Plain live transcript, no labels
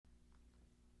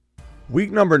Week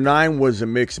number 9 was a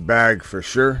mixed bag for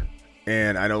sure,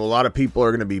 and I know a lot of people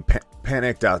are going to be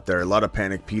panicked out there. A lot of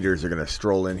panic Peters are going to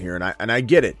stroll in here, and I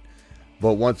get it.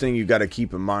 But one thing you got to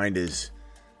keep in mind is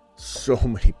so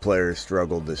many players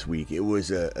struggled this week. It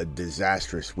was a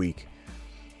disastrous week.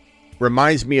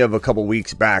 Reminds me of a couple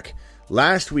weeks back.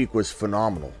 Last week was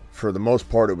phenomenal. For the most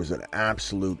part, it was an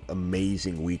absolute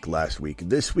amazing week last week.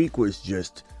 This week was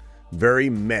just very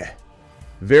meh.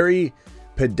 Very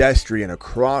pedestrian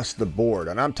across the board.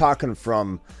 And I'm talking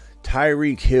from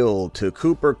Tyreek Hill to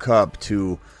Cooper Kupp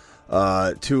to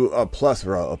a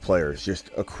plethora of players just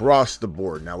across the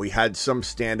board. Now, we had some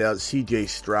standouts. CJ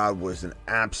Stroud was an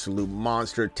absolute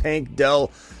monster. Tank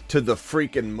Dell to the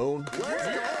freaking moon.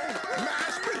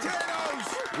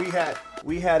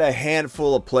 We had a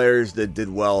handful of players that did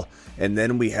well, and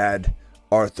then we had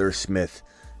Arthur Smith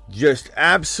just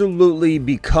absolutely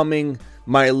becoming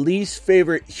my least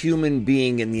favorite human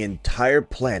being in the entire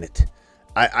planet.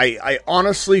 I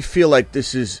honestly feel like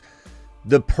this is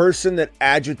the person that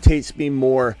agitates me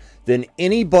more than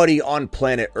anybody on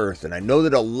planet Earth. And I know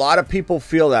that a lot of people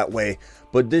feel that way,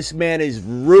 but this man is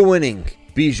ruining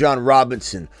Bijan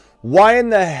Robinson. Why in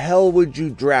the hell would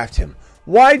you draft him?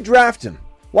 Why draft him?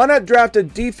 Why not draft a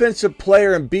defensive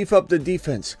player and beef up the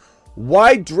defense?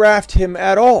 Why draft him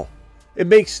at all? It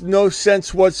makes no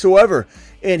sense whatsoever.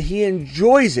 And he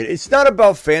enjoys it. It's not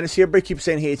about fantasy. Everybody keeps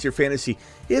saying he hates your fantasy.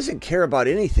 He doesn't care about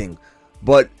anything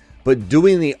but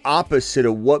doing the opposite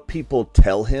of what people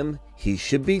tell him he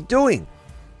should be doing.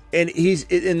 And he's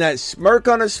in that smirk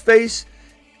on his face.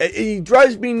 He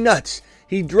drives me nuts.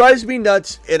 He drives me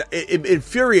nuts, and it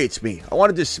infuriates me. I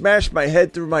wanted to smash my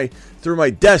head through my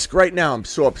desk right now. I'm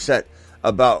so upset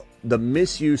about the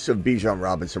misuse of Bijan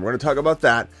Robinson. We're going to talk about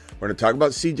that. We're going to talk about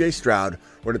CJ Stroud.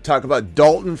 We're going to talk about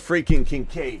Dalton freaking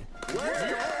Kincaid.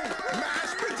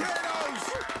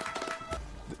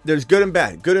 There's good and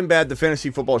bad. Good and bad. The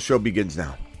Fantasy Football Show begins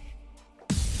now.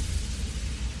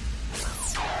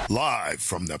 Live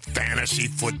from the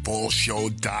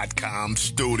FantasyFootballShow.com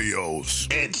studios.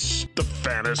 It's the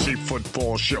Fantasy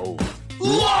Football Show.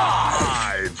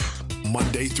 Live!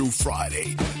 Monday through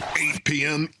Friday, 8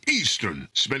 p.m. Eastern.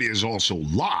 Smitty is also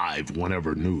live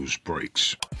whenever news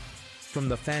breaks. From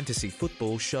the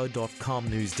FantasyFootballShow.com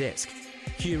news desk,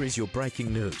 here is your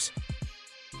breaking news.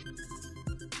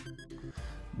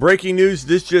 Breaking news,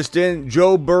 this just in.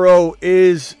 Joe Burrow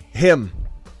is him.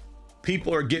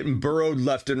 People are getting burrowed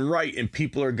left and right, and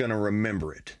people are going to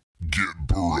remember it. Get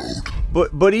burrowed.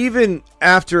 But even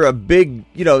after a big,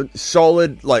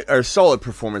 solid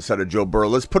performance out of Joe Burrow,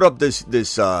 let's put up this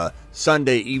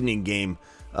Sunday evening game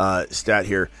stat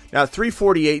here. Now,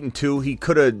 348-2, he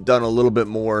could have done a little bit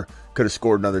more, could have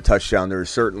scored another touchdown. There's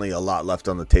certainly a lot left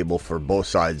on the table for both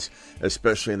sides,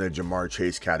 especially in the Jamar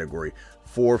Chase category.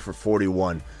 4 for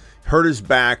 41. Hurt his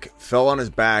back, fell on his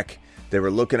back. They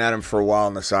were looking at him for a while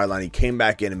on the sideline. He came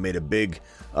back in and made a big,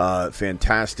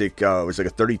 fantastic, it was like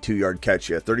a 32-yard catch.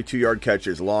 Yeah, 32-yard catch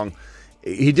is long.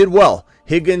 He did well.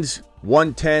 Higgins,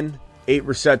 110, 8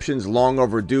 receptions, long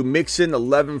overdue. Mixon,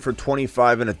 11 for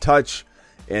 25 and a touch,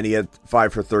 and he had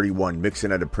 5 for 31.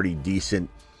 Mixon had a pretty decent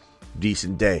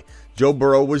day. Joe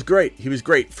Burrow was great. He was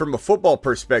great. From a football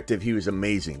perspective, he was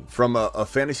amazing. From a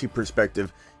fantasy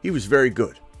perspective, he was very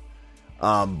good.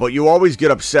 But you always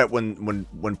get upset when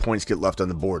points get left on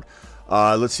the board.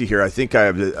 Let's see here. I think I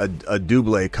have a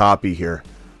double copy here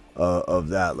of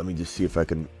that. Let me just see if I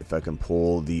can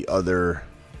pull the other.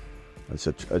 That's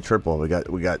a triple. We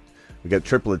got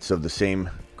triplets of the same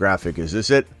graphic. Is this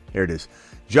it? Here it is.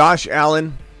 Josh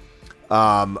Allen,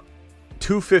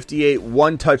 258,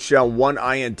 1 touchdown, 1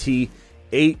 INT,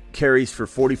 8 carries for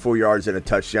 44 yards and a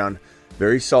touchdown.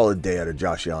 Very solid day out of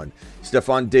Josh Allen.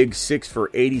 Stephon Diggs, 6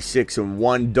 for 86 and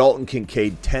 1. Dalton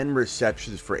Kincaid, 10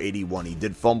 receptions for 81. He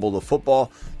did fumble the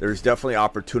football. There's definitely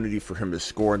opportunity for him to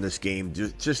score in this game.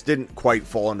 Just didn't quite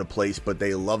fall into place, but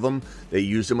they love him. They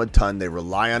use him a ton. They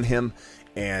rely on him,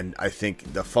 and I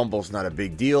think the fumble's not a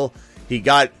big deal. He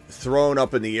got thrown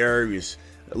up in the air. He was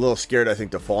a little scared, I think,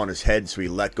 to fall on his head, so he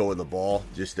let go of the ball.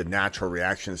 Just a natural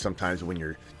reaction sometimes when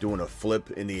you're doing a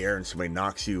flip in the air and somebody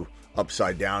knocks you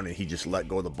upside down, and he just let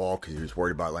go of the ball because he was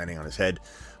worried about landing on his head.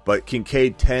 But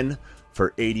Kincaid, 10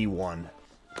 for 81.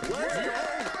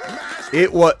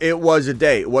 It was a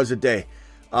day. It was a day.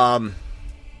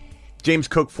 James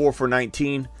Cook, 4 for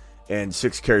 19 and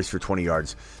 6 carries for 20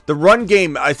 yards. The run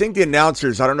game, I think the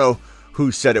announcers, I don't know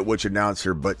who said it, which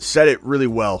announcer, but said it really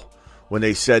well when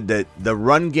they said that the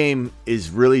run game is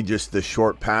really just the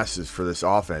short passes for this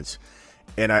offense.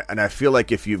 And I feel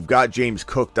like if you've got James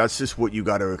Cook, that's just what you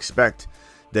got to expect.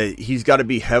 That he's got to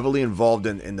be heavily involved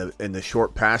in the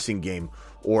short passing game,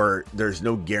 or there's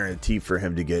no guarantee for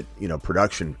him to get,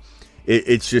 production.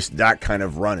 It's just that kind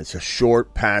of run. It's a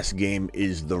short pass game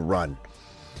is the run.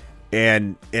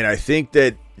 And I think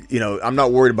that, I'm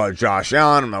not worried about Josh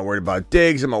Allen. I'm not worried about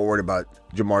Diggs. I'm not worried about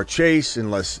Ja'Marr Chase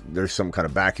unless there's some kind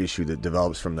of back issue that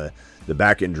develops from the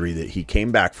back injury that he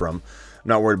came back from. I'm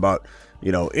not worried about,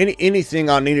 anything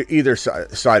on either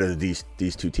side of these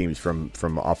two teams from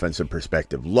offensive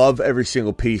perspective. Love every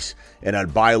single piece, and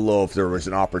I'd buy low if there was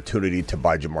an opportunity to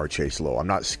buy Ja'Marr Chase low. I'm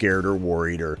not scared or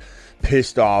worried or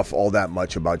pissed off all that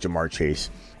much about Ja'Marr Chase.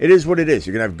 It is what it is.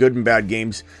 You're going to have good and bad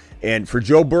games. And for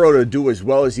Joe Burrow to do as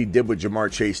well as he did with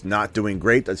Ja'Marr Chase not doing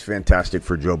great, that's fantastic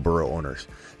for Joe Burrow owners.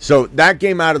 So that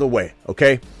game out of the way,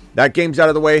 okay? That game's out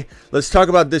of the way. Let's talk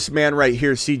about this man right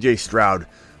here, C.J. Stroud,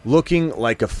 looking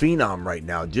like a phenom right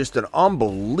now. Just an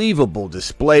unbelievable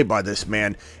display by this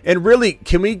man. And really,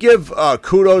 can we give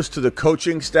kudos to the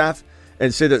coaching staff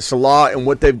and say that Salah and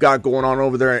what they've got going on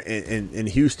over there in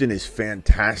Houston is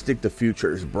fantastic. The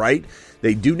future is bright.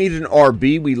 They do need an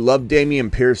RB. We loved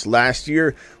Dameon Pierce last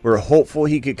year. We're hopeful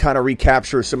he could kind of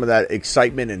recapture some of that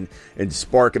excitement and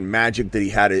spark and magic that he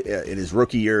had in his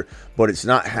rookie year, but it's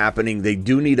not happening. They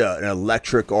do need an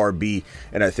electric RB,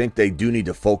 and I think they do need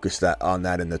to focus on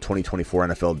that in the 2024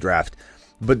 NFL Draft.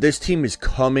 But this team is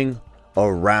coming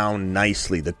around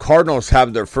nicely. The Cardinals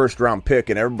have their first round pick,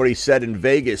 and everybody said in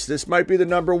Vegas this might be the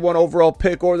number 1 overall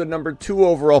pick or the number 2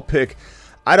 overall pick.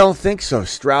 I don't think so.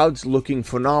 Stroud's looking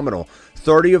phenomenal.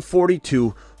 30 of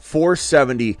 42,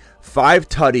 470, 5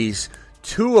 tutties,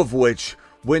 2 of which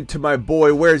went to my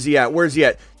boy. Where's he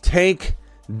at? Tank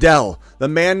Dell. The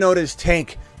man known as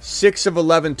Tank. 6 of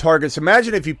 11 targets.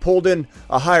 Imagine if he pulled in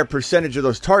a higher percentage of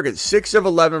those targets. 6 of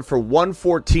 11 for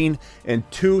 114 and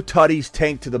 2 tutties.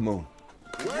 Tank to the moon.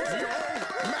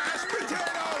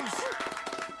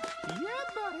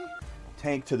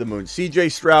 Tank to the moon.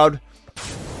 CJ Stroud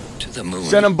to the moon.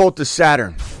 Send them both to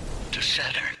Saturn. To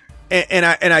Saturn. And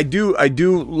I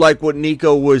do like what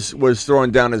Nico was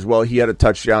throwing down as well. He had a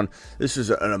touchdown. This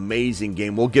is an amazing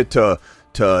game. We'll get to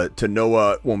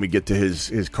Noah when we get to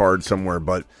his card somewhere,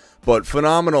 but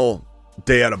phenomenal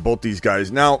day out of both these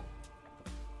guys. Now,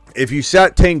 if you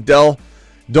sat Tank Dell,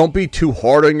 don't be too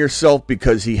hard on yourself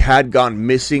because he had gone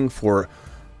missing for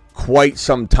quite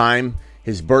some time.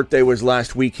 His birthday was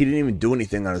last week. He didn't even do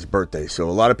anything on his birthday, so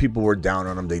a lot of people were down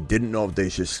on him. They didn't know if they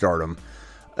should start him.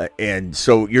 And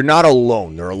so you're not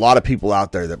alone. There are a lot of people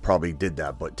out there that probably did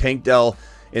that. But Tank Dell,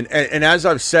 and as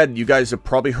I've said, you guys have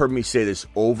probably heard me say this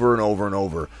over and over and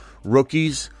over.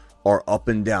 Rookies are up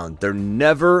and down. They're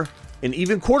never, and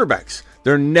even quarterbacks,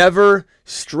 they're never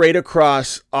straight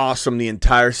across awesome the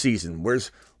entire season.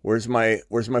 Where's my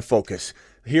focus?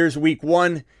 Here's week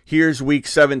 1. Here's week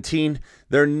 17.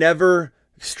 They're never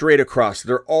straight across.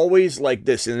 They're always like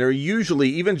this. And they're usually,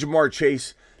 even Ja'Marr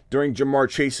Chase, during Ja'Marr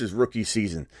Chase's rookie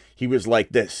season, he was like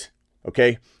this,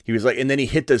 okay? He was like, and then he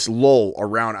hit this lull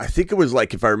around, I think it was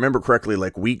like, if I remember correctly,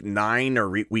 like week 9 or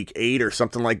week 8 or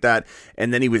something like that,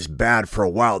 and then he was bad for a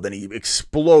while. Then he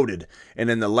exploded, and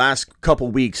in the last couple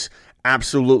weeks,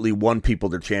 absolutely won people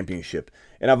their championship.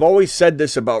 And I've always said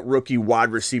this about rookie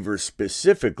wide receivers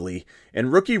specifically,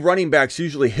 and rookie running backs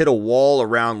usually hit a wall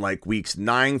around like weeks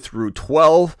 9 through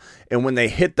 12, and when they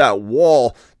hit that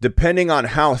wall, depending on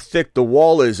how thick the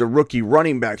wall is, a rookie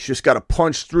running back's just got to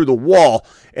punch through the wall,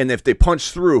 and if they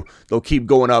punch through, they'll keep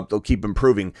going up, they'll keep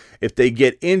improving. If they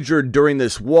get injured during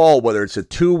this wall, whether it's a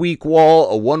 2-week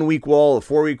wall, a 1-week wall, a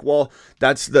 4-week wall,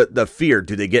 that's the fear.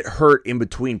 Do they get hurt in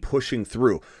between pushing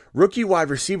through? Rookie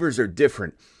wide receivers are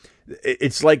different.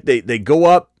 It's like they go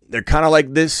up, they're kind of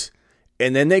like this,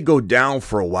 and then they go down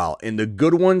for a while. And the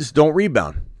good ones don't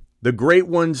rebound. The great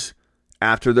ones,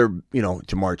 after they're,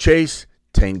 Ja'Marr Chase,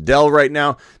 Tank Dell right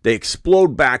now, they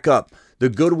explode back up. The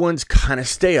good ones kind of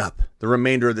stay up the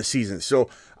remainder of the season. So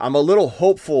I'm a little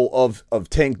hopeful of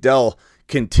Tank Dell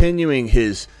continuing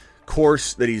his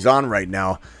course that he's on right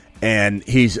now. And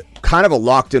he's kind of a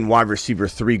locked-in wide receiver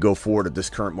 3 go forward at this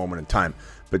current moment in time.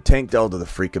 But Tank Dell to the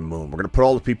freaking moon. We're going to put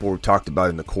all the people we talked about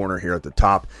in the corner here at the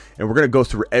top. And we're going to go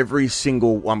through every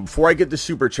single one. Before I get to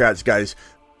Super Chats, guys,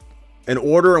 in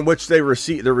order in which they're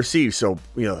received. So,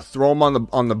 throw them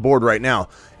on the board right now.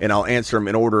 And I'll answer them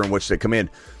in order in which they come in.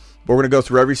 But we're going to go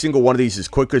through every single one of these as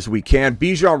quick as we can.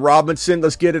 Bijan Robinson,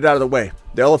 let's get it out of the way.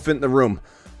 The elephant in the room.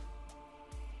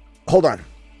 Hold on.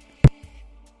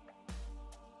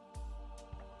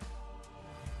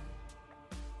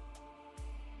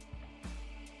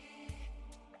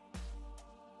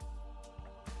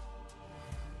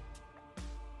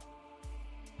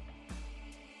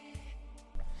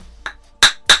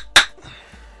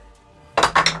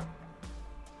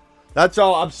 That's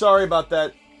all. I'm sorry about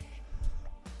that.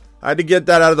 I had to get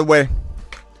that out of the way.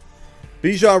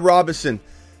 Bijan Robinson,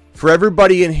 for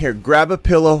everybody in here, grab a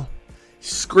pillow,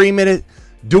 scream at it,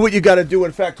 do what you got to do.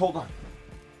 In fact, hold on.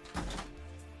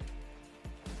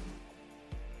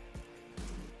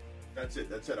 That's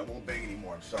it. I won't bang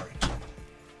anymore. I'm sorry.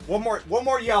 One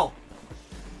more yell.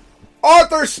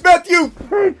 Arthur Smith, you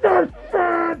piece of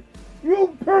shit!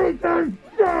 You piece of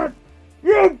shit!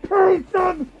 You piece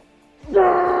of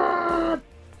shit!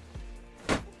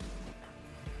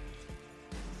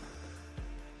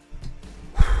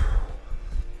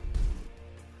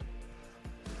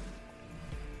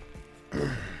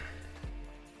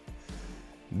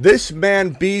 This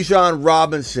man, Bijan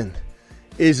Robinson,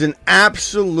 is an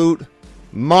absolute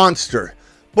monster.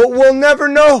 But we'll never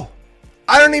know.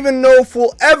 I don't even know if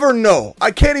we'll ever know.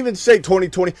 I can't even say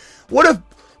 2020. What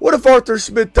if Arthur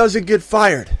Smith doesn't get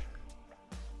fired?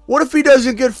 What if he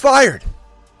doesn't get fired?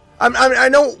 I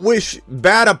don't wish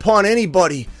bad upon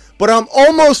anybody, but I'm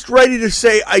almost ready to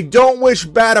say I don't wish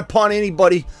bad upon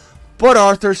anybody but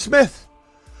Arthur Smith.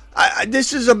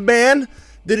 This is a man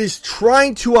that is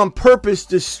trying to on purpose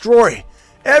destroy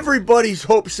everybody's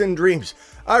hopes and dreams.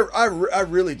 I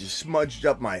really just smudged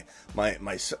up my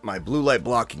blue light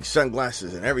blocking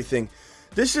sunglasses and everything.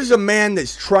 This is a man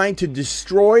that's trying to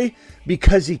destroy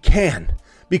because he can.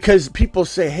 Because people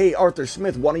say, hey, Arthur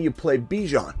Smith, why don't you play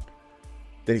Bijan?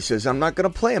 Then he says, I'm not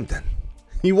going to play him then.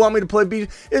 You want me to play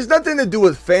Bijan? It's nothing to do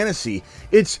with fantasy.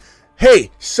 It's,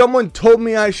 hey, someone told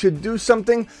me I should do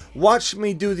something. Watch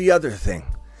me do the other thing.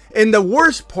 And the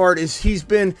worst part is he's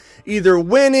been either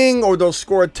winning or they'll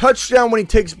score a touchdown when he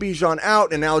takes Bijan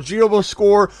out and Algier will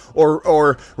score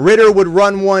or Ritter would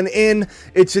run one in.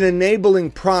 It's an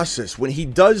enabling process. When he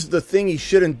does the thing he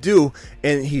shouldn't do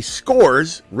and he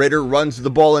scores, Ritter runs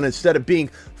the ball and instead of being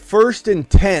 1st and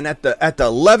 10 at the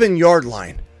 11-yard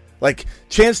line, like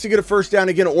chance to get a first down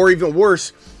again, or even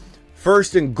worse,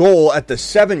 1st and goal at the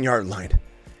 7-yard line.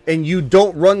 And you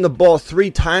don't run the ball 3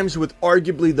 times with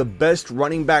arguably the best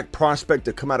running back prospect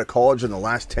to come out of college in the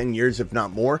last 10 years, if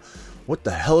not more. What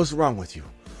the hell is wrong with you?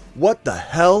 What the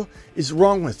hell is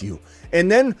wrong with you? And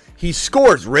then he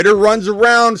scores. Ritter runs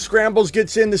around, scrambles,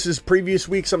 gets in. This is previous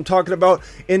weeks I'm talking about.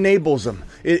 Enables them.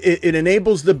 It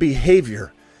enables the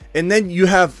behavior. And then you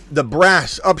have the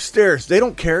brass upstairs. They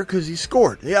don't care because he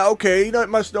scored. Yeah, okay, he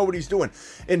must know what he's doing.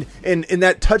 And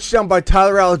that touchdown by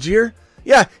Tyler Algier,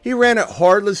 yeah, he ran it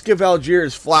hard. Let's give Algier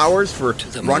his flowers for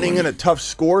running in a tough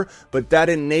score. But that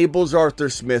enables Arthur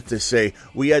Smith to say,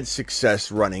 we had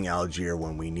success running Algier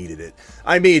when we needed it.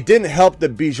 I mean, it didn't help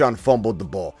that Bijan fumbled the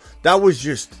ball. That was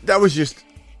just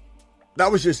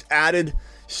added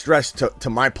stress to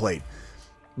my plate.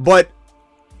 But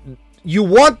you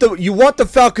want the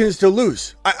Falcons to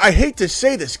lose. I hate to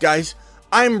say this, guys.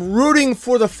 I'm rooting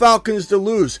for the Falcons to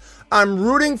lose. I'm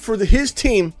rooting for his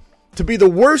team to be the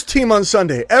worst team on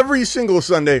Sunday, every single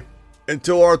Sunday,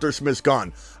 until Arthur Smith's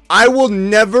gone. I will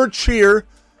never cheer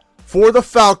for the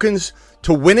Falcons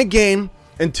to win a game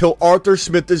until Arthur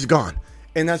Smith is gone.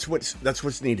 And that's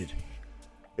what's needed.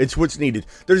 It's what's needed.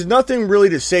 There's nothing really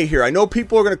to say here. I know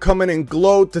people are going to come in and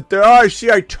gloat that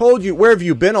I told you. Where have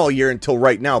you been all year until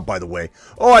right now, by the way?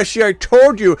 I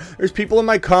told you. There's people in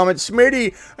my comments.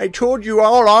 Smitty, I told you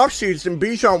all offseason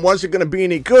Bijan wasn't going to be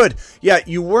any good. Yeah,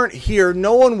 you weren't here.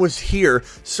 No one was here.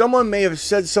 Someone may have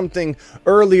said something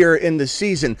earlier in the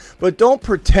season, but don't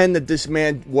pretend that this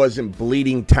man wasn't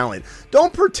bleeding talent.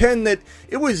 Don't pretend that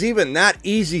it was even that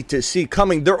easy to see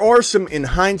coming. There are some, in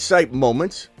hindsight,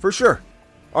 moments, for sure.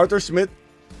 Arthur Smith,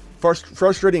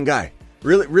 frustrating guy.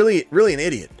 Really an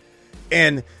idiot.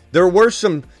 And there were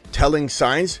some telling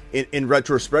signs in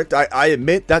retrospect. I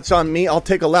admit that's on me. I'll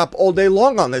take a lap all day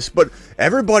long on this. But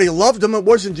everybody loved him. It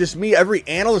wasn't just me. Every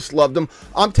analyst loved him.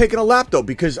 I'm taking a lap, though,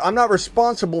 because I'm not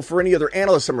responsible for any other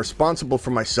analysts. I'm responsible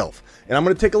for myself. And I'm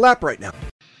going to take a lap right now.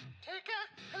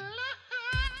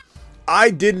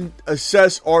 I didn't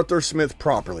assess Arthur Smith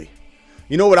properly.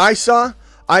 You know what I saw?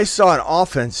 I saw an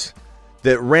offense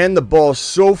that ran the ball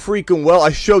so freaking well.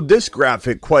 I showed this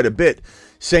graphic quite a bit,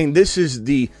 saying this is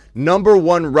the number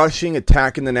 1 rushing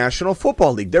attack in the National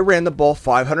Football League. They ran the ball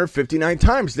 559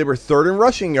 times. They were 3rd in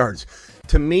rushing yards.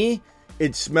 To me,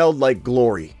 it smelled like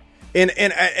glory. And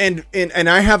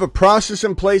I have a process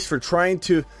in place for trying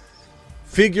to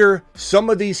figure some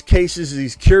of these cases,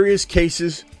 these curious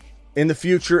cases in the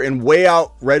future, and weigh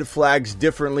out red flags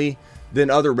differently than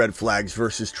other red flags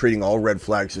versus treating all red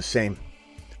flags the same.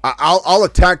 I'll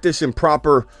attack this in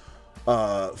proper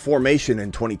formation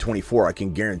in 2024. I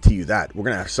can guarantee you that. We're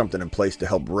going to have something in place to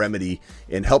help remedy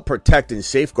and help protect and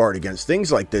safeguard against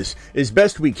things like this as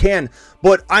best we can.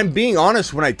 But I'm being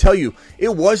honest when I tell you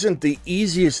it wasn't the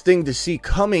easiest thing to see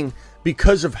coming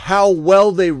because of how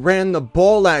well they ran the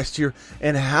ball last year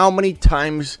and how many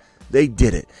times they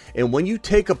did it. And when you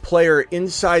take a player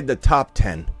inside the top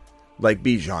 10, like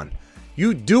Bijan,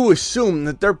 you do assume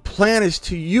that their plan is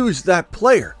to use that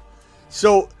player.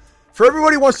 So for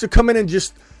everybody who wants to come in and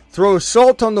just throw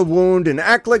salt on the wound and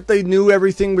act like they knew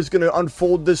everything was going to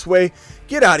unfold this way,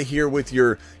 get out of here with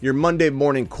your Monday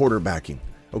morning quarterbacking.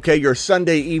 Okay, your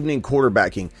Sunday evening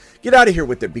quarterbacking. Get out of here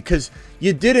with it because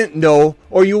you didn't know,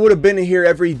 or you would have been here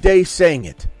every day saying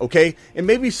it. Okay, and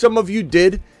maybe some of you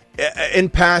did in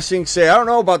passing say, I don't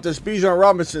know about this Bijan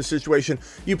Robinson situation.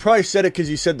 You probably said it because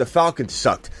you said the Falcons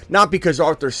sucked, not because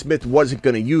Arthur Smith wasn't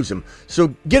going to use him.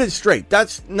 So get it straight.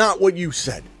 That's not what you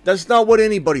said. That's not what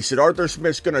anybody said. Arthur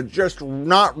Smith's going to just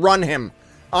not run him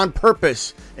on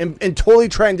purpose and totally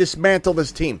try and dismantle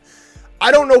this team.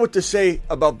 I don't know what to say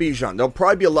about Bijan. There'll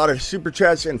probably be a lot of super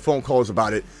chats and phone calls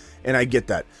about it, and I get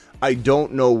that. I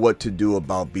don't know what to do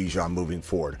about Bijan moving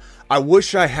forward. I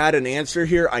wish I had an answer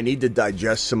here. I need to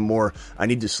digest some more. I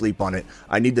need to sleep on it.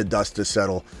 I need the dust to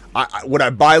settle. Would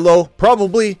I buy low?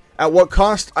 Probably. At what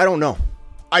cost? I don't know.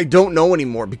 I don't know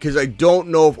anymore because I don't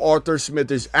know if Arthur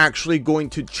Smith is actually going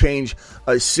to change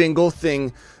a single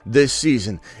thing this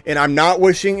season. And I'm not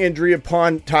wishing injury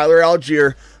upon Tyler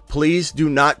Algier. Please do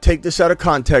not take this out of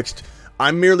context.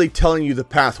 I'm merely telling you the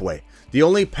pathway. The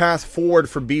only path forward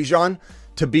for Bijan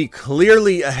to be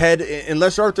clearly ahead,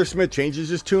 unless Arthur Smith changes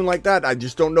his tune like that, I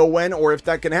just don't know when or if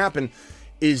that can happen,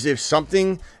 is if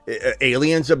something,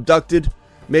 aliens abducted,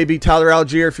 maybe Tyler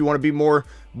Algier, if you want to be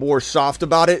more soft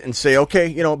about it and say,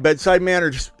 okay, bedside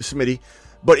manner, Smitty.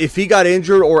 But if he got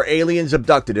injured or aliens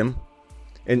abducted him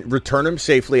and returned him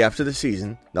safely after the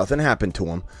season, nothing happened to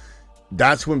him,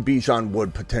 that's when Bijan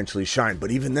would potentially shine.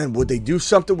 But even then, would they do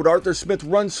something? Would Arthur Smith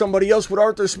run somebody else? Would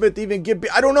Arthur Smith even get...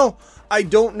 I don't know. I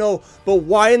don't know. But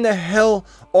why in the hell,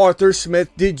 Arthur Smith,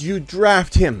 did you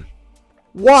draft him?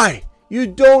 Why? You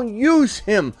don't use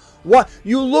him. Why?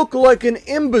 You look like an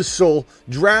imbecile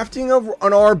drafting an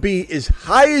RB as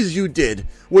high as you did,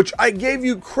 which I gave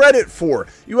you credit for.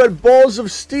 You had balls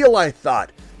of steel, I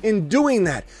thought, in doing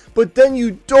that. But then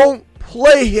you don't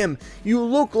play him. You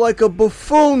look like a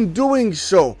buffoon doing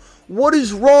so. What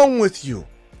is wrong with you?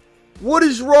 What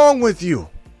is wrong with you?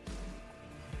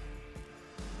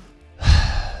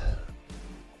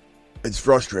 It's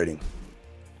frustrating.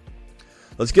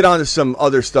 Let's get on to some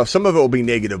other stuff. Some of it will be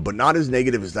negative, but not as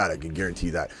negative as that. I can guarantee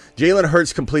you that. Jalen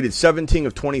Hurts completed 17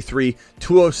 of 23,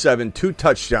 207, 2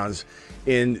 touchdowns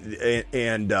in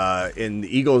the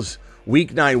Eagles'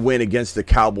 Week 9 win against the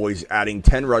Cowboys, adding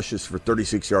 10 rushes for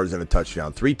 36 yards and a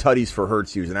touchdown. 3 tutties for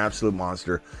Hurts. He was an absolute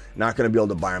monster. Not going to be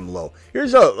able to buy him low.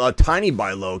 Here's a tiny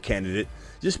buy low candidate.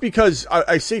 Just because,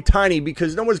 I say tiny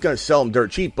because no one's going to sell him dirt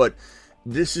cheap, but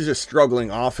this is a struggling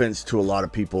offense to a lot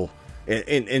of people.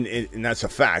 And that's a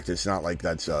fact. It's not like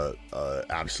that's a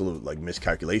absolute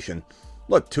miscalculation.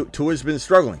 Look, Tua's been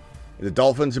struggling. The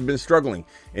Dolphins have been struggling.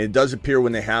 And it does appear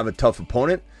when they have a tough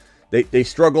opponent, they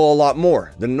struggle a lot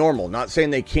more than normal. Not saying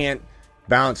they can't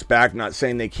bounce back, not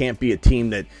saying they can't be a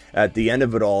team that at the end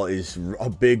of it all is a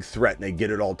big threat and they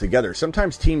get it all together.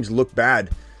 Sometimes teams look bad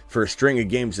for a string of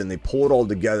games and they pull it all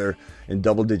together in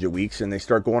double-digit weeks and they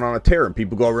start going on a tear. And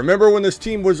people go, remember when this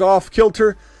team was off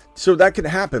kilter? So that can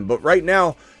happen. But right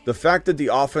now, the fact that the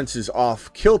offense is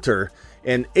off kilter,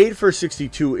 and 8 for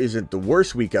 62 isn't the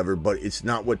worst week ever, but it's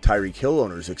not what Tyreek Hill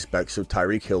owners expect. So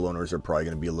Tyreek Hill owners are probably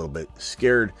going to be a little bit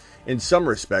scared in some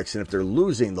respects. And if they're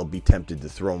losing, they'll be tempted to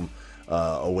throw them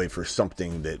away for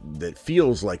something that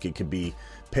feels like it could be,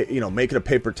 make it a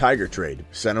paper tiger trade.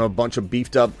 Send them a bunch of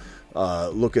beefed up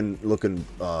looking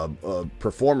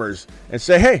performers and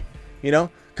say, hey,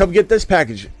 come get this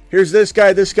package. Here's this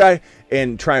guy,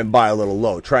 and try and buy a little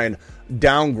low. Try and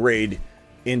downgrade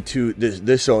into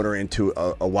this owner into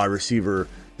a wide receiver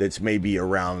that's maybe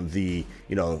around the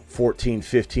 14,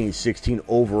 15, 16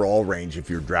 overall range if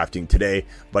you're drafting today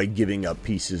by giving up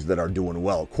pieces that are doing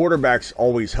well. Quarterbacks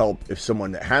always help if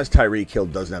someone that has Tyreek Hill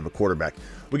doesn't have a quarterback.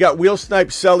 We got Wheel Snipe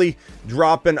Selly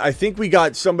dropping. I think we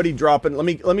got somebody dropping.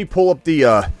 Let me pull up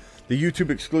the YouTube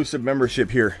exclusive membership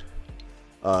here.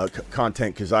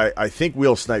 Content, because I think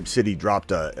Wheel Snipe City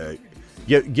dropped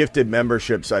gifted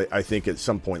memberships. I think at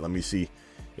some point. Let me see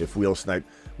if Wheel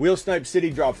Snipe City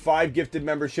dropped 5 gifted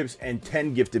memberships and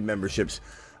 10 gifted memberships.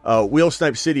 Wheel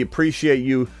Snipe City, appreciate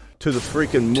you to the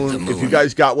freaking moon. If you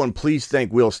guys got one, please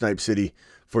thank Wheel Snipe City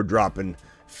for dropping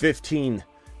 15.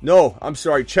 No, I'm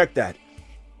sorry. Check that.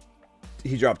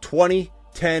 He dropped 20,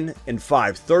 10, and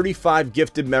 5. 35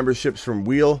 gifted memberships from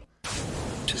Wheel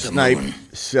Snipe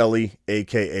Selly,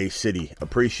 a.k.a. City.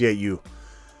 Appreciate you.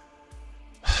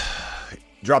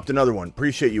 dropped another one.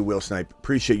 Appreciate you, Will Snipe.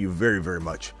 Appreciate you very, very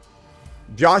much.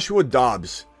 Joshua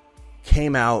Dobbs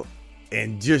came out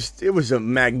and it was a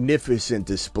magnificent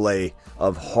display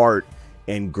of heart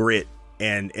and grit.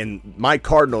 And my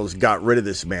Cardinals got rid of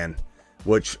this man,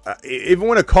 which even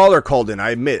when a caller called in,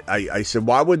 I admit, I said,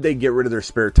 why would they get rid of their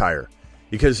spare tire?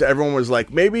 Because everyone was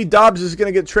like, maybe Dobbs is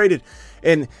going to get traded.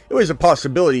 And it was a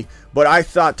possibility, but I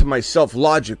thought to myself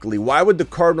logically, why would the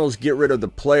Cardinals get rid of the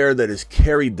player that has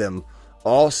carried them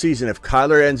all season? If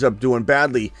Kyler ends up doing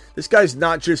badly, this guy's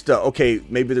not just okay,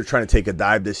 maybe they're trying to take a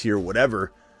dive this year or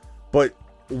whatever, but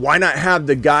why not have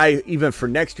the guy even for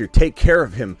next year? Take care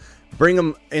of him. Bring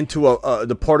him into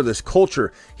the part of this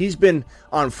culture. He's been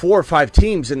on 4 or 5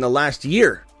 teams in the last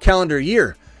calendar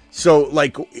year. So,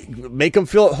 like, make him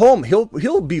feel at home.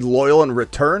 He'll be loyal in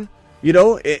return,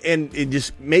 and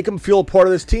just make him feel a part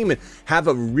of this team and have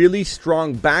a really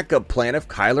strong backup plan if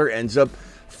Kyler ends up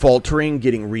faltering,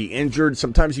 getting re-injured.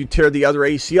 Sometimes you tear the other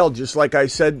ACL, just like I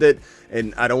said that.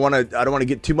 And I don't want to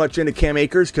get too much into Cam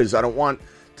Akers because I don't want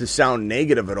to sound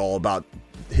negative at all about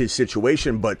his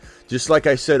situation, but just like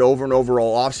I said over and over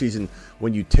all offseason,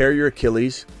 when you tear your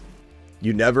Achilles,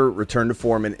 you never return to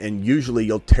form, and usually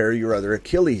you'll tear your other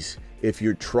Achilles if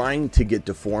you're trying to get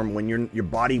to form when your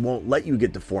body won't let you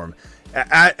get to form.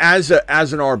 As an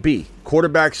RB,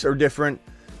 quarterbacks are different.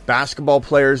 Basketball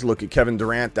players, look at Kevin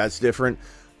Durant, that's different.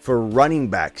 For running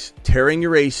backs, tearing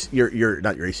your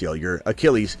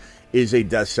Achilles is a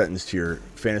death sentence to your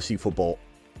fantasy football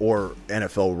or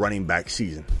NFL running back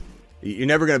season. You're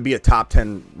never going to be a top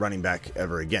 10 running back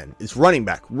ever again. It's running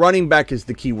back. Running back is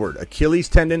the key word. Achilles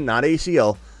tendon, not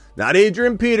ACL. Not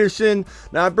Adrian Peterson,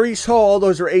 not Breece Hall.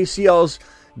 Those are ACLs.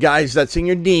 Guys, that's in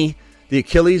your knee. The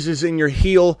Achilles is in your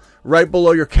heel, right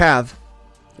below your calf,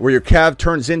 where your calf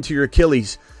turns into your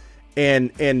Achilles.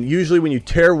 And usually when you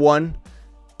tear one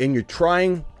and you're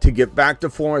trying to get back to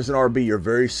form as an RB, you're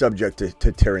very subject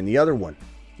to tearing the other one.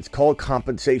 It's called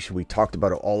compensation. We talked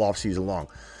about it all offseason long.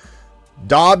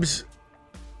 Dobbs,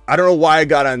 I don't know why I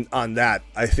got on that.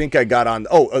 I think I got on,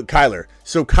 Kyler.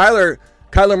 So Kyler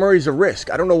Murray's a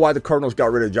risk. I don't know why the Cardinals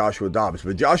got rid of Joshua Dobbs,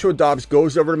 but Joshua Dobbs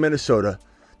goes over to Minnesota.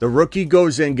 The rookie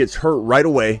goes in, gets hurt right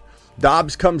away.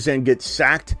 Dobbs comes in, gets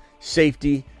sacked,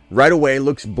 safety right away,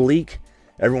 looks bleak.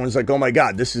 Everyone's like, oh my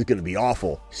God, this is going to be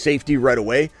awful. Safety right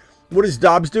away. What does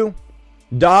Dobbs do?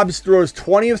 Dobbs throws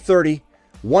 20 of 30,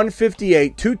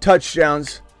 158, 2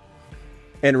 touchdowns,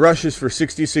 and rushes for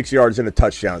 66 yards and a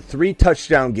touchdown.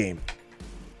 3-touchdown game.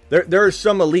 There are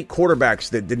some elite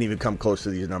quarterbacks that didn't even come close to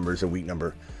these numbers at week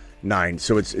number 9.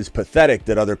 So it's pathetic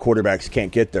that other quarterbacks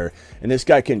can't get there. And this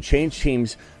guy can change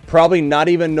teams, probably not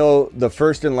even know the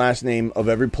first and last name of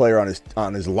every player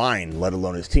on his line, let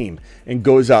alone his team, and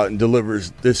goes out and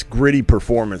delivers this gritty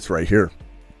performance right here.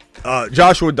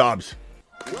 Joshua Dobbs.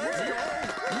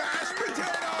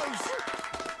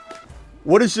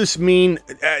 What does this mean?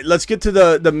 Let's get to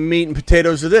the meat and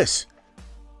potatoes of this.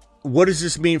 What does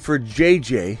this mean for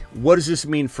JJ? What does this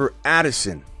mean for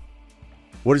Addison?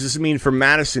 What does this mean for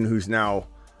Madison, who's now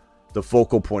the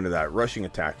focal point of that rushing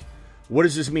attack? What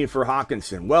does this mean for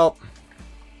Hawkinson? Well,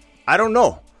 I don't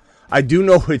know. I do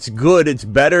know it's good. It's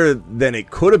better than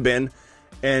it could have been.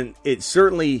 And it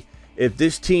certainly, if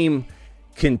this team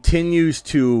continues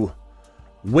to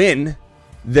win,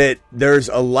 that there's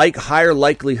a higher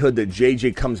likelihood that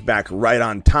JJ comes back right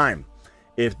on time.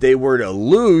 If they were to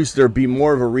lose, there'd be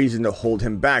more of a reason to hold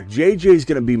him back. JJ's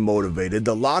going to be motivated.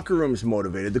 The locker room's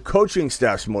motivated. The coaching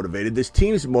staff's motivated. This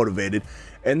team's motivated.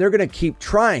 And they're going to keep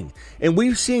trying. And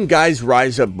we've seen guys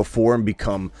rise up before and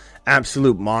become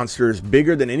absolute monsters,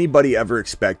 bigger than anybody ever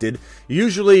expected.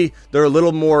 Usually, they're a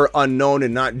little more unknown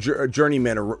and not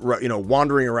journeymen, or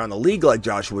wandering around the league like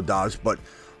Joshua Dobbs. But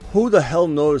who the hell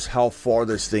knows how far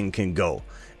this thing can go?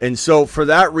 And so, for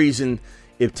that reason,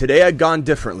 if today had gone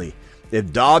differently,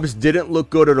 if Dobbs didn't look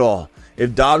good at all,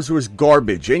 if Dobbs was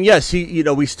garbage, and yes,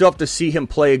 we still have to see him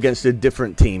play against a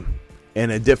different team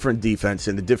and a different defense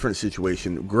in a different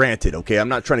situation. Granted, okay, I'm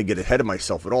not trying to get ahead of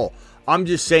myself at all. I'm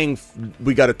just saying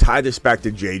we got to tie this back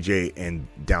to JJ and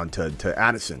down to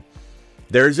Addison.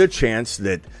 There's a chance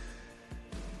that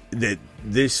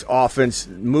this offense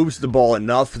moves the ball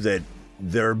enough that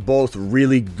they're both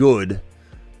really good,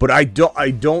 but I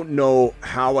don't know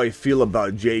how I feel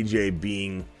about JJ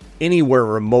being anywhere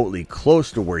remotely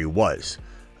close to where he was.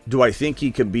 Do I think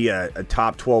he can be a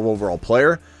top 12 overall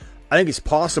player? I think it's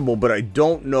possible, but I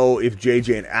don't know if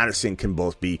JJ and Addison can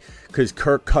both be, because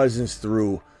Kirk Cousins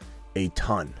threw a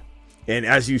ton. And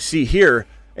as you see here,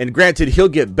 And granted, he'll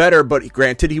get better, but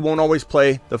granted, he won't always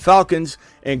play the Falcons.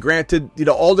 And granted,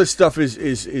 all this stuff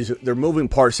is they're moving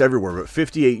parts everywhere. But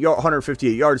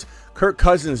 158 yards, Kirk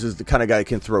Cousins is the kind of guy who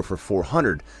can throw for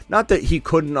 400. Not that he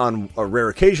couldn't on a rare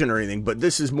occasion or anything, but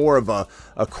this is more of a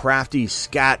crafty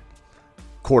scat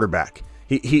quarterback.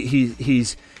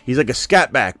 He's like a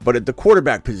scat back, but at the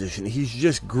quarterback position, he's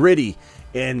just gritty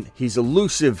and he's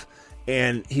elusive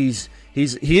and he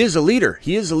is a leader.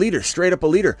 He is a leader, straight up a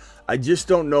leader. I just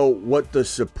don't know what the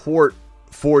support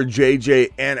for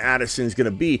JJ and Addison is going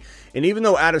to be. And even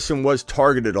though Addison was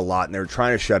targeted a lot and they were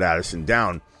trying to shut Addison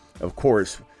down, of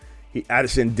course,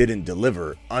 Addison didn't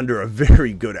deliver under a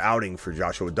very good outing for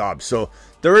Joshua Dobbs. So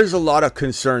there is a lot of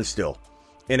concern still.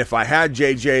 And if I had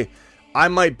JJ, I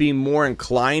might be more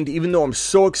inclined, even though I'm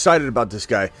so excited about this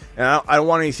guy, and I don't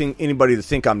want anybody to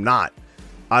think I'm not.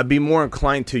 I'd be more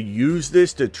inclined to use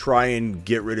this to try and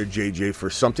get rid of JJ for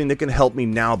something that can help me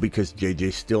now because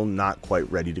JJ's still not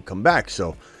quite ready to come back.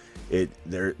 So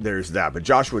there's that. But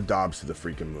Joshua Dobbs to the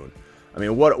freaking moon. I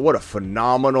mean, what a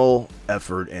phenomenal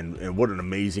effort and what an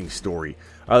amazing story.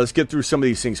 Let's get through some of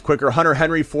these things quicker. Hunter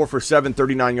Henry, 4 for 7,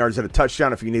 39 yards and a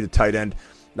touchdown if you need a tight end.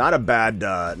 Not a bad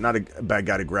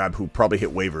guy to grab who probably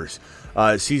hit waivers.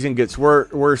 Season gets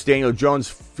worse. Daniel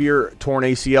Jones, torn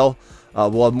ACL.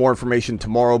 We'll have more information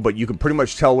tomorrow, but you can pretty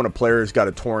much tell when a player has got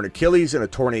a torn Achilles and a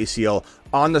torn ACL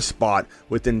on the spot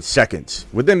within seconds.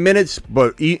 Within minutes,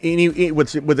 but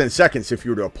within seconds if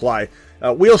you were to apply.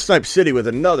 Wheel Snipe City with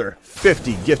another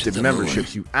 50 gifted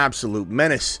memberships, you absolute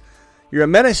menace. You're a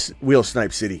menace, Wheel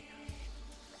Snipe City.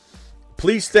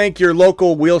 Please thank your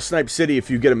local Wheel Snipe City if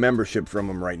you get a membership from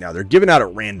them right now. They're giving out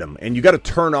at random. And you got to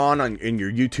turn on in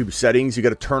your YouTube settings, you got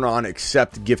to turn on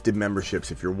accept gifted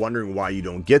memberships. If you're wondering why you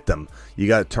don't get them, you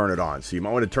got to turn it on. So you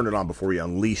might want to turn it on before he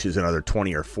unleashes another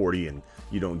 20 or 40 and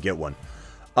you don't get one.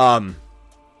 I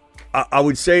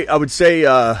would say,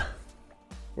 where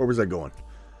was I going?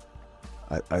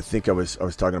 I think I was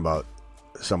talking about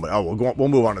somebody. Oh, we'll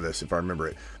move on to this if I remember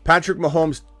it. Patrick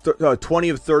Mahomes, 20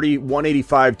 of 30,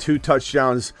 185, 2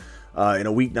 touchdowns in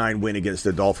a Week 9 win against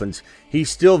the Dolphins. He's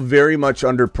still very much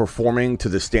underperforming to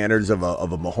the standards of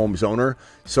a Mahomes owner.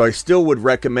 So I still would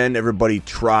recommend everybody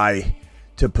try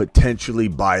to potentially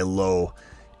buy low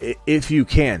if you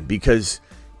can, because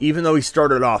even though he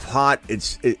started off hot,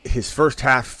 his first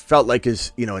half felt like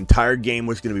his entire game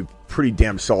was going to be pretty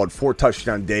damn solid. 4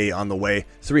 touchdown day on the way,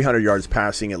 300 yards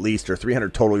passing at least, or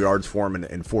 300 total yards for him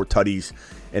and 4 tutties,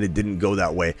 and it didn't go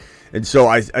that way. And so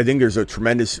I think there's a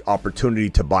tremendous opportunity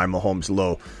to buy Mahomes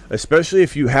low, especially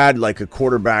if you had like a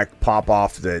quarterback pop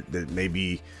off that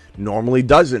maybe normally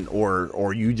doesn't,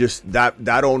 or you just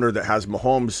that owner that has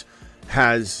Mahomes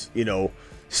has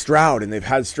Stroud, and they've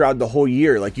had Stroud the whole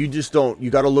year. Like you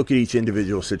got to look at each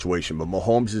individual situation, but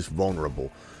Mahomes is vulnerable.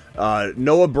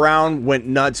 Noah Brown went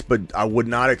nuts, but I would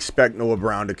not expect Noah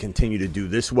Brown to continue to do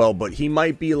this well, but he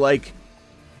might be like,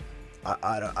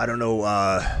 I don't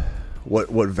know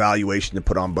what valuation to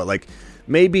put on, but like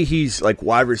maybe he's like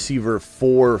wide receiver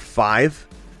 4 or 5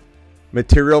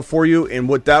 material for you. And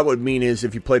what that would mean is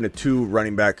if you played in a 2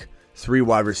 running back, 3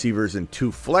 wide receivers, and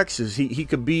 2 flexes, he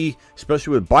could be,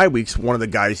 especially with bye weeks, one of the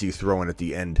guys you throw in at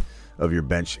the end of your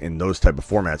bench in those type of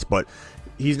formats. But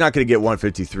he's not going to get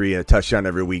 153 and a touchdown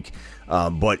every week.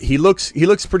 But he looks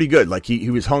pretty good. Like he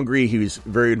was hungry. He was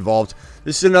very involved.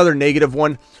 This is another negative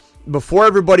one. Before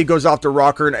everybody goes off the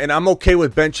rocker, and I'm okay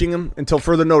with benching him until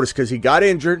further notice because he got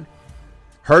injured,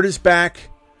 hurt his back,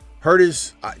 hurt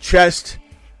his chest,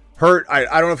 I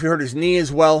don't know if he hurt his knee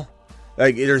as well.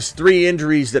 Like there's 3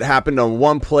 injuries that happened on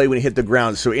one play when he hit the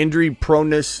ground. So injury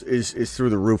proneness is through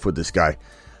the roof with this guy.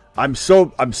 I'm so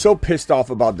pissed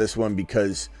off about this one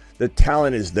because the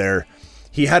talent is there.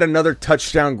 He had another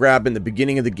touchdown grab in the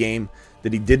beginning of the game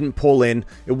that he didn't pull in.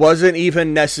 It wasn't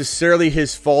even necessarily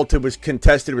his fault. It was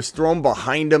contested. It was thrown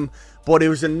behind him, but it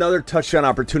was another touchdown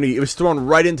opportunity. It was thrown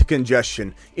right into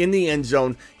congestion in the end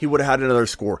zone. He would have had another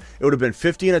score. It would have been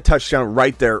 50 and a touchdown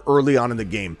right there early on in the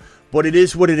game. But it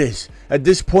is what it is. At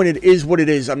this point, it is what it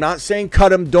is. I'm not saying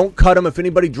cut him. Don't cut him. If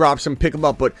anybody drops him, pick him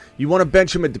up. But you want to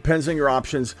bench him. It depends on your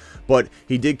options. But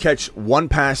he did catch 1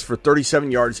 pass for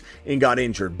 37 yards and got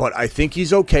injured. But I think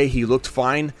he's okay. He looked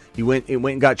fine. He went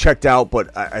and got checked out.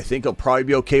 But I think he'll probably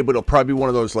be okay. But it'll probably be one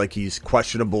of those like he's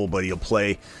questionable, but he'll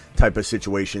play type of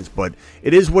situations. But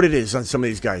it is what it is on some of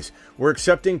these guys. We're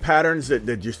accepting patterns that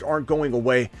just aren't going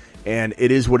away. And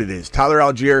it is what it is. Tyler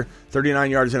Algier,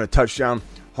 39 yards and a touchdown.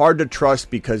 Hard to trust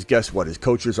because guess what? His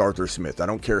coach is Arthur Smith. I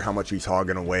don't care how much he's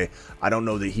hogging away. I don't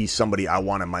know that he's somebody I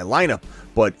want in my lineup,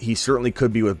 but he certainly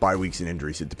could be with bye weeks and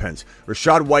injuries. It depends.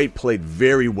 Rashad White played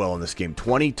very well in this game.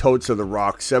 20 totes of the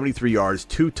rock, 73 yards,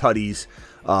 2 tutties,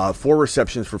 4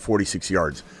 receptions for 46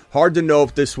 yards. Hard to know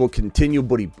if this will continue,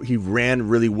 but he ran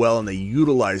really well, and they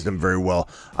utilized him very well.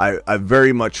 I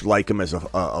very much like him as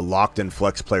a locked-in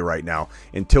flex play right now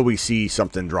until we see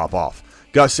something drop off.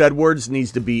 Gus Edwards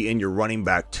needs to be in your running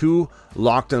back 2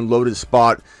 locked and loaded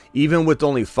spot. Even with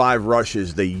only 5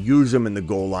 rushes, they use him in the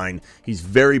goal line. He's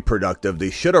very productive. They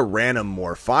should have ran him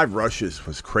more. 5 rushes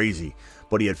was crazy,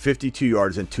 but he had 52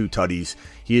 yards and 2 tutties.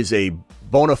 He is a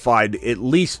bona fide, at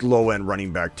least low-end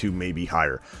running back 2, maybe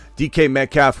higher. DK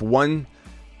Metcalf, 1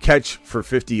 catch for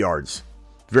 50 yards.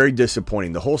 Very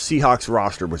disappointing. The whole Seahawks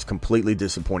roster was completely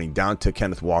disappointing, down to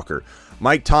Kenneth Walker.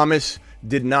 Mike Thomas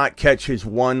did not catch his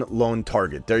 1 lone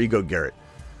target. There you go, Garrett.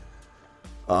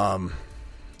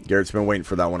 Garrett's been waiting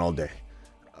for that one all day.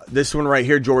 This one right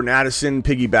here, Jordan Addison,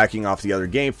 piggybacking off the other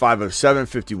game, 5 of 7,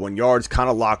 51 yards, kind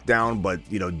of locked down, but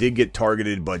did get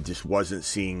targeted, but just wasn't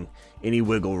seeing any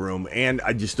wiggle room, and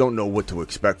I just don't know what to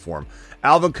expect for him.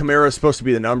 Alvin Kamara is supposed to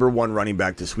be the number 1 running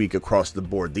back this week across the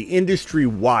board. The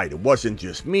industry-wide. It wasn't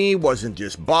just me, wasn't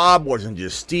just Bob, wasn't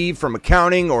just Steve from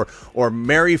accounting or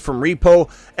Mary from repo.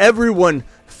 Everyone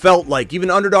felt like, even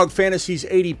Underdog Fantasy's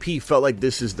ADP felt like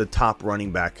this is the top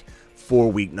running back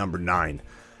for week number 9.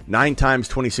 9 times,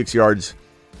 26 yards.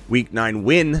 Week 9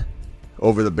 win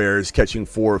over the Bears, catching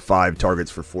 4 or 5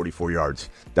 targets for 44 yards.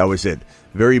 That was it.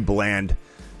 Very bland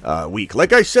week.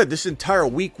 Like I said, this entire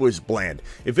week was bland.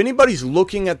 If anybody's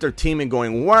looking at their team and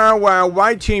going, wow,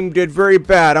 my team did very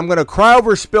bad, I'm going to cry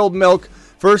over spilled milk.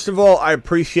 First of all, I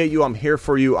appreciate you. I'm here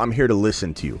for you. I'm here to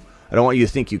listen to you. I don't want you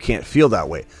to think you can't feel that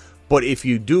way. But if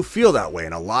you do feel that way,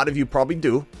 and a lot of you probably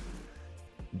do,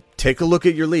 take a look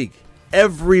at your league.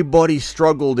 Everybody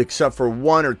struggled except for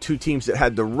 1 or 2 teams that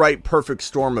had the right perfect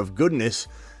storm of goodness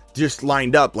just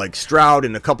lined up, like Stroud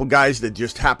and a couple guys that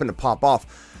just happened to pop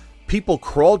off. People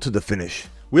crawled to the finish.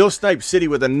 Wheel Snipe City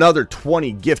with another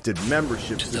 20 gifted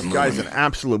memberships. This guy's an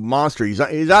absolute monster. He's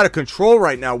out of control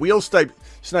right now. Wheel Snipe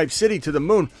City to the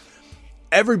moon.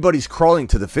 Everybody's crawling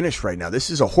to the finish right now. This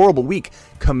is a horrible week.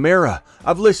 Kamara.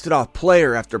 I've listed off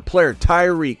player after player.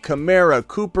 Tyreek, Kamara,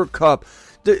 Cooper Kupp.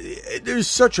 There's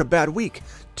such a bad week.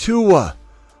 Tua,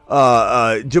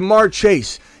 Jamar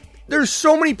Chase. There's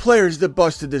so many players that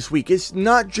busted this week. It's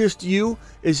not just you.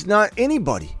 It's not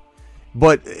anybody.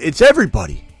 But it's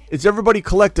everybody. It's everybody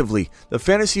collectively. The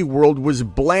fantasy world was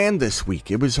bland this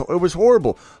week. It was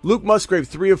horrible. Luke Musgrave,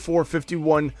 3 of 4,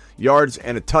 51 yards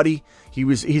and a tutty.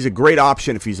 He's a great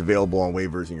option if he's available on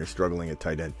waivers and you're struggling at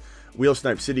tight end. Wheel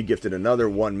Snipe City gifted another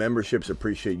 1 memberships.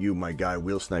 Appreciate you, my guy.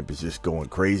 Wheel Snipe is just going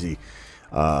crazy.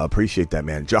 Appreciate that,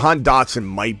 man. Jahan Dotson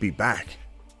might be back.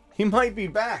 He might be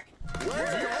back.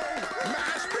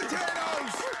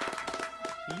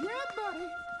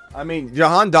 I mean,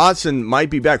 Jahan Dotson might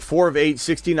be back. 4 of 8,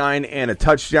 69, and a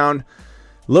touchdown.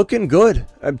 Looking good.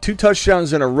 2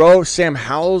 touchdowns in a row. Sam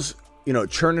Howell's,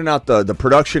 churning out the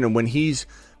production, and when he's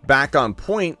back on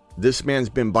point, this man's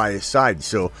been by his side.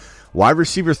 So, wide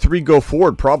receiver 3 go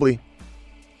forward probably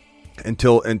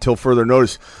until further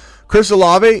notice. Chris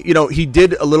Olave, he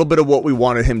did a little bit of what we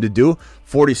wanted him to do.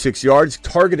 46 yards,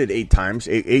 targeted 8 times,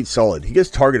 8 solid. He gets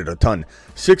targeted a ton.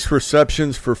 6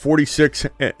 receptions for 46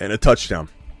 and a touchdown.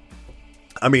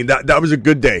 I mean, that was a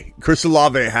good day. Chris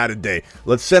Olave had a day.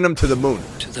 Let's send him to the moon.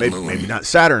 Maybe not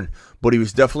Saturn, but he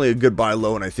was definitely a good buy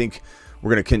low, and I think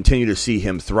we're going to continue to see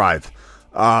him thrive.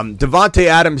 Devontae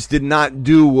Adams did not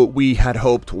do what we had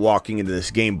hoped walking into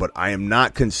this game, but I am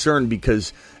not concerned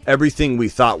because everything we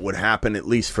thought would happen, at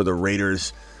least for the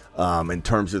Raiders, in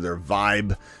terms of their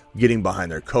vibe, getting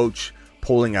behind their coach,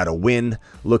 pulling out a win,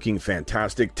 looking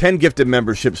fantastic. 10 gifted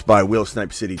memberships by Wheel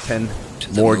Snipe City. 10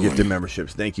 more gifted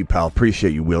memberships. Thank you, pal.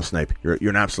 Appreciate you, Wheel Snipe. You're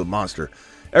an absolute monster.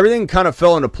 Everything kind of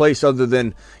fell into place other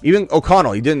than even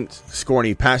O'Connell. He didn't score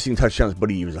any passing touchdowns, but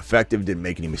he was effective, didn't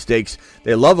make any mistakes.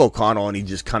 They love O'Connell, and he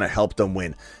just kind of helped them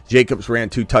win. Jacobs ran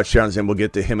 2 touchdowns, and we'll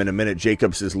get to him in a minute.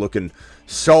 Jacobs is looking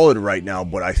solid right now,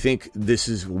 but I think this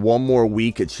is one more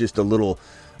week. It's just a little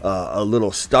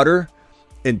stutter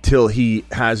until he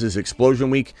has his explosion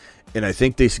week, and I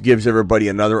think this gives everybody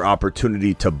another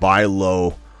opportunity to buy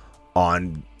low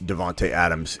on Devontae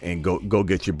Adams and go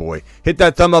get your boy. Hit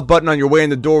that thumb up button on your way in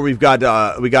the door. We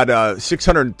got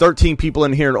 613 people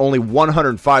in here and only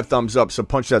 105 thumbs up, so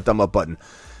punch that thumb up button.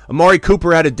 Amari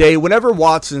Cooper had a day. Whenever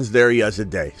Watson's there, he has a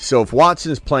day. So if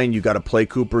Watson's playing, you got to play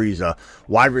Cooper. He's a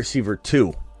wide receiver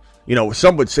 2.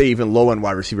 Some would say even low end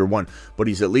wide receiver 1, but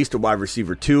he's at least a wide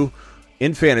receiver 2.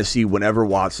 in fantasy whenever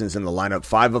Watson's in the lineup.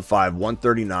 5 of 5,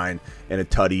 139, and a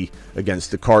tutty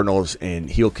against the Cardinals, and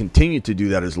he'll continue to do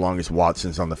that as long as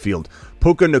Watson's on the field.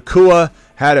 Puka Nacua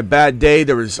had a bad day.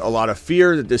 There was a lot of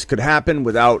fear that this could happen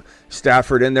without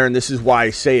Stafford in there, and this is why I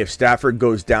say if Stafford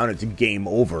goes down, it's a game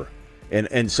over.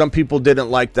 And some people didn't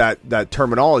like that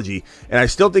terminology, and I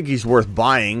still think he's worth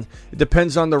buying. It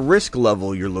depends on the risk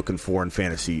level you're looking for in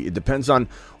fantasy. It depends on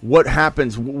what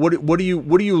happens. What do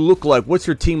you look like? What's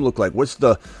your team look like? What's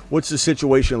the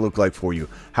situation look like for you?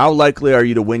 How likely are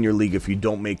you to win your league if you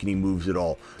don't make any moves at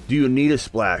all? Do you need a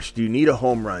splash? Do you need a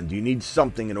home run? Do you need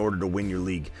something in order to win your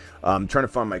league? I'm trying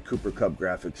to find my Cooper Kupp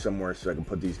graphic somewhere so I can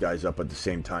put these guys up at the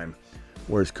same time.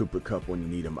 Where's Cooper Kupp when you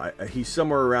need him? He's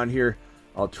somewhere around here.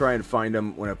 I'll try and find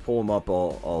him. When I pull him up,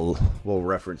 we'll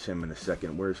reference him in a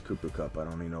second. Where's Cooper Kupp? I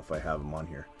don't even know if I have him on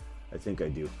here. I think I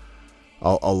do.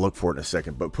 I'll look for it in a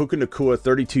second. But Puka Nacua,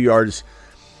 32 yards.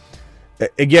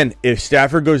 Again, if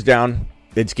Stafford goes down,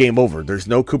 it's game over. There's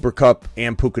no Cooper Kupp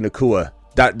and Puka Nacua.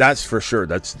 That's for sure.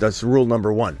 That's rule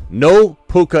number one. No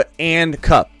Puka and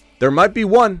Kupp. There might be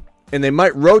one, and they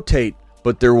might rotate,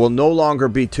 but there will no longer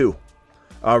be two.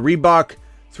 Reebok,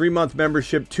 3-month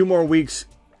membership, 2 more weeks.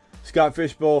 Scott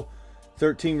Fishbowl,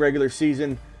 13 regular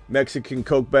season, Mexican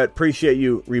Coke bet. Appreciate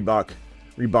you, Reebok.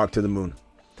 Reebok to the moon.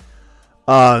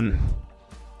 I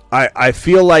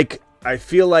feel like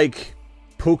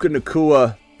Puka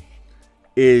Nacua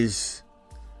is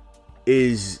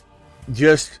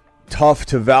just tough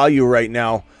to value right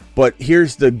now. But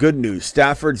here's the good news: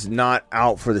 Stafford's not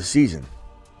out for the season.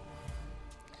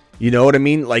 You know what I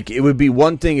mean? Like, it would be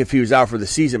one thing if he was out for the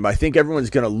season, but I think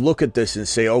everyone's going to look at this and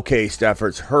say, okay,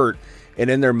 Stafford's hurt. And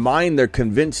in their mind, they're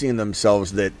convincing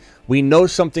themselves that we know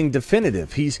something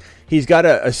definitive. He's got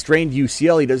a strained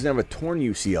UCL. He doesn't have a torn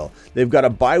UCL. They've got a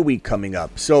bye week coming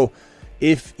up. So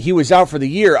if he was out for the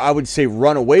year, I would say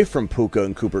run away from Puka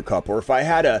and Cooper Kupp. Or if I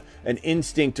had an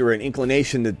instinct or an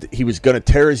inclination that he was going to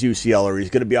tear his UCL or he's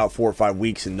going to be out 4 or 5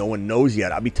 weeks and no one knows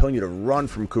yet, I'd be telling you to run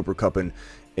from Cooper Kupp and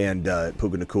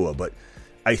Puka Nacua. But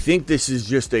I think this is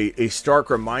just a stark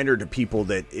reminder to people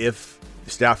that if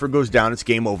Stafford goes down, it's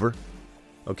game over.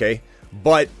 Okay?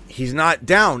 But he's not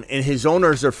down, and his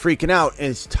owners are freaking out, and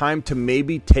it's time to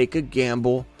maybe take a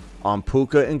gamble on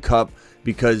Puka and Kupp,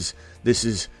 because this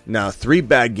is now 3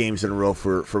 bad games in a row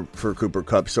for Cooper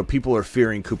Kupp. So people are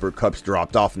fearing Cooper Kupp's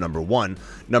dropped off, number one.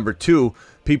 Number two,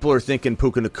 people are thinking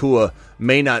Puka Nacua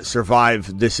may not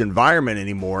survive this environment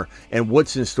anymore, and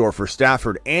what's in store for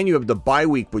Stafford. And you have the bye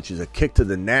week, which is a kick to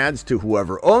the nads to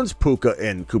whoever owns Puka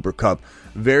and Cooper Kupp.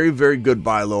 Very, very good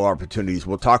buy low opportunities.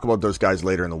 We'll talk about those guys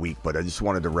later in the week, but I just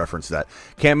wanted to reference that.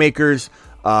 Cam Akers,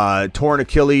 torn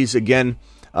Achilles again.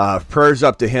 Prayers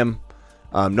up to him.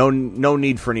 No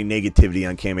need for any negativity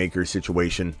on Cam Akers'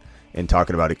 situation and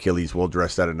talking about Achilles. We'll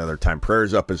address that another time.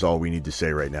 Prayers up is all we need to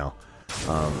say right now.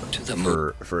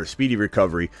 For a speedy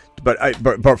recovery, but I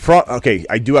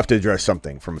do have to address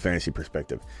something from a fantasy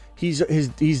perspective. He's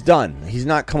done. He's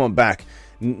not coming back.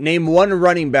 Name one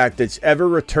running back that's ever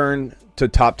returned to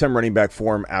top 10 running back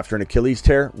form after an Achilles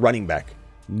tear. Running back,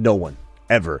 no one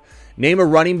ever. Name a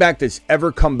running back that's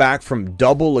ever come back from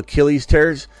double Achilles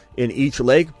tears in each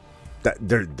leg. That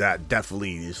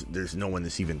definitely is. There's no one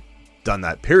that's even done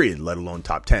that. Period. Let alone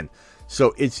top 10.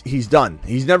 So he's done.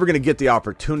 He's never going to get the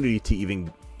opportunity to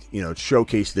even,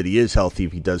 showcase that he is healthy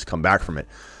if he does come back from it.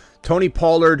 Tony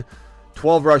Pollard,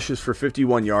 12 rushes for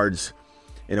 51 yards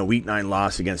in a Week 9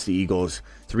 loss against the Eagles.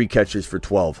 3 catches for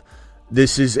 12.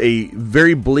 This is a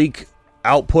very bleak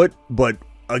output, but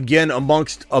again,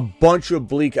 amongst a bunch of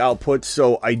bleak outputs,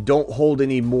 so I don't hold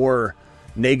any more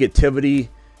negativity,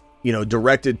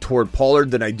 directed toward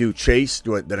Pollard than I do Chase,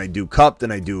 than I do Kupp,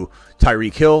 than I do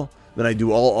Tyreek Hill, than I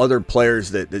do all other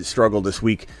players that struggle this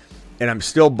week. And I'm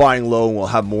still buying low, and we'll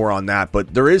have more on that.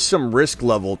 But there is some risk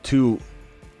level to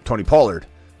Tony Pollard,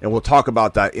 and we'll talk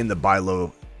about that in the buy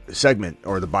low segment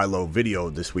or the buy low video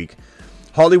this week.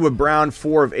 Hollywood Brown,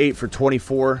 4 of 8 for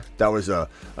 24. That was an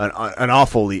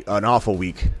awful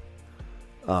week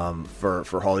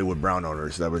for Hollywood Brown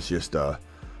owners. That was just a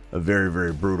very,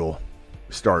 very brutal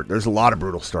start. There's a lot of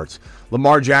brutal starts.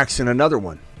 Lamar Jackson, another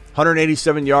one.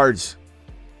 187 yards.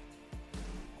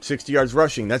 60 yards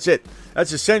rushing. That's it.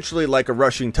 That's essentially like a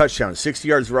rushing touchdown. 60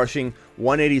 yards rushing,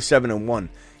 187 and 1.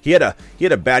 He had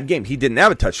a bad game. He didn't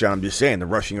have a touchdown. I'm just saying the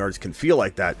rushing yards can feel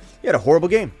like that. He had a horrible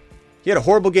game.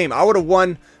 I would have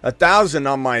won 1,000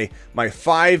 on my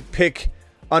 5-pick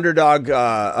underdog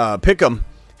pick'em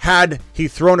had he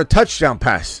thrown a touchdown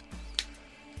pass.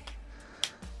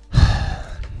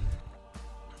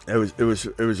 It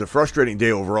was a frustrating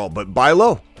day overall, but buy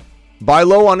low. Buy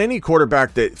low on any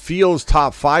quarterback that feels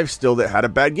top 5 still that had a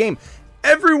bad game.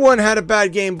 everyone had a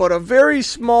bad game, but a very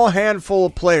small handful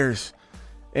of players.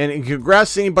 And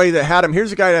congrats to anybody that had him.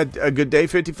 Here's a guy that had a good day,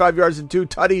 55 yards and 2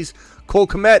 tutties, Cole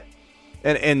Kmet.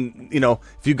 And you know,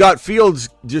 if you got Fields,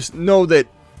 just know that,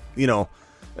 you know,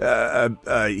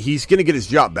 he's going to get his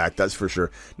job back, that's for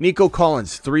sure. Nico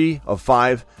Collins, 3 of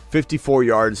 5, 54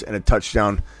 yards and a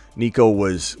touchdown. Nico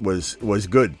was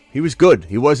good. He was good.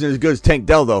 He wasn't as good as Tank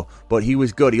Dell, though, but he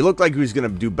was good. He looked like he was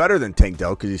going to do better than Tank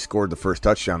Dell because he scored the first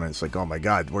touchdown, and it's like, oh, my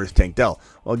God, where's Tank Dell?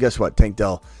 Well, guess what? Tank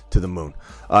Dell to the moon.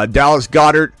 Dallas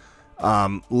Goedert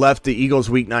left the Eagles'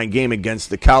 Week 9 game against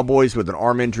the Cowboys with an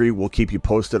arm injury. We'll keep you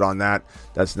posted on that.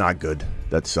 That's not good.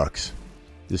 That sucks.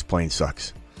 This plain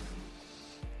sucks.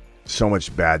 So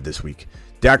much bad this week.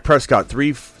 Dak Prescott,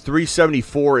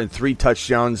 374 and 3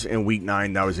 touchdowns in Week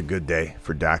 9. That was a good day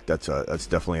for Dak. That's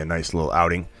definitely a nice little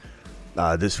outing.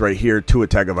 This right here, Tua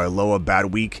Tagovailoa,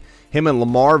 bad week. Him and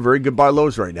Lamar, very good buy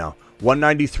lows right now.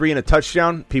 193 and a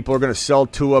touchdown. People are going to sell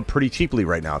Tua pretty cheaply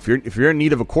right now. If you're in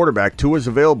need of a quarterback, Tua's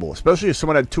available. Especially if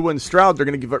someone had Tua and Stroud, they're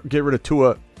going to get rid of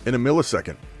Tua in a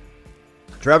millisecond.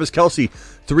 Travis Kelce,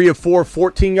 3 of 4,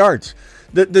 14 yards.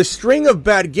 The string of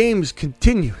bad games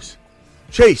continues.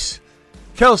 Chase,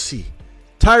 Kelce,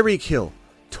 Tyreek Hill,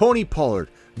 Tony Pollard,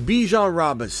 Bijan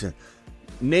Robinson,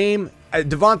 name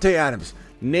Devontae Adams,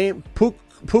 name Puka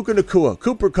Nacua,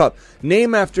 Cooper Kupp,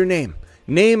 name after name.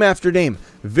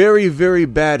 Very, very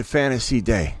bad fantasy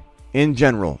day in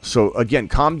general. So again,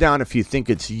 calm down if you think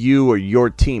it's you or your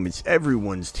team. It's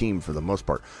everyone's team for the most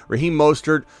part. Raheem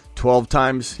Mostert, 12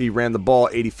 times he ran the ball,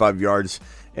 85 yards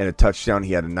and a touchdown.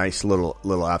 He had a nice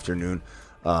little afternoon.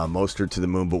 Mostert to the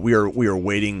moon, but we are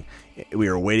waiting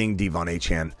Devon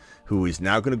Achane, who is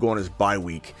now going to go on his bye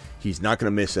week. He's not going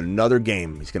to miss another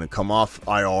game. He's going to come off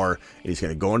IR, and he's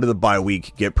going to go into the bye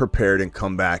week, get prepared, and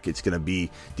come back. It's going to be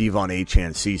Devon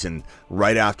Achane season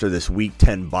right after this Week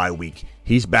 10 bye week.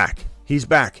 He's back.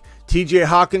 TJ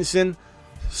Hawkinson,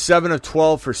 7 of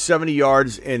 12 for 70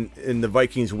 yards in the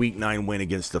Vikings Week 9 win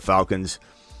against the Falcons.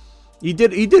 He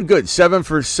did good. 7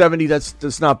 for 70.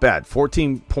 That's not bad.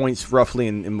 14 points roughly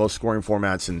in most scoring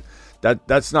formats, and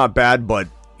that's not bad. But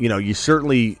you know, you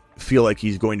certainly feel like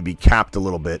he's going to be capped a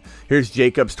little bit. Here's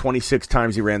Jacobs. 26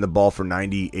 times he ran the ball for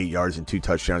 98 yards and 2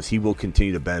 touchdowns. He will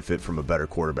continue to benefit from a better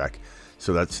quarterback.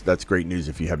 So that's great news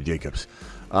if you have Jacobs.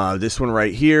 This one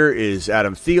right here is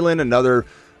Adam Thielen, another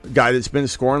guy that's been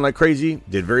scoring like crazy.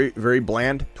 Did very, very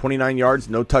bland. 29 yards,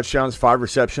 no touchdowns, 5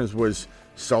 receptions was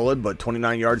solid, but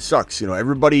 29 yards sucks. You know,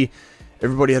 everybody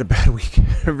had a bad week.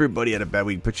 Everybody had a bad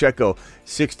week. Pacheco,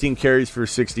 16 carries for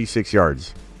 66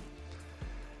 yards.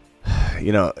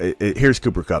 You know, here's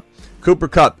Cooper Kupp. Cooper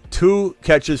Kupp, 2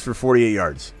 catches for 48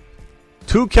 yards.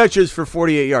 2 catches for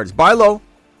 48 yards. Buy low,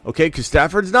 okay, because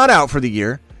Stafford's not out for the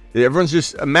year. Everyone's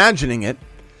just imagining it,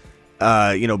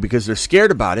 you know, because they're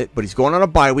scared about it. But he's going on a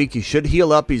bye week. He should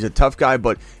heal up. He's a tough guy,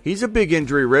 but he's a big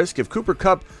injury risk. If Cooper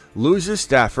Kupp loses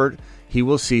Stafford, he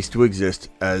will cease to exist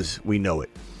as we know it.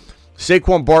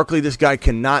 Saquon Barkley, this guy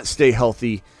cannot stay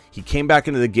healthy. He came back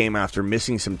into the game after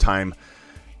missing some time.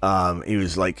 He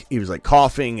was like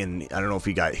coughing, and I don't know if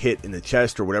he got hit in the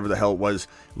chest or whatever the hell it was.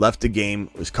 Left the game,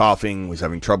 was coughing, was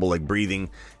having trouble like breathing.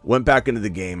 Went back into the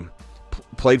game,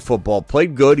 played football,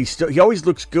 played good. He always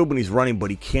looks good when he's running,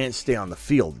 but he can't stay on the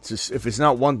field. It's just, if it's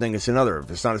not one thing, it's another. If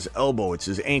it's not his elbow, it's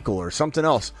his ankle or something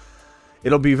else.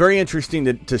 It'll be very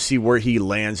interesting to see where he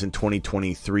lands in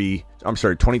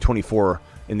 2024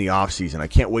 in the offseason. I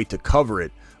can't wait to cover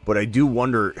it, but I do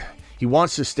wonder. He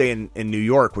wants to stay in New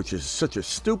York, which is such a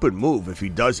stupid move if he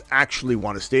does actually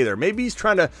want to stay there. Maybe he's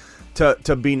trying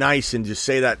to be nice and just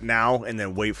say that now and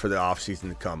then wait for the offseason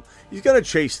to come. He's going to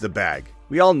chase the bag.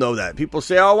 We all know that. People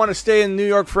say, oh, I want to stay in New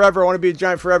York forever. I want to be a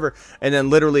Giant forever. And then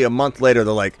literally a month later,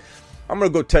 they're like, I'm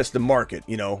going to go test the market,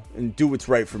 you know, and do what's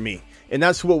right for me. And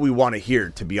that's what we want to hear,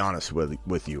 to be honest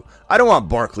with you. I don't want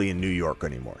Barkley in New York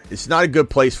anymore. It's not a good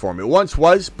place for him. It once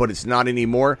was, but it's not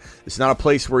anymore. It's not a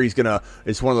place where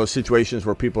it's one of those situations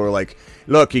where people are like,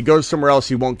 look, he goes somewhere else,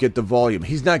 he won't get the volume.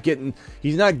 He's not getting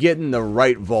the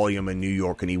right volume in New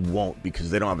York, and he won't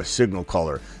because they don't have a signal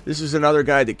caller. This is another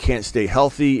guy that can't stay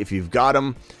healthy. If you've got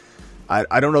him,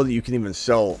 I don't know that you can even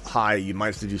sell high. You might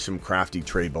have to do some crafty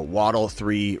trade, but Waddle,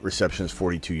 3 receptions,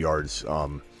 42 yards.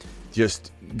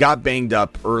 Just got banged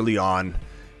up early on,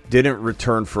 didn't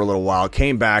return for a little while,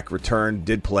 came back, returned,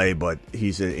 did play, but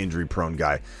he's an injury-prone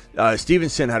guy.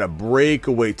 Stevenson had a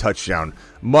breakaway touchdown.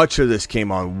 Much of this came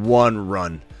on one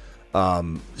run.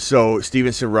 So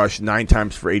Stevenson rushed 9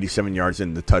 times for 87 yards,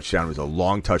 and the touchdown was a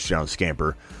long touchdown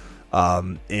scamper.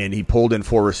 And he pulled in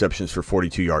 4 receptions for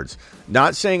 42 yards.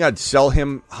 Not saying I'd sell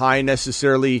him high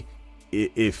necessarily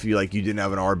if you didn't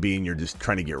have an RB and you're just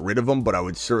trying to get rid of him, but I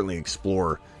would certainly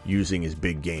explore using his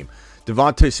big game.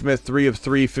 Devontae Smith, 3 of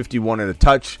 3, 51 and a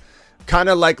touch. Kind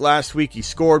of like last week, he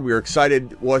scored. We were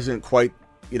excited. Wasn't quite,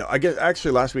 I guess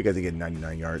actually last week I think he had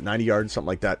 90 yards, something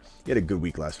like that. He had a good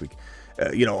week last week.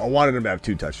 I wanted him to have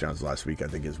 2 touchdowns last week, I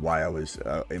think is why I was,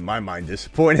 in my mind,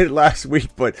 disappointed last week.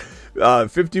 But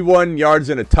 51 yards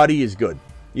and a tutty is good.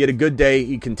 He had a good day.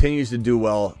 He continues to do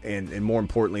well. And more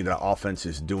importantly, the offense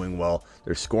is doing well.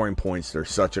 They're scoring points. They're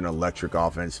such an electric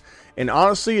offense. And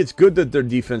honestly, it's good that their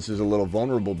defense is a little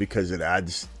vulnerable because it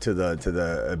adds to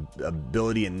the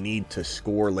ability and need to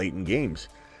score late in games.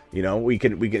 We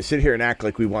can sit here and act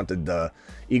like we wanted the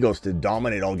Eagles to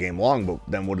dominate all game long, but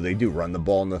then what do? Run the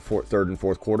ball in the third and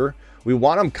fourth quarter? We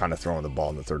want them kind of throwing the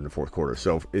ball in the third and fourth quarter,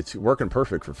 so it's working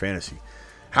perfect for fantasy.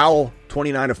 Howell,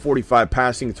 29 of 45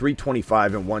 passing,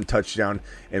 325 and 1 touchdown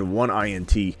and 1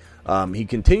 INT. He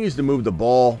continues to move the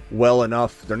ball well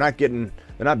enough. They're not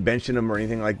benching him or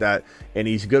anything like that. And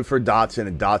he's good for Dotson,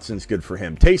 and Dotson's good for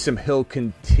him. Taysom Hill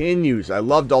continues. I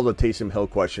loved all the Taysom Hill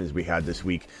questions we had this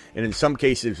week. And in some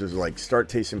cases, it was like, start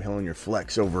Taysom Hill in your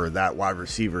flex over that wide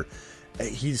receiver.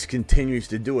 He continues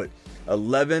to do it.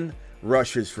 11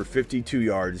 rushes for 52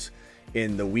 yards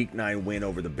in the Week 9 win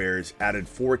over the Bears. Added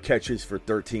 4 catches for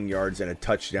 13 yards and a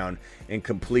touchdown, and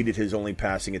completed his only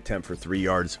passing attempt for 3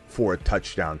 yards for a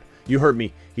touchdown. You heard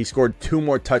me. He scored 2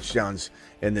 more touchdowns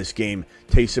in this game.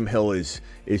 Taysom Hill is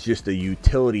just a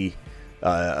utility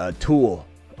tool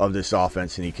of this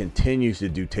offense, and he continues to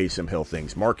do Taysom Hill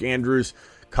things. Mark Andrews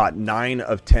caught 9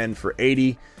 of 10 for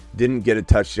 80. Didn't get a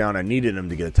touchdown. I needed him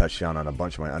to get a touchdown on a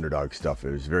bunch of my underdog stuff.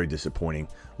 It was very disappointing.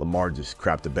 Lamar just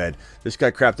crapped the bed. This guy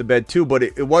crapped the bed too, but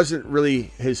it wasn't really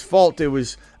his fault. It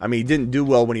was, he didn't do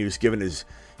well when he was given his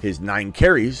 9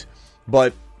 carries,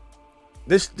 but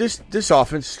this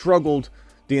offense struggled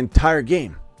the entire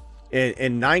game.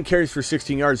 And 9 carries for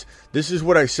 16 yards. This is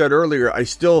what I said earlier. I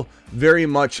still very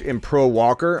much am pro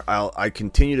Walker. I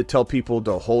continue to tell people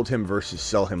to hold him versus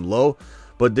sell him low.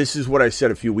 But this is what I said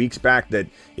a few weeks back, that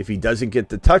if he doesn't get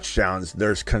the touchdowns,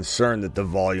 there's concern that the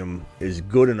volume is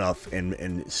good enough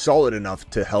and solid enough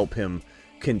to help him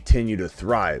continue to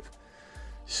thrive.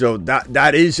 So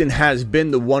that is and has been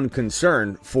the one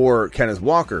concern for Kenneth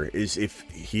Walker, is if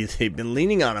they've been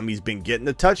leaning on him, he's been getting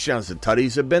the touchdowns, the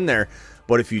tutties have been there.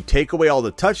 But if you take away all the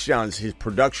touchdowns, his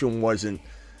production wasn't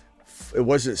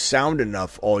sound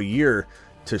enough all year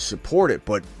to support it.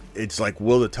 But it's like,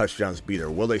 will the touchdowns be there?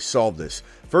 Will they solve this?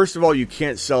 First of all, you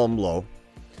can't sell him low.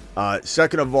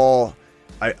 Second of all,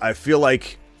 I feel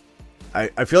like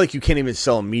you can't even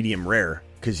sell him medium rare,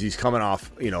 because he's coming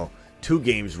off 2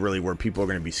 games really where people are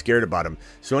going to be scared about him.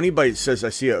 So anybody that says, I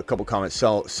see a couple comments,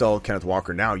 sell Kenneth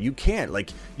Walker now, you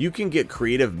can't. You can get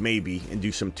creative maybe and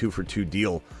do some 2-for-2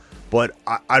 deal, but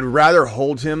I'd rather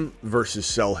hold him versus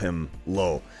sell him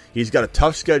low. He's got a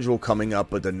tough schedule coming up,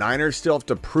 but the Niners still have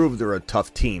to prove they're a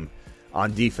tough team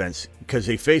on defense, because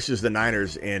he faces the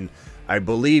Niners in, I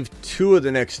believe, 2 of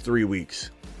the next 3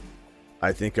 weeks,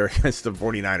 I think, are against the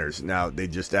 49ers. Now, they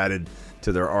just added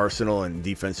to their arsenal and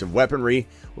defensive weaponry.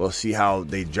 We'll see how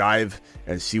they jive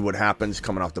and see what happens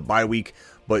coming off the bye week.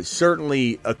 But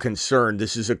certainly a concern.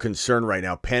 This is a concern right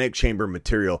now. Panic chamber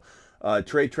material.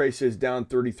 Trey says down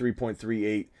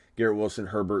 33.38. Garrett Wilson,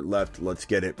 Herbert left. Let's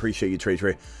get it. Appreciate you,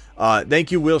 Trey.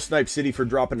 Thank you, Will Snipe City, for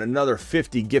dropping another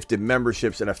 50 gifted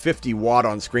memberships and a 50 watt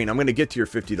on screen. I'm going to get to your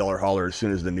 $50 hauler as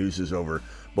soon as the news is over.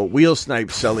 But Wheel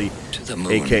Snipe Sully,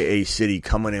 a.k.a. City,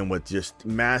 coming in with just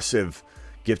massive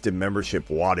gifted membership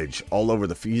wattage all over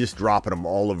He's just dropping them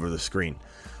all over the screen.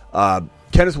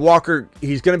 Kenneth Walker,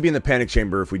 he's going to be in the panic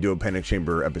chamber if we do a panic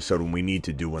chamber episode, when we need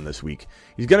to do one this week.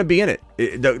 He's going to be in it.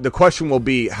 The question will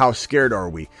be, how scared are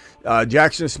we?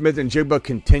 Jackson Smith and Jigba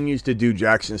continues to do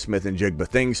Jackson Smith and Jigba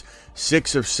things.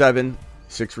 6 of 7,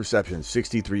 6 receptions,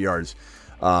 63 yards.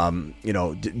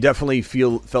 Definitely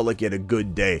felt like he had a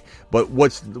good day. But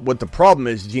what the problem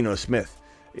is, Geno Smith,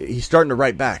 he's starting to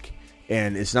write back,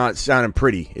 and it's not sounding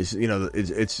pretty.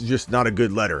 It's just not a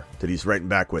good letter that he's writing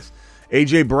back with.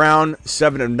 A.J. Brown,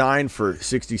 7 of 9 for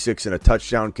 66 and a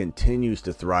touchdown, continues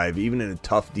to thrive, even in a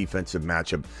tough defensive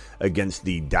matchup against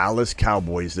the Dallas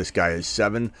Cowboys. This guy has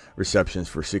 7 receptions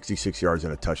for 66 yards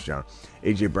and a touchdown.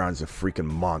 A.J. Brown's a freaking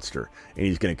monster, and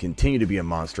he's going to continue to be a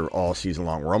monster all season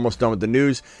long. We're almost done with the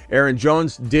news. Aaron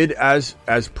Jones did as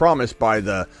promised by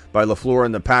LaFleur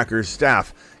and the Packers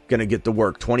staff, going to get the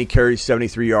work. 20 carries,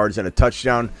 73 yards, and a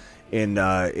touchdown in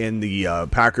the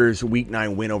Packers Week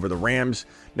 9 win over the Rams.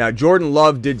 Now, Jordan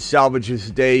Love did salvage his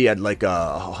day. He had like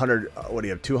 200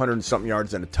 and something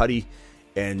yards and a tutty,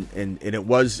 and it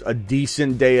was a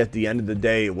decent day at the end of the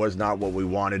day. It was not what we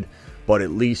wanted, but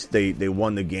at least they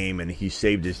won the game, and he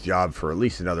saved his job for at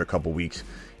least another couple weeks.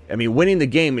 I mean, winning the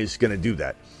game is going to do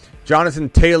that. Jonathan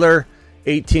Taylor,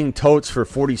 18 totes for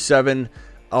 47.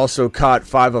 Also caught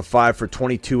 5 of 5 for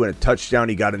 22 and a touchdown.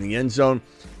 He got in the end zone.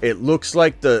 It looks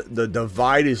like the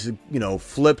divide is,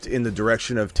 flipped in the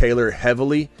direction of Taylor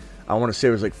heavily. I want to say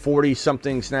it was like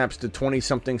 40-something snaps to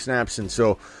 20-something snaps. And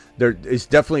so there is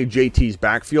definitely JT's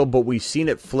backfield, but we've seen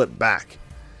it flip back.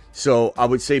 So I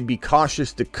would say be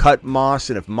cautious to cut Moss.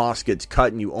 And if Moss gets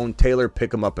cut and you own Taylor,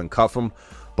 pick him up and cuff him.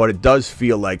 But it does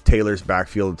feel like Taylor's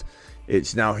backfield,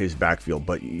 it's now his backfield.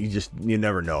 But you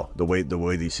never know the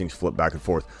way these things flip back and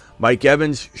forth. Mike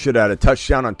Evans should have had a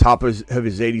touchdown on top of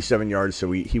his 87 yards.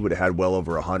 So he would have had well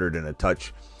over 100 and a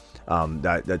touch.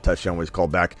 That touchdown was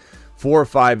called back. 4 or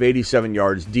 5, 87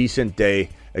 yards, decent day.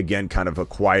 Again, kind of a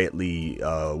quietly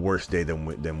worse day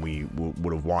than we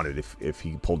would have wanted if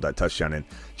he pulled that touchdown in.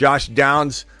 Josh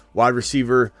Downs, wide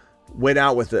receiver,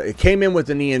 came in with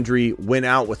a knee injury, went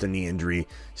out with a knee injury.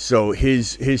 So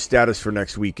his status for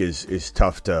next week is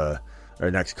tough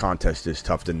next contest is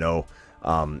tough to know.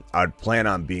 I'd plan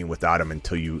on being without him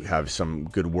until you have some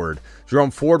good word.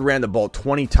 Jerome Ford ran the ball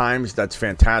 20 times. That's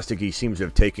fantastic. He seems to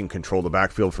have taken control of the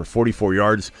backfield for 44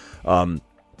 yards.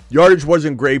 Yardage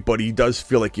wasn't great, but he does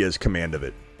feel like he has command of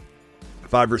it.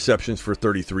 5 receptions for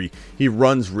 33. He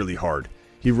runs really hard.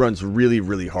 He runs really,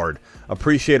 really hard.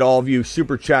 Appreciate all of you.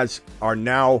 Super chats are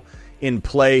now in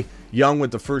play. Young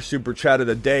with the first super chat of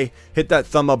the day. Hit that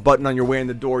thumb up button on your way in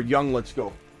the door. Young, let's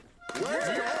go.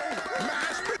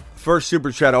 First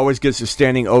super chat always gets a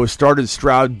standing O. Started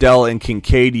Stroud, Dell, and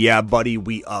Kincaid. Yeah, buddy,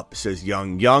 we up, says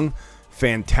Young. Young,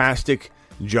 fantastic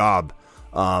job.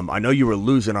 I know you were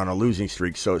losing on a losing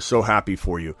streak, so happy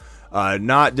for you.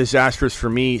 Not disastrous for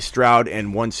me, Stroud, and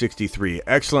 163.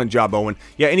 Excellent job, Owen.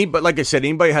 Yeah, but like I said,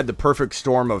 anybody had the perfect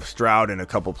storm of Stroud and a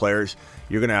couple players,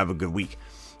 you're going to have a good week.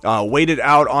 Waited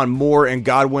out on Moore and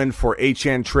Godwin for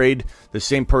Achane trade. The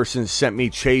same person sent me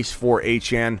Chase for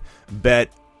Achane.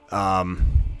 Bet.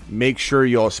 Make sure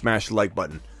you all smash the like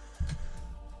button.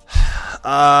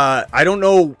 I don't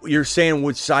know. You're saying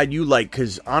which side you like,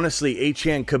 because honestly,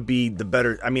 Achane could be the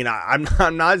better. I mean,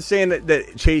 I'm not saying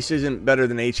that Chase isn't better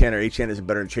than Achane or Achane isn't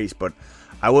better than Chase, but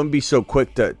I wouldn't be so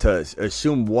quick to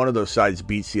assume one of those sides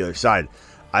beats the other side.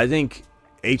 I think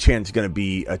Achane's going to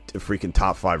be a freaking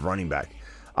top 5 running back.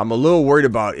 I'm a little worried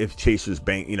about if Chase was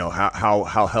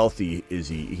how healthy is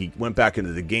he? He went back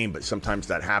into the game, but sometimes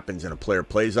that happens and a player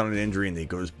plays on an injury and he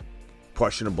goes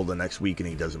questionable the next week and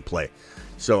he doesn't play.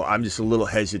 So I'm just a little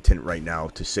hesitant right now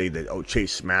to say that,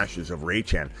 Chase smashes over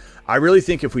Achane. I really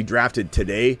think if we drafted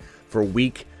today for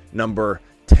week number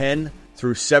 10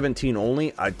 through 17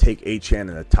 only, I'd take Achane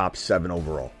in the top 7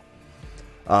 overall.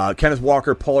 Kenneth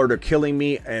Walker, Pollard are killing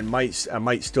me and I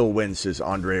might still win, says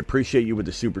Andre. Appreciate you with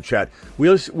the super chat.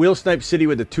 Wheel Snipe City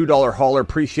with the $2 hauler.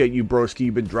 Appreciate you, broski.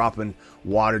 You've been dropping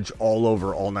wattage all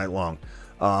over all night long.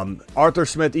 Arthur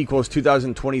Smith equals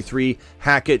 2023.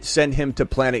 Hackett, send him to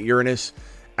planet Uranus.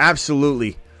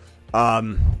 Absolutely.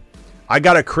 I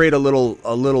got to create a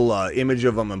little image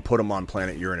of him and put him on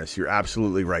planet Uranus. You're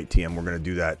absolutely right, TM. We're going to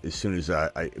do that as soon as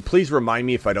please remind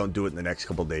me if I don't do it in the next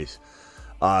couple days.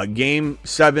 Game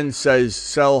 7 says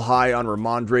sell high on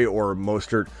Ramondre or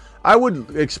Mostert. I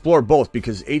would explore both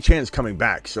because Achane's coming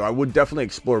back, so I would definitely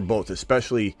explore both,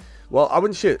 especially. Well, I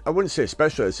wouldn't say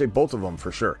especially. I'd say both of them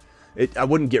for sure. I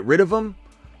wouldn't get rid of them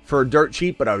for dirt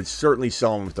cheap, but I would certainly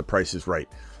sell them if the price is right.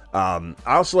 I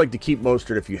also like to keep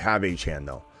Mostert if you have Achane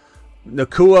though.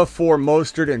 Nakua for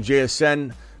Mostert and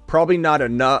JSN probably not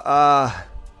enough.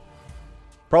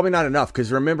 Probably not enough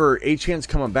because remember, Achane's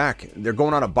coming back. They're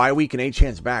going on a bye week and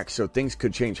Achane's back, so things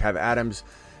could change. Have Adams,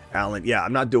 Allen. Yeah,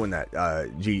 I'm not doing that,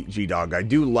 G-Dog. I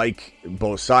do like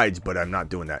both sides, but I'm not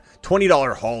doing that.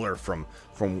 $20 hauler from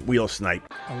Wheel Snipe.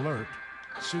 Alert.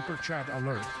 Super chat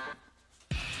alert.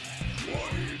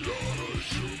 $20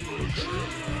 super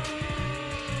chat.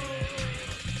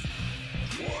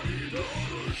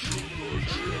 $20 super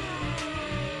chat.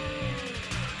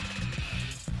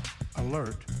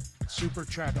 Alert. Super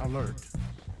chat alert.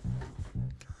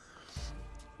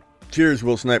 Cheers,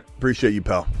 Will Snipe. Appreciate you,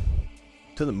 pal.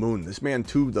 To the moon. This man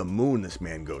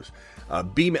goes.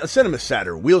 B-Man. Let's send him to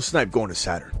Saturn. Wheel Snipe going to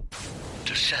Saturn.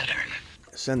 To Saturn.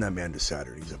 Send that man to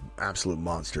Saturn. He's an absolute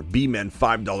monster. B-Men,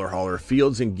 $5 hauler.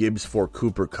 Fields and Gibbs for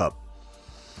Cooper Kupp.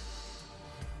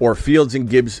 Or Fields and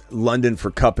Gibbs, London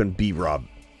for Kupp and B-Rob.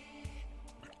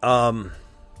 I'll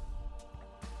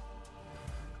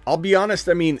be honest.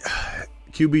 I mean,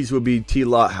 QBs would be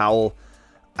T-Law, Howell.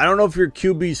 I don't know if your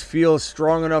QBs feel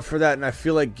strong enough for that, and I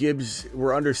feel like Gibbs,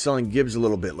 we're underselling Gibbs a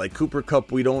little bit. Like Cooper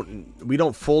Kupp, we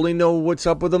don't fully know what's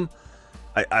up with him.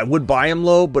 I would buy him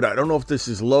low, but I don't know if this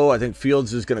is low. I think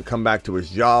Fields is going to come back to his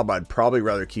job. I'd probably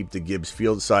rather keep the Gibbs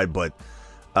Fields side, but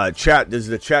chat, does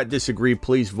the chat disagree?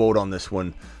 Please vote on this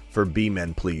one for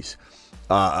B-Men, please.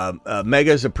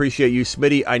 Megas, appreciate you.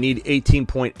 Smitty, I need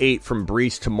 18.8 from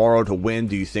Brees tomorrow to win.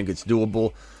 Do you think it's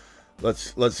doable?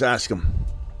 Let's ask him.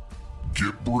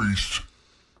 Get Brees.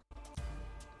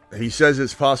 He says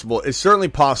it's possible. It's certainly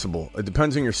possible. It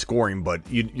depends on your scoring, but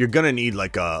you're going to need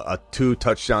like a 2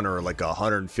 touchdown or like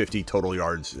 150 total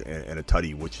yards and a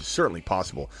tutty, which is certainly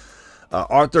possible.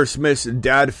 Arthur Smith's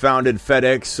dad founded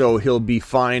FedEx, so he'll be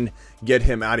fine. Get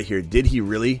him out of here. Did he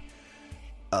really?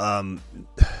 Jeez.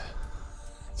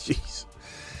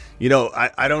 You know,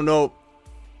 I don't know.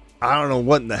 I don't know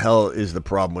what in the hell is the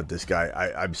problem with this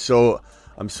guy. I'm so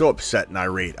upset and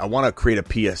irate. I want to create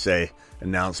a PSA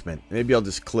announcement. Maybe I'll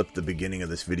just clip the beginning of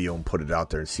this video and put it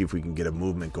out there and see if we can get a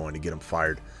movement going to get him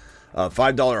fired.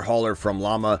 $5 hauler from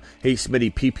Llama. Hey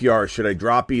Smitty, PPR, should I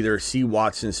drop either C.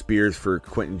 Watson, Spears for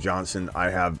Quentin Johnson? I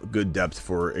have good depth,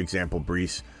 for example,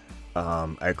 Brees,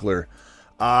 Eckler.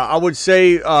 I would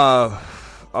say,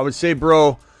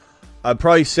 bro, I'd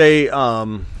probably say,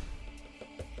 I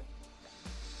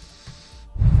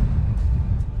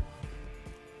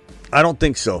don't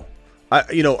think so.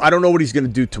 I don't know what he's going to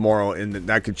do tomorrow, and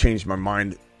that could change my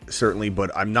mind, certainly, but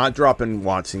I'm not dropping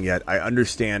Watson yet. I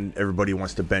understand everybody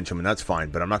wants to bench him, and that's fine,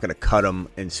 but I'm not going to cut him,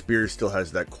 and Spears still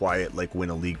has that quiet, like, win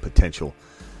a league potential.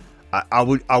 I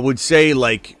would say,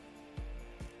 like,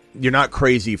 you're not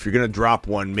crazy. If you're going to drop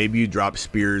one, maybe you drop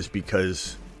Spears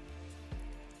because,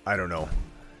 I don't know,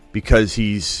 because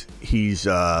he's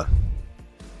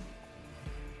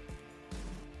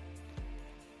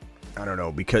I don't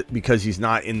know, because he's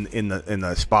not in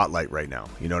the spotlight right now.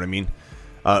 You know what I mean?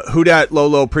 Who dat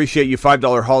Lolo, appreciate you.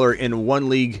 $5 hauler in one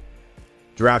league.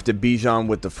 Drafted Bijan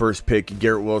with the first pick,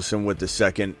 Garrett Wilson with the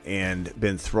second, and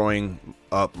been throwing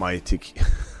up my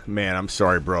man, I'm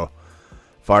sorry, bro.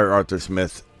 Fire Arthur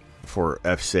Smith for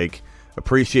F's sake.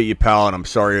 Appreciate you, pal, and I'm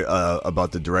sorry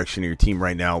about the direction of your team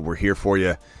right now. We're here for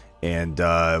you, and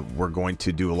we're going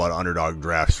to do a lot of underdog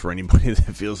drafts for anybody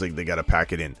that feels like they got to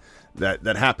pack it in.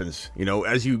 That happens,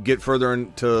 as you get further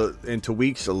into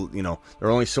weeks. There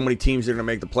are only so many teams that are going to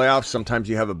make the playoffs. Sometimes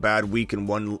you have a bad week in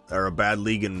one, or a bad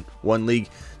league in one league.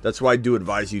 That's why I do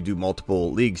advise you do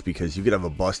multiple leagues, because you could have a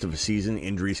bust of a season.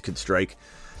 Injuries could strike.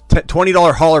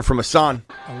 $20 hauler from Hassan.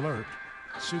 Alert.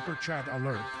 Super chat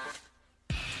alert.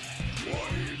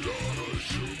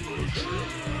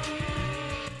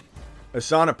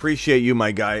 Hassan, appreciate you,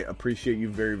 my guy. Appreciate you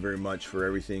very, very much for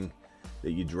everything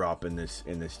that you drop in this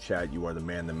chat. You are the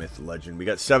man, the myth, the legend. We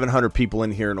got 700 people in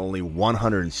here and only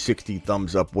 160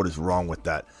 thumbs up. What is wrong with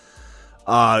that?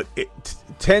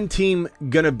 10 team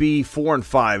gonna be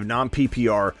 4-5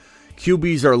 non-PPR.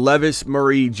 QBs are Levis,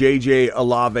 Murray, JJ,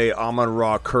 Olave,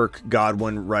 Amon-Ra, Kirk,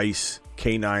 Godwin, Rice,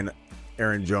 K9,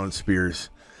 Aaron Jones, Spears,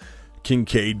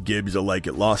 Kincaid, Gibbs. I like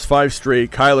it. Lost 5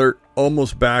 straight. Kyler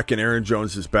almost back, and Aaron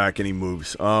Jones is back, and he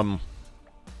moves.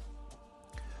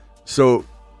 So,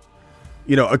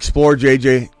 explore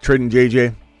JJ, trading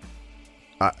JJ.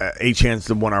 Achan's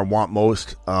the one I want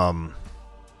most. I'm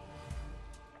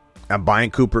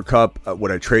buying Cooper Kupp.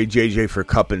 Would I trade JJ for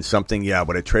Kupp and something? Yeah.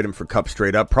 Would I trade him for Kupp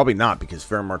straight up? Probably not, because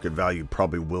fair market value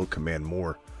probably will command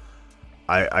more.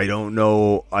 I don't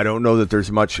know. I don't know that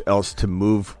there's much else to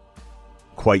move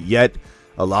quite yet.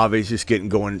 Olave's just getting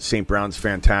going. St. Brown's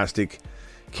fantastic.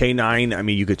 K9, I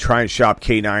mean, you could try and shop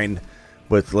K9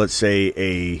 with, let's say,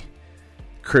 a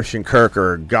Christian Kirk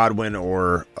or Godwin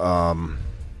or,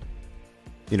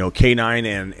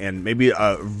 K9 and maybe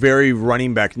a very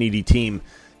running back needy team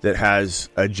that has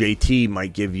a JT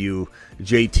might give you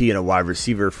JT and a wide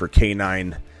receiver for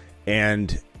K9,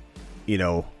 and,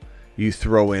 you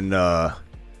throw in an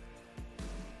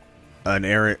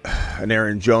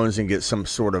Aaron Jones and get some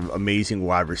sort of amazing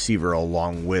wide receiver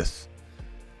along with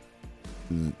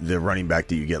the running back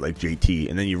that you get, like JT,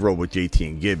 and then you roll with JT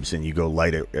and Gibbs and you go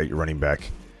light at your running back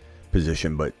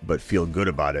position, but feel good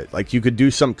about it. Like, you could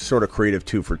do some sort of creative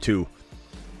 2-for-2,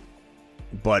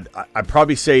 but I'd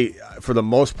probably say for the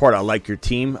most part I like your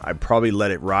team. I'd probably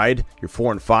let it ride. You're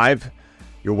 4-5.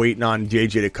 You're waiting on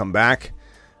JJ to come back.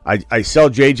 I sell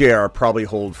JJ or probably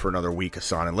hold for another week,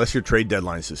 Hassan, unless your trade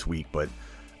deadline's this week, but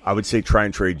I would say try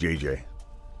and trade JJ.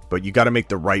 But you got to make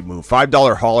the right move.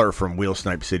 $5 hauler from Wheel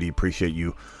Snipe City. Appreciate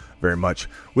you very much.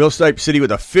 Wheel Snipe City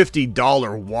with a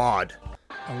 $50 wad.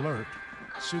 Alert.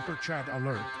 Super chat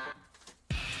alert.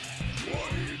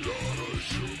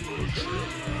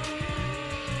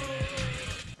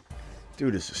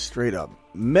 Dude, it's a straight up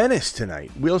menace tonight.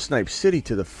 Wheel Snipe City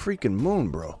to the freaking moon,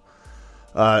 bro.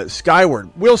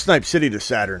 Skyward. Wheel Snipe City to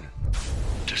Saturn.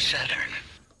 to Saturn.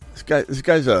 This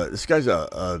guy's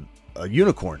a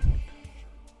unicorn.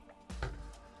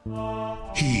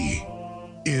 He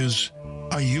is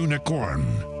a unicorn.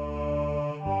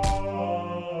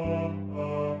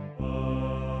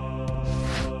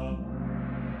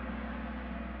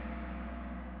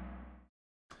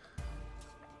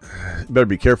 Better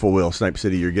be careful, Will. Snipe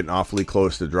City, you're getting awfully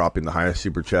close to dropping the highest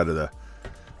super chat of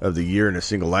the year in a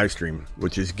single live stream,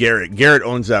 which is Garrett. Garrett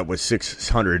owns that with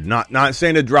 600. Not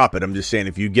saying to drop it. I'm just saying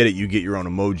if you get it, you get your own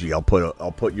emoji.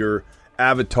 I'll put your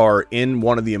avatar in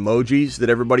one of the emojis that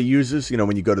everybody uses. You know,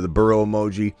 when you go to the burrow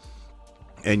emoji,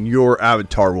 and your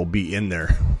avatar will be in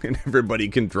there, and everybody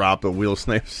can drop a Will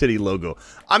Snipe City logo.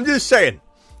 I'm just saying,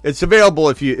 it's available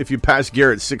if you pass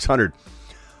Garrett 600.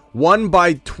 Won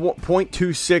by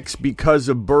 0.26 because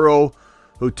of Burrow,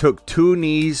 who took 2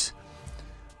 knees.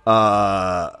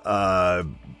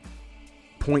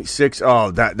 0.6.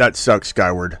 Oh, that sucks,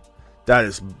 Skyward. That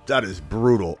is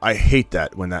brutal. I hate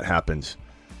that when that happens.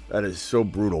 That is so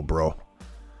brutal, bro.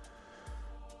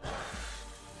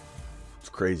 It's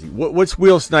crazy. What's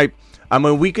Wheel Snipe? I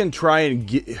mean, we can try and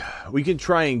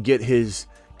get his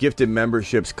gifted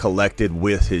memberships collected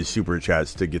with his super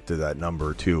chats to get to that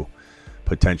number too,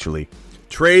 potentially.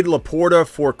 Trade Laporta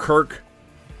for Kirk.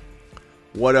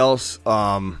 What else?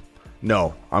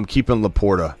 No, I'm keeping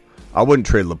Laporta. I wouldn't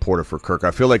trade Laporta for Kirk. I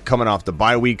feel like coming off the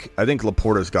bye week, I think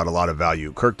Laporta's got a lot of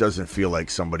value. Kirk doesn't feel like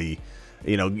somebody,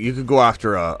 you know, you could go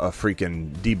after a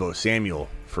freaking Deebo Samuel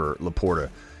for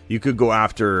Laporta. You could go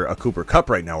after a Cooper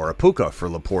Kupp right now or a Puka for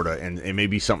Laporta and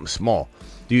maybe something small.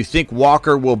 Do you think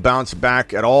Walker will bounce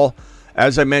back at all?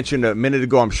 As I mentioned a minute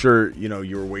ago, I'm sure, you know,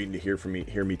 you were waiting to hear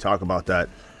me talk about that,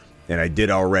 and I did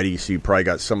already, so you probably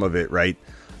got some of it right.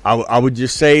 I would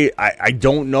just say I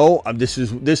don't know. This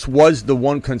was the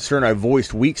one concern I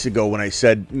voiced weeks ago when I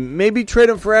said maybe trade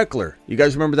him for Eckler. You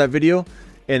guys remember that video?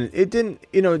 And it didn't,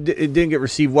 you know, it didn't get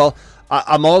received well.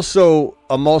 I'm also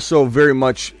very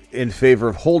much in favor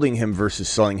of holding him versus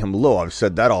selling him low. I've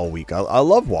said that all week. I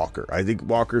love Walker. I think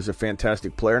Walker's a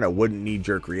fantastic player, and I wouldn't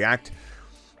knee-jerk react.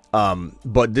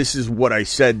 But this is what I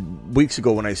said weeks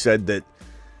ago when I said that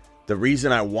the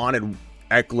reason I wanted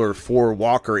Eckler for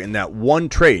Walker in that one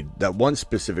trade, that one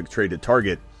specific trade to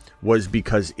target, was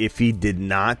because if he did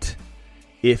not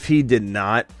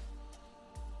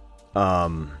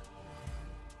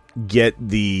get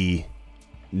the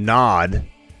nod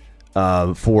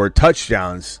for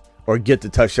touchdowns or get the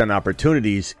touchdown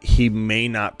opportunities, he may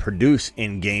not produce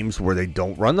in games where they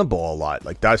don't run the ball a lot.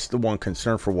 Like, that's the one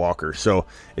concern for Walker. So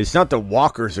it's not that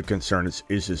Walker's a concern,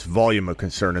 it's his volume a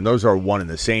concern, and those are one and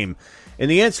the same. And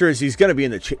the answer is he's going to be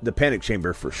in the panic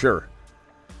chamber for sure.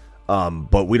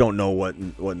 But we don't know what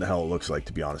in the hell it looks like,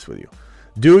 to be honest with you.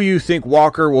 Do you think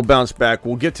Walker will bounce back?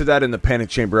 We'll get to that in the panic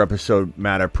chamber episode,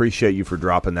 Matt. I appreciate you for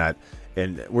dropping that.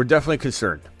 And we're definitely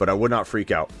concerned, but I would not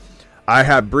freak out. I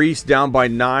have Breece down by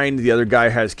 9. The other guy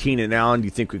has Keenan Allen. Do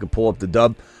you think we can pull up the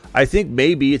dub? I think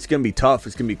maybe it's going to be tough.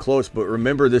 It's going to be close. But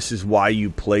remember, this is why you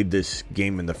played this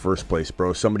game in the first place,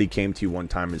 bro. Somebody came to you one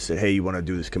time and said, hey, you want to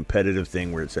do this competitive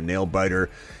thing where it's a nail biter?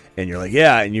 And you're like,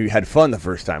 yeah, and you had fun the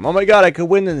first time. Oh, my God, I could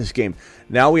win in this game.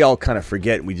 Now we all kind of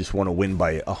forget. We just want to win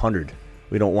by 100.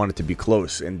 We don't want it to be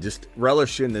close. And just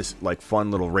relish in this like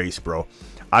fun little race, bro.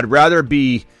 I'd rather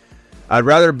be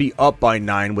up by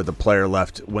 9 with a player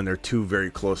left when they're two very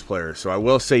close players. So I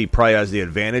will say he probably has the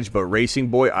advantage, but Racing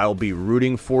Boy, I'll be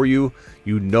rooting for you.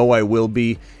 You know I will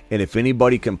be. And if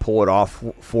anybody can pull it off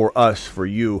for us, for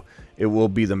you, it will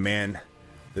be the man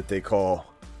that they call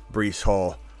Breece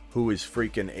Hall, who is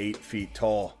freaking 8 feet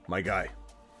tall, my guy.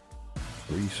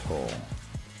 Breece Hall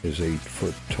is 8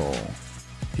 foot tall.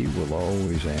 He will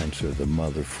always answer the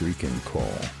mother freaking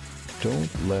call.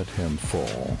 Don't let him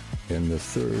fall. In the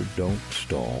third, don't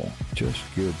stall. Just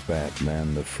give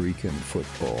Batman the freaking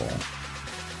football.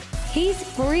 He's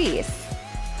Breece.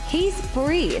 He's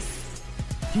Breece.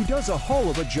 He does a hell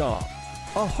of a job.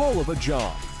 A hell of a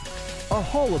job. A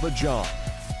hell of a job.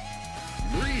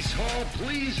 Breece Hall,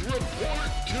 please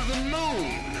report to the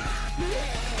moon.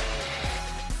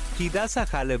 He does a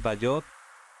hell of a job.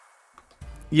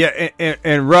 Yeah,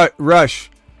 and Rush,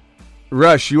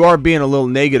 you are being a little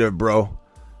negative, bro.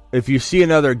 If you see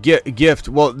another gift,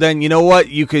 well, then you know what?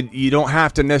 You don't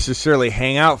have to necessarily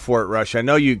hang out for it, Rush. I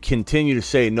know you continue to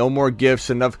say no more gifts,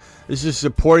 enough. This is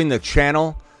supporting the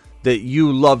channel that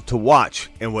you love to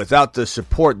watch, and without the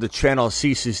support, the channel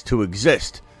ceases to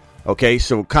exist. Okay,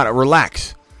 so kind of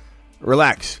relax.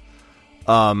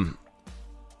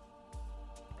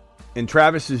 And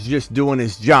Travis is just doing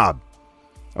his job.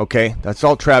 Okay, that's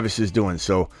all Travis is doing.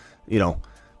 So, you know,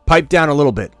 pipe down a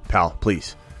little bit, pal,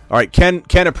 please. All right, Ken,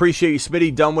 appreciate you.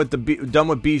 Smitty, done with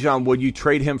Bijan. Would you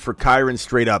trade him for Kyren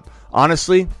straight up?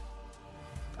 Honestly,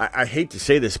 I hate to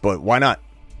say this, but why not?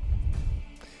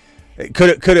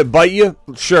 Could it bite you?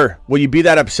 Sure. Will you be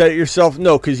that upset at yourself?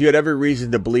 No, because you had every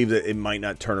reason to believe that it might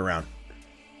not turn around.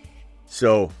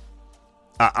 So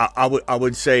I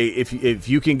would say if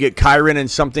you can get Kyren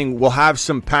and something, we'll have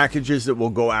some packages that we'll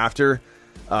go after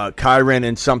Kyren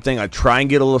and something. I try and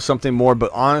get a little something more,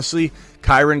 but honestly,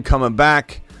 Kyren coming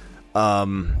back,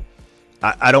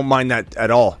 I don't mind that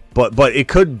at all. But it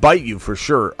could bite you for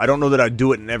sure. I don't know that I'd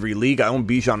do it in every league. I own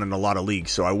Bijan in a lot of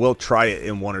leagues, so I will try it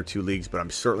in 1 or 2 leagues, but I'm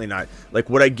certainly not. Like,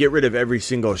 would I get rid of every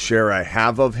single share I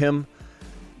have of him?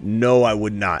 No, I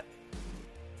would not.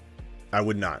 I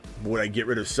would not. Would I get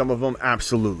rid of some of them?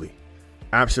 Absolutely.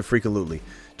 Absolutely.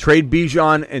 Trade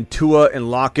Bijan and Tua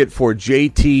and Lockett for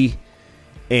JT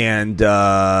and,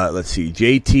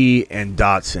 JT and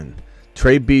Dotson.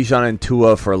 Trade Bijan and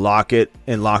Tua for Lockett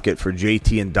and Lockett for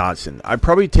JT and Dotson. I'd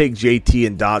probably take JT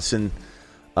and Dotson,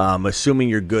 assuming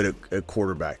you're good at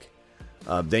quarterback.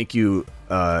 Thank you.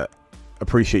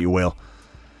 Appreciate you, Whale.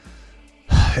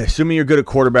 Assuming you're good at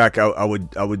quarterback, I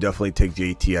would definitely take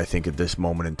JT, I think, at this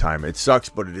moment in time. It sucks,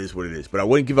 but it is what it is. But I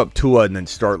wouldn't give up Tua and then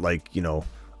start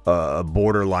a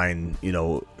borderline,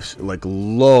 like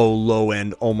low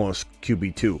end, almost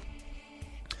QB2.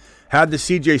 Had the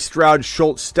CJ Stroud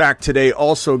Schultz stack today.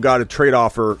 Also got a trade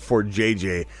offer for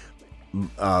JJ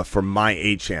for my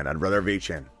Achane. I'd rather have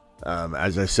Achane.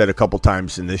 As I said a couple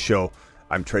times in this show,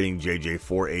 I'm trading JJ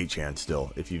for Achane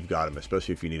still if you've got him,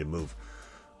 especially if you need to move.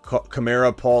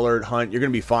 Kamara, Pollard, Hunt, you're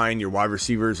going to be fine. Your wide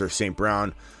receivers are St.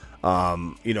 Brown.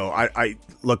 I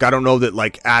don't know that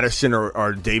like Addison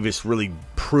or Davis really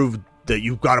proved that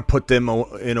you've got to put them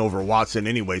in over Watson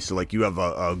anyway. So like you have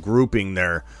a grouping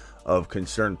there of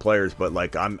concerned players, but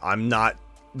like I'm not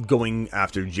going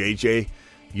after JJ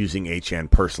using Achane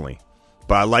personally.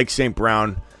 But I like St.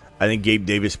 Brown. I think Gabe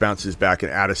Davis bounces back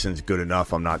and Addison's good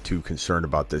enough. I'm not too concerned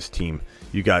about this team.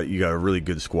 You got a really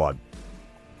good squad.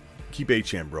 Keep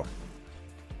Achane, bro.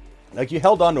 Like you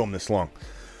held on to him this long.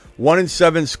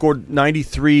 1-7, scored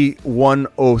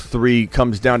 93-103.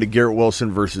 Comes down to Garrett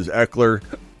Wilson versus Eckler.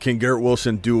 Can Garrett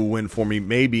Wilson do a win for me?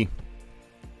 Maybe.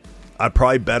 I'd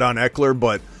probably bet on Eckler,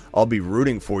 but I'll be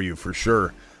rooting for you for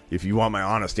sure. If you want my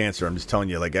honest answer, I'm just telling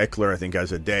you, like Eckler, I think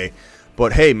has a day.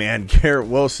 But hey, man, Garrett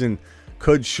Wilson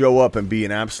could show up and be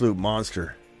an absolute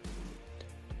monster.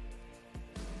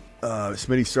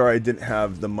 Smitty, sorry I didn't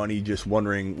have the money. Just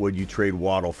wondering, would you trade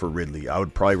Waddle for Ridley? I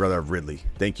would probably rather have Ridley.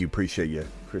 Thank you. Appreciate you,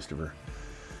 Christopher.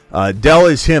 Dell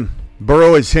is him.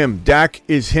 Burrow is him. Dak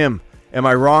is him. Am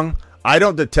I wrong? I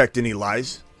don't detect any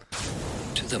lies.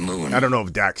 To the moon. I don't know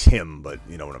if Dak's him, but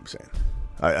you know what I'm saying.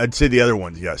 I'd say the other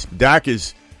ones, yes. Dak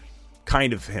is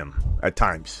kind of him at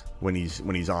times when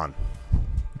he's on.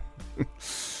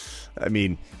 I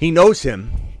mean, he knows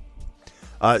him.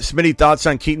 Smitty, thoughts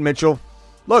on Keaton Mitchell?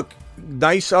 Look,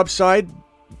 nice upside.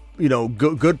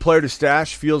 Good player to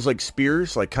stash. Feels like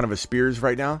Spears, like kind of a Spears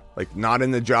right now. Like not in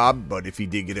the job, but if he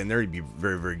did get in there, he'd be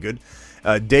very, very good.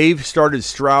 Dave started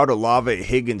Stroud, Olave,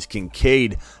 Higgins,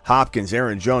 Kincaid, Hopkins,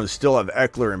 Aaron Jones. Still have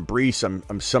Eckler and Brees.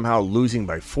 I'm somehow losing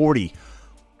by 40.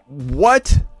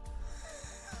 What?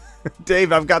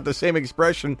 Dave, I've got the same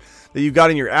expression that you got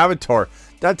in your avatar.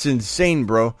 That's insane,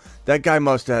 bro. That guy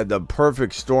must have had the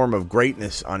perfect storm of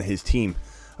greatness on his team.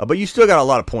 But you still got a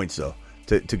lot of points, though,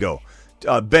 to go.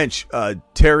 Bench,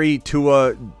 Terry,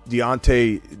 Tua,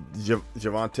 Deontay,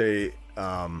 Javonte,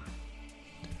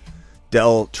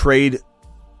 Dell, trade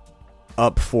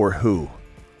up for who?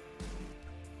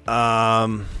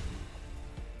 Would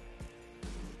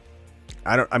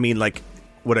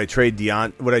I trade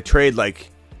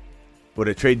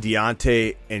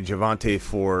Deontay and Javonte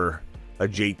for a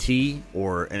JT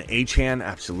or an Achane?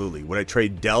 Absolutely. Would I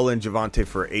trade Dell and Javonte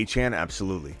for Achane?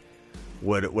 Absolutely.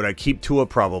 Would I keep Tua?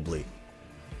 Probably.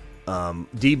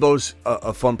 Debo's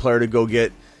a fun player to go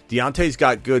get. Deontay's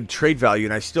got good trade value,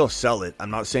 and I still sell it.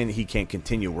 I'm not saying that he can't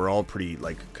continue. We're all pretty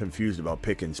confused about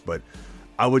Pickens, but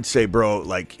I would say, bro,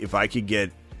 if I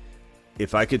could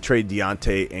trade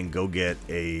Deontay and go get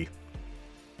a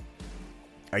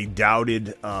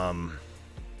doubted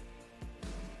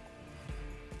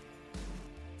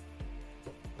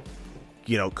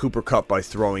Cooper Kupp by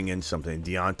throwing in something,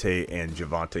 Deontay and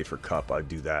Javonte for Kupp, I'd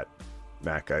do that.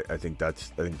 Mac, I think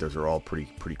those are all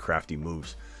pretty crafty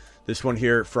moves. This one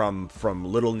here from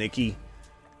Little Nicky.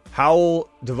 Howell,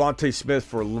 Devontae Smith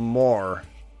for Lamar.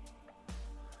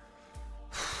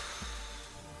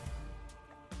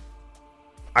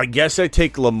 I guess I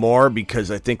take Lamar because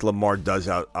I think Lamar does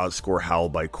outscore Howell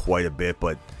by quite a bit,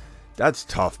 but that's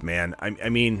tough, man. I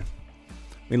mean,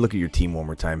 me look at your team one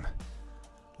more time.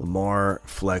 Lamar,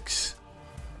 flex,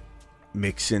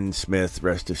 Mixon, Smith,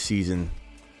 rest of season.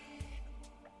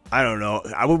 I don't know.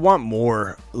 I would want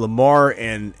more. Lamar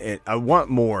and I want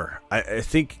more. I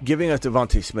think giving us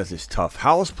Devontae Smith is tough.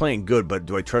 Howell's playing good, but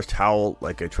do I trust Howell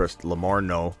like I trust Lamar?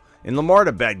 No. And Lamar had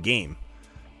a bad game,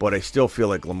 but I still feel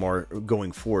like Lamar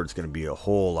going forward is going to be a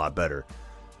whole lot better.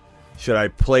 Should I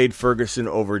played Ferguson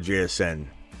over JSN?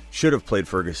 Should have played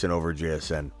Ferguson over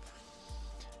JSN.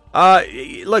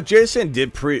 Look, JSN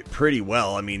did pretty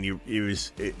well. I mean,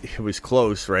 it was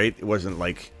close, right? It wasn't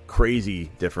like crazy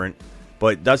different,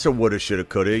 but that's a woulda, shoulda,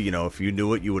 coulda. You know, if you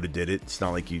knew it, you would have did it. It's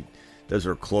not like those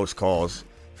are close calls.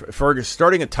 Ferguson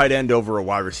starting a tight end over a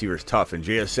wide receiver is tough, and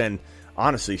JSN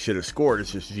honestly should have scored.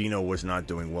 It's just Geno was not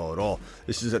doing well at all.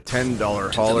 This is a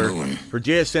 $10 hauler for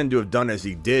JSN to have done as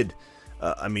he did.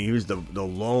 I mean, he was the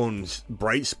lone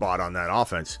bright spot on that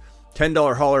offense.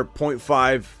 $10 hauler,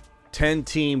 0.5. 10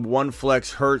 team, 1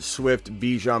 flex, Hurts, Swift,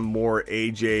 Bijan, Moore,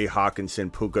 AJ,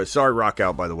 Hawkinson, Puka. Sorry, rock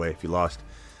out, by the way, if you lost.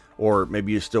 Or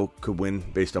maybe you still could win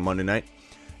based on Monday night.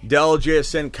 Dell,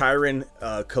 JSN, Kyron,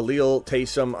 Khalil,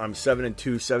 Taysom. I'm 7-2,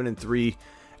 7-3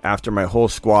 after my whole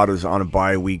squad was on a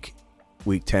bye week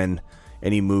 10.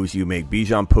 Any moves you make?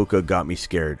 Bijan, Puka got me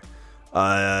scared.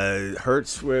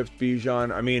 Hurts, Swift,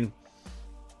 Bijan. I mean,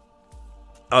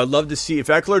 I'd love to see if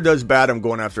Eckler does bad. I'm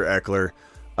going after Eckler.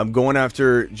 I'm going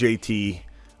after JT.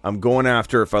 I'm going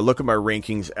after, if I look at my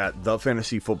rankings at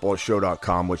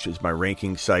thefantasyfootballshow.com, which is my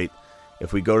ranking site.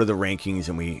 If we go to the rankings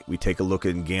and we take a look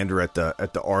and gander at the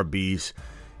RBs,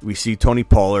 we see Tony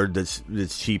Pollard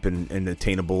that's cheap and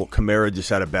attainable. Kamara just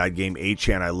had a bad game.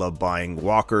 Achane I love buying.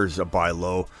 Walker's a buy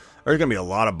low. There's going to be a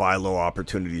lot of buy low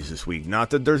opportunities this week. Not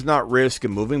that there's not risk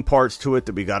and moving parts to it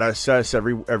that we got to assess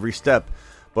every step.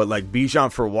 But like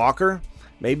Bijan for Walker,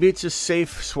 maybe it's a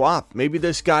safe swap. Maybe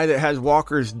this guy that has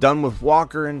Walker's done with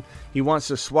Walker and he wants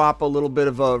to swap a little bit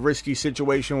of a risky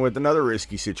situation with another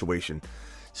risky situation.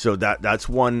 So that's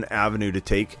one avenue to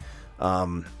take.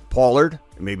 Pollard,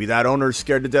 maybe that owner's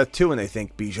scared to death too and they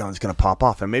think Bijan's going to pop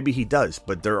off. And maybe he does,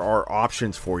 but there are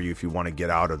options for you if you want to get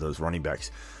out of those running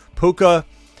backs. Puka,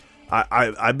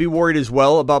 I'd be worried as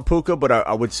well about Puka, but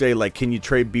I would say, like, can you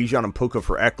trade Bijan and Puka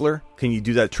for Eckler? Can you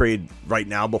do that trade right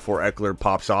now before Eckler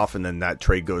pops off and then that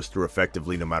trade goes through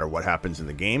effectively no matter what happens in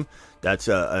the game? That's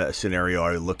a scenario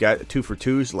I would look at. 2 for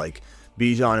 2s, like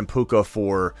Bijan and Puka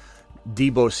for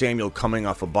Deebo Samuel coming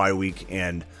off a bye week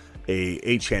and a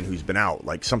Achane who's been out,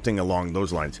 like something along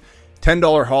those lines.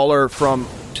 $10 hauler from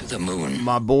to the moon.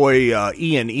 My boy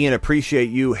Ian. Ian,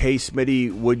 appreciate you. Hey,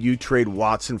 Smitty, would you trade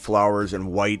Watson, Flowers,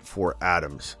 and White for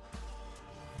Adams?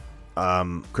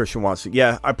 Christian Watson.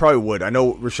 Yeah, I probably would. I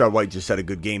know Rachaad White just had a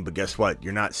good game, but guess what?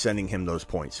 You're not sending him those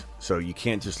points. So you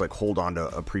can't just like hold on to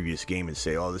a previous game and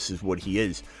say, oh, this is what he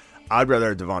is. I'd rather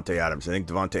have Devontae Adams. I think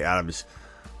Devontae Adams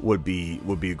would be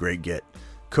a great get.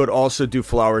 Could also do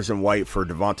Flowers and White for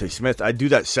Devontae Smith. I'd do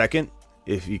that second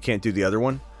if you can't do the other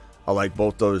one. I like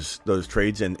both those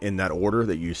trades in that order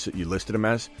that you listed them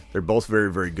as. They're both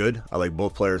very, very good. I like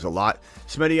both players a lot.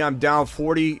 Smitty, I'm down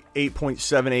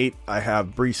 48.78. I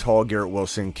have Breece Hall, Garrett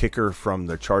Wilson, kicker from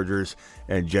the Chargers,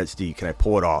 and Jets D. Can I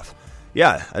pull it off?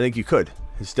 Yeah, I think you could.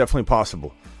 It's definitely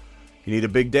possible. You need a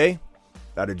big day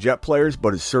out of Jet players,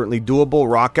 but it's certainly doable.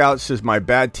 Rockout says my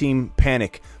bad team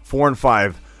panic.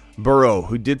 4-5. Burrow,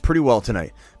 who did pretty well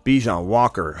tonight. Bijan,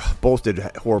 Walker, both did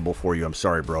horrible for you. I'm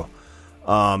sorry, bro.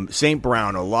 St.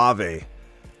 Brown, Olave,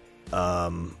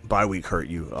 bye week hurt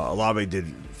you. Olave did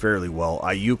fairly well.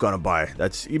 Ayuk on a bye.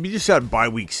 You just had bye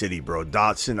week city, bro.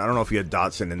 Dotson, I don't know if you had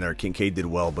Dotson in there. Kincaid did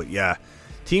well, but yeah,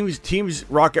 teams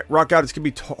rock out. It's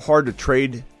gonna be hard to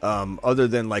trade. Other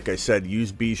than, like I said,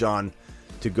 use Bijan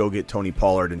to go get Tony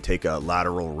Pollard and take a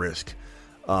lateral risk.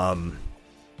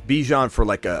 Bijan for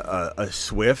like a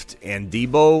Swift and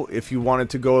Deebo if you wanted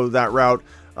to go that route.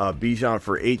 Bijan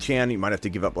for Achane, you might have to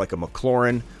give up like a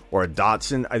McLaurin or a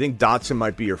Dotson. I think Dotson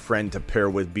might be your friend to pair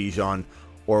with Bijan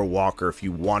or Walker if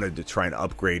you wanted to try and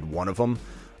upgrade one of them.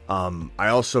 I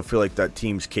also feel like that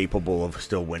team's capable of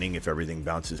still winning if everything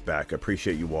bounces back. I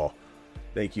appreciate you all.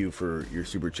 Thank you for your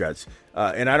super chats.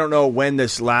 And I don't know when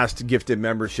this last gifted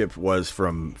membership was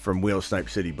from Wheel Snipe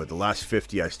City, but the last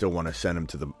 50 I still want to send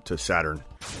them to Saturn.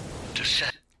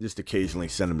 Just occasionally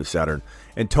send him to Saturn.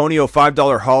 Antonio,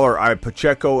 $5 hauler. I have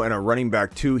Pacheco and a running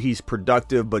back too. He's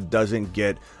productive but doesn't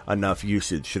get enough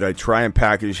usage. Should I try and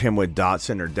package him with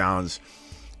Dotson or Downs?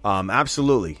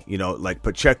 Absolutely. You know, like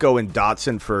Pacheco and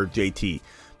Dotson for JT.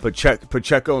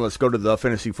 Pacheco, let's go to the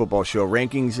Fantasy Football Show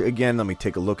rankings again. Let me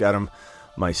take a look at them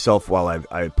myself while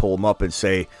I pull them up and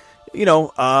say, you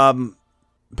know,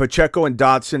 Pacheco and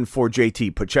Dotson for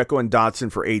JT. Pacheco and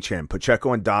Dotson for HM.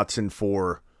 Pacheco and Dotson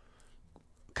for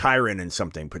Kyron and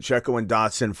something. Pacheco and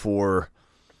Dotson for,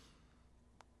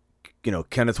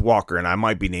 Kenneth Walker. And I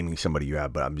might be naming somebody you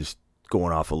have, but I'm just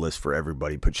going off a list for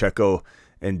everybody. Pacheco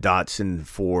and Dotson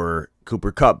for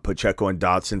Cooper Kupp. Pacheco and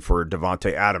Dotson for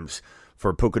Devontae Adams.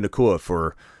 For Puka Nacua.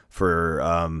 For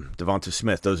Devonta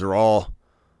Smith. Those are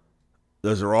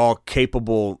all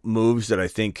capable moves that I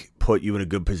think put you in a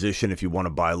good position if you want to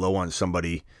buy low on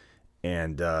somebody.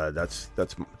 And that's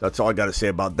all I got to say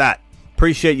about that.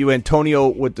 Appreciate you, Antonio,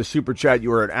 with the super chat.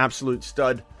 You are an absolute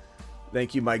stud.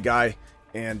 Thank you, my guy.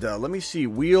 And let me see.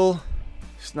 Wheel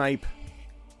Snipe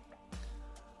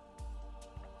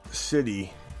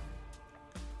City.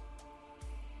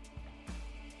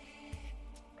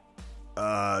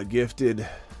 Gifted.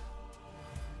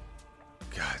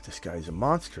 God, this guy's a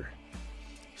monster.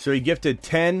 So he gifted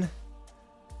 10.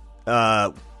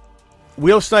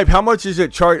 Wheel Snipe, how much is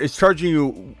it charging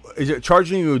you? Is it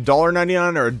charging you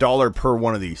 $1.99 or $1 per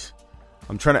one of these?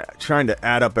 I'm trying to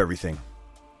add up everything.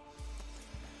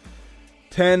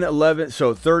 10, 11,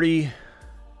 so 30,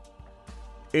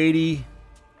 80,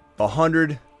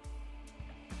 100,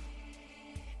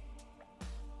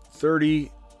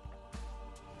 30,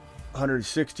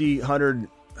 160, 100.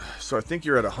 So I think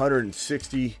you're at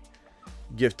 160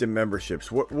 gifted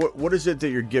memberships. What is it that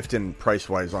you're gifting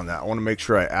price-wise on that? I want to make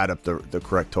sure I add up the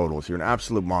correct totals. You're an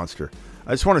absolute monster.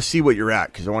 I just want to see what you're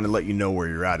at because I want to let you know where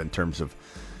you're at in terms of,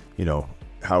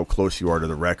 how close you are to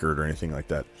the record or anything like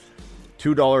that.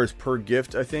 $2 per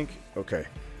gift, I think. Okay.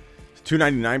 It's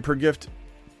 $2.99 per gift.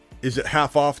 Is it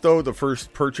half off, though, the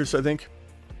first purchase, I think?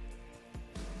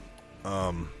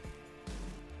 I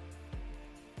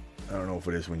don't know if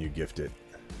it is when you gift it.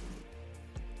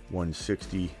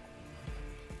 160.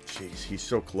 Jeez, he's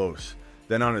so close.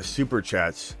 Then on his super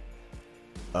chats,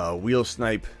 Wheel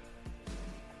Snipe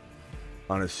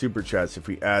on his super chats, if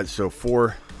we add, so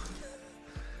 4,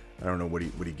 I don't know what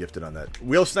he gifted on that.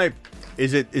 Wheel Snipe,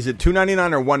 is it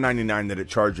 $2.99 or $1.99 that it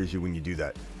charges you when you do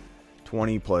that?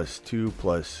 20 plus 2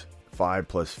 plus 5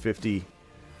 plus 50.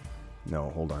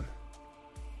 No, hold on.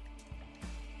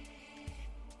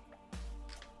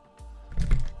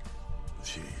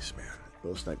 Jeez, man.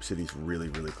 Wheel Snipe City's really,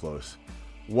 really close.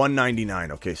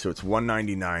 $1.99. Okay, so it's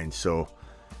 $1.99. So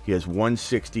he has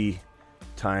 160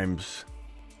 times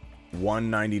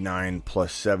 $1.99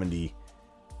 plus 70,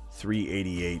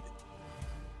 $388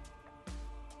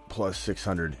 plus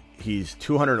 600. He's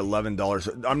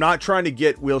 $211. I'm not trying to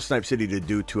get Wheel Snipe City to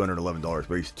do $211,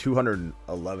 but he's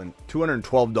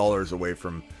 $212 away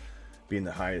from being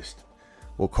the highest,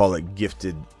 we'll call it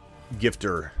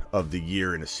gifter of the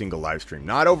year in a single live stream.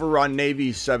 Not over Ron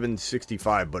Navy's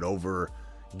 765, but over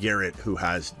Garrett, who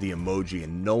has the emoji,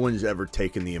 and no one's ever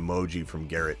taken the emoji from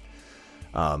Garrett.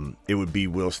 It would be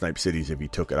Wheel Snipe Cities if he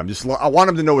took it. I want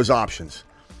him to know his options.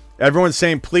 Everyone's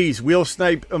saying, please, Wheel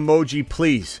Snipe emoji,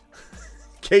 please.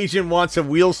 Cajun wants a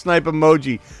Wheel Snipe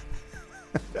emoji.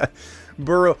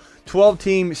 Burrow,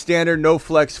 12-team standard, no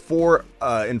flex, 4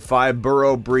 and 5.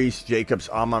 Burrow, Brees, Jacobs,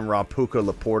 Amon-Ra, Puka,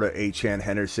 Laporta, Achane,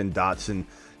 Henderson, Dotson,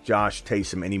 Josh,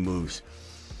 Taysom. Any moves?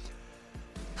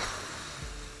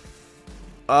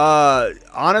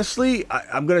 Honestly,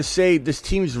 I'm going to say this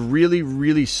team's really,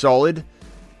 really solid.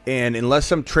 And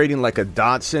unless I'm trading like a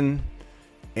Dotson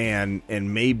and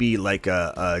maybe like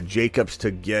a Jacobs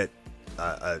to get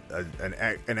an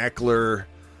Eckler,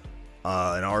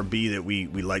 an RB that we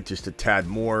like just a tad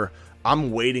more,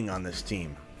 I'm waiting on this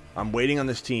team.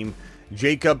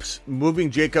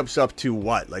 Moving Jacobs up to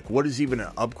what? Like, what is even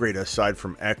an upgrade aside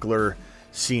from Eckler,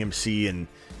 CMC,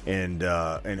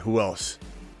 and who else?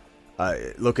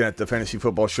 Looking at the Fantasy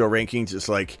Football Show rankings, it's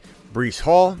like Breece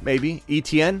Hall, maybe.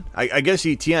 ETN? I guess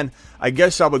ETN. I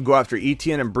guess I would go after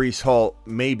ETN and Breece Hall,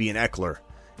 maybe an Eckler.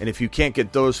 And if you can't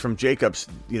get those from Jacobs,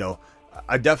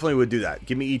 I definitely would do that.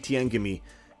 Give me ETN, give me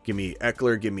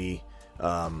Eckler, give me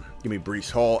Breece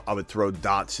Hall. I would throw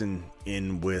Dotson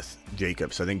in with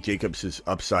Jacobs. I think Jacobs'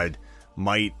 upside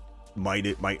might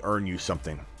earn you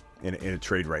something in a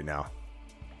trade right now.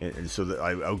 And so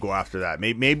I'll go after that.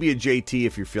 Maybe a JT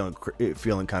if you're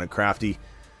feeling kind of crafty.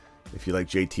 If you like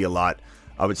JT a lot,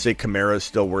 I would say Kamara is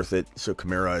still worth it. So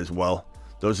Kamara as well.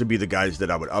 Those would be the guys that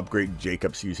I would upgrade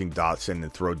Jacobs using Dotson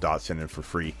and throw Dotson in for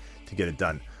free to get it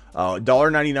done.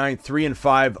 $1.99, 3 and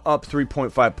 5, up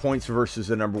 3.5 points versus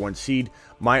the number 1 seed.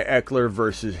 My Eckler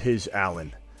versus his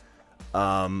Allen.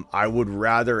 I would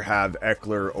rather have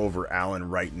Eckler over Allen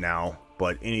right now,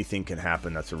 but anything can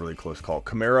happen. That's a really close call.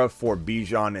 Kamara for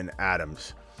Bijan and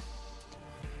Adams.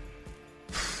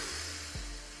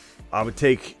 I would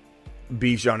take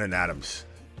Bijan and Adams.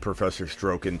 Professor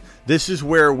Stroke. And this is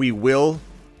where we will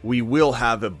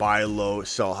have a buy low,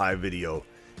 sell high video.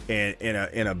 And in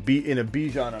a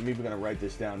Bijan, I'm even going to write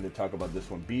this down to talk about this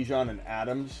one. Bijan and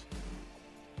Adams.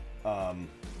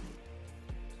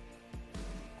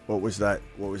 What was that?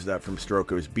 What was that from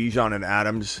Stroke? It was Bijan and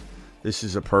Adams. This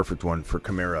is a perfect one for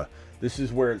Kamara. This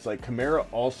is where it's like Kamara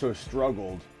also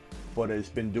struggled, but has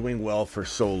been doing well for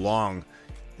so long.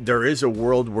 There is a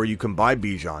world where you can buy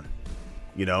Bijan,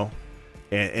 you know,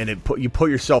 and you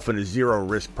put yourself in a zero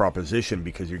risk proposition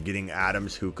because you're getting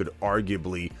Adams, who could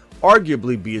arguably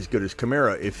be as good as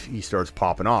Kamara if he starts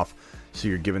popping off. So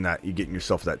you're getting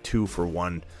yourself that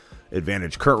 2-for-1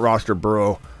 advantage. Current roster: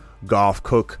 Burrow, Goff,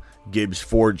 Cook, Gibbs,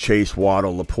 Ford, Chase,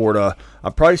 Waddle, Laporta.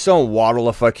 I'm probably selling Waddle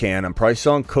if I can. I'm probably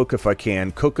selling Cook if I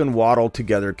can. Cook and Waddle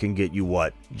together can get you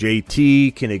what?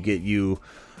 JT, can it get you,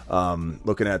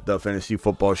 looking at the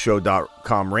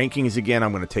fantasyfootballshow.com rankings again.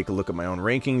 I'm going to take a look at my own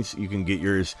rankings. You can get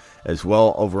yours as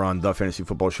well over on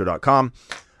thefantasyfootballshow.com.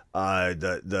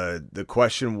 The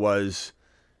question was,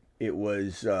 it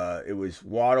was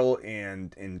Waddle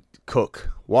and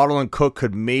Cook. Waddle and Cook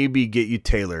could maybe get you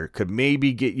Taylor, could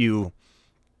maybe get you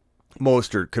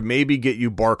Mostert, could maybe get you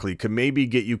Barkley, could maybe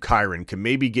get you Kyron, could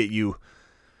maybe get you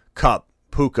Kupp,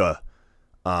 Puka,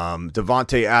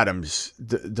 Devontae Adams,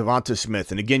 Devonta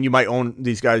Smith. And again, you might own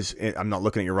these guys. I'm not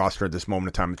looking at your roster at this moment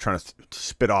in time. I'm trying to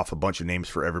spit off a bunch of names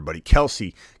for everybody.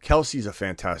 Kelsey's a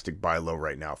fantastic buy low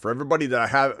right now. For everybody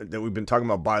that we've been talking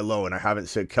about buy low, and I haven't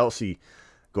said Kelsey,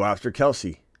 go after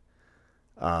Kelsey.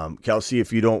 Kelsey,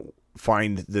 if you don't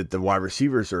find that the wide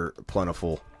receivers are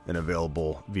plentiful and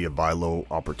available via buy low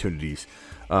opportunities.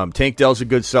 Tank Dell's a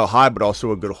good sell high, but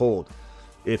also a good hold.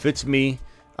 If it's me,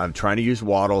 I'm trying to use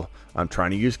Waddle. I'm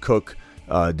trying to use Cook.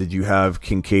 Did you have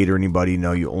Kincaid or anybody?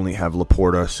 No, you only have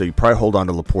Laporta, so you probably hold on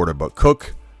to Laporta. But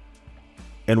Cook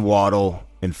and Waddle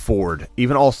and Ford,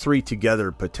 even all three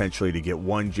together potentially to get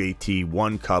one JT,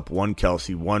 one Kupp, one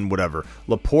Kelsey, one whatever.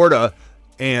 Laporta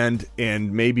and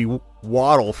maybe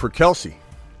Waddle for Kelsey.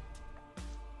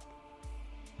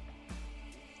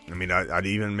 I mean, I'd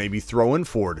even maybe throw in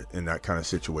Ford in that kind of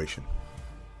situation.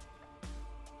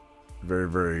 Very,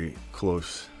 very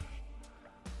close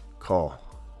call.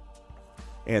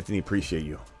 Anthony, appreciate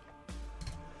you.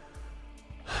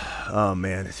 Oh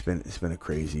man, it's been a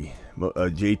crazy.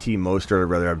 JT Mostert, I'd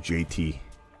rather have JT.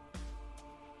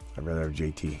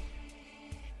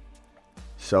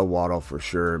 Sell Waddle for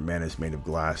sure. Man is made of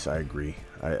glass. I agree.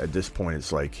 At this point,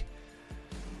 it's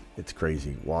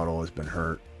crazy. Waddle has been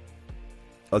hurt.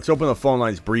 Let's open the phone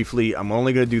lines briefly. I'm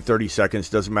only going to do 30 seconds.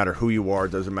 Doesn't matter who you are.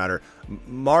 Doesn't matter.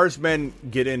 Marsmen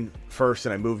get in first,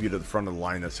 and I move you to the front of the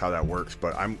line. That's how that works.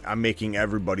 But I'm making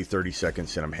everybody 30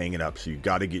 seconds, and I'm hanging up. So you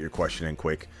got to get your question in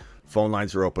quick. Phone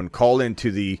lines are open. Call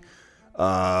into the.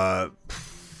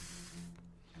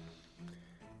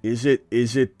 Is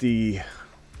it the?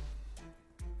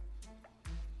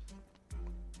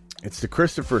 It's the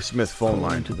Christopher Smith phone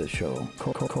line. Into the show.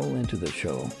 Call into the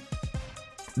show.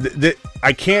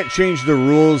 I can't change the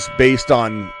rules based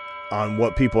on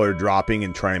what people are dropping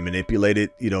and try and manipulate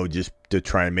it, just to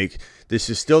try and make... This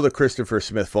is still the Christopher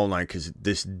Smith phone line because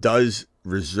this does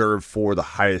reserve for the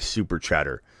highest super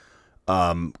chatter.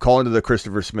 Call into the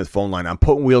Christopher Smith phone line. I'm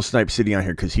putting Wheel Snipe City on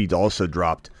here because he also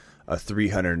dropped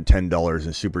 $310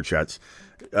 in super chats.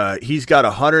 He's got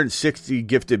 160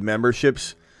 gifted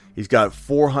memberships. He's got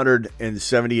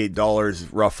 $478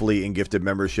 roughly in gifted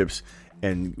memberships.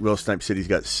 And Will Snipe City's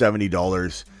got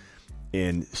 $70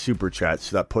 in super chats.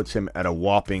 So that puts him at a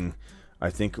whopping, I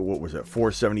think, what was it?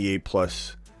 478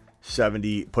 plus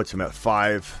 70 puts him at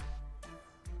 5.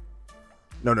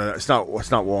 No, it's not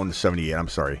 178. I'm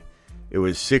sorry. It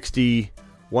was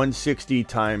 160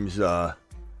 times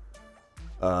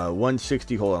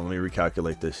 160. Hold on, let me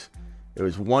recalculate this. It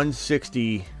was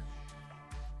 160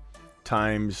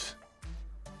 times.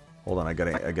 Hold on, I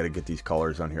gotta get these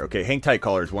callers on here. Okay, hang tight,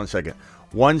 callers. 1 second.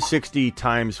 160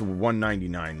 times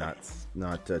 199, not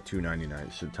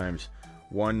 299. So times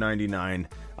 199.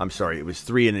 I'm sorry, it was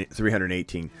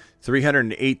 318.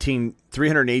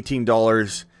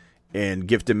 $318 in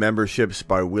gifted memberships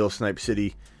by Wheel Snipe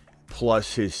City,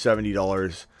 plus his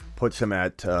 $70 puts him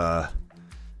at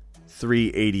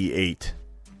 388.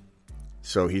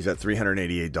 So he's at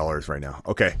 $388 right now.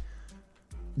 Okay.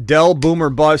 Dell, boom or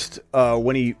bust.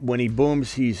 When he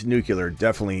booms, he's nuclear.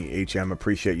 Definitely HM.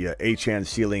 Appreciate you. HN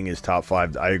ceiling is top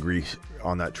 5. I agree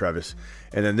on that, Travis.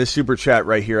 And then this super chat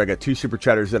right here. I got 2 super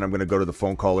chatters. Then I'm going to go to the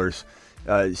phone callers.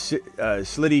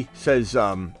 Slitty says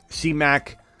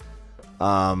C-Mac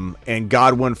and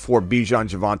Godwin for Bijan,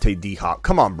 Javonte, D-Hop.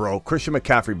 Come on, bro. Christian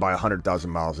McCaffrey by 100,000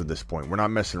 miles at this point. We're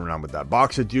not messing around with that.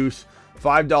 Box of juice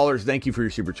 $5. Thank you for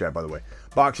your super chat, by the way.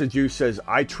 Box of Juice says,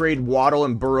 I trade Waddle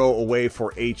and Burrow away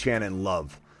for Achane and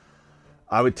Love.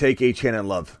 I would take Achane and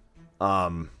Love.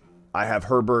 I have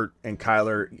Herbert and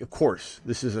Kyler. Of course,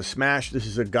 this is a smash. This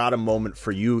is a got him moment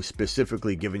for you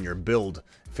specifically, given your build.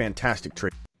 Fantastic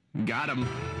trade. Got him.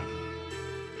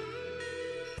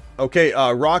 Okay,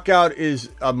 Rock Out is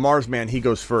Marsman. He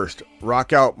goes first.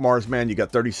 Rock Out, Marsman. You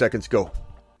got 30 seconds. Go.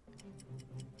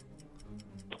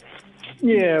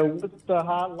 Yeah, what's the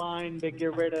hotline to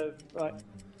get rid of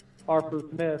Arthur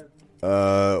Smith?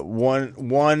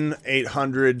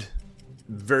 1-800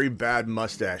 very bad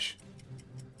mustache.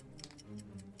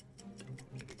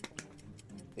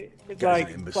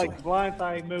 It's like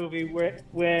Blindside movie where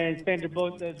when Sandra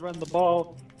Bullock says run the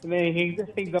ball and then he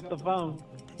hangs up the phone.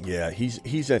 Yeah,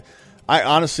 I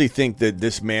honestly think that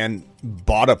this man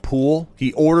bought a pool.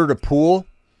 He ordered a pool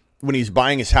when he's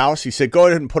buying his house. He said, go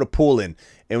ahead and put a pool in.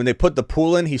 And when they put the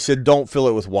pool in, he said, don't fill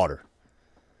it with water.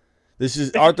 This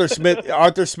is Arthur Smith.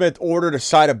 Arthur Smith ordered a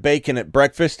side of bacon at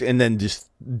breakfast and then just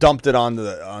dumped it onto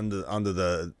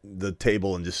the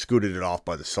table and just scooted it off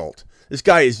by the salt. This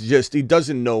guy is he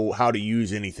doesn't know how to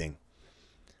use anything.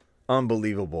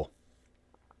 Unbelievable.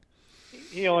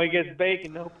 He only gets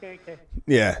bacon, no pancake.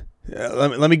 Yeah.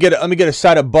 Let me get a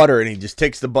side of butter, and he just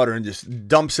takes the butter and just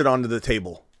dumps it onto the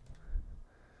table.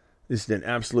 This is an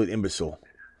absolute imbecile.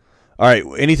 All right.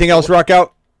 Anything else, Rock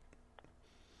Out?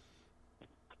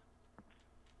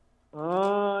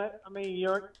 I mean,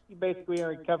 you basically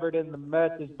already covered in the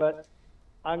message, but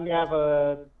I'm gonna have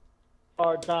a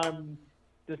hard time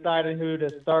deciding who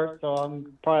to start, so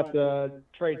I'm probably have to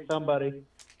trade somebody.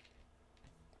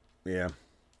 Yeah.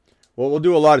 Well, we'll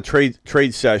do a lot of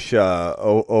trade sesh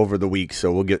over the week,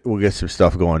 so we'll get some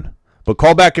stuff going. But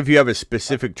call back if you have a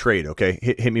specific trade, okay?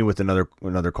 Hit me with another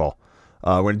call.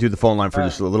 We're gonna do the phone line for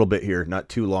just a little bit here, not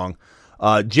too long.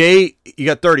 Jay, you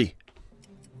got 30.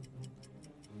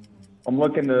 I'm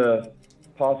looking to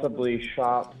possibly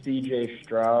shop C.J.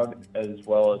 Stroud as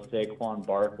well as Saquon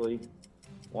Barkley.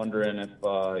 Wondering if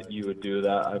you would do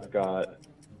that. I've got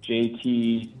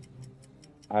JT,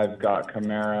 I've got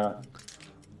Kamara,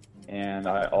 and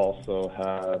I also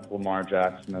have Lamar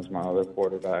Jackson as my other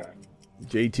quarterback.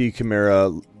 JT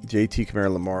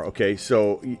Kamara, Lamar. Okay,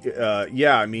 so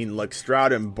yeah, I mean, like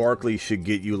Stroud and Barkley should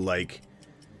get you like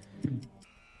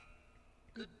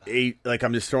 8. Like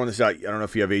I'm just throwing this out. I don't know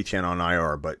if you have Achane on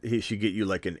IR, but he should get you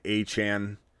like an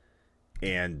Achane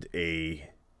and a.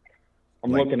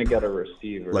 I'm looking to get a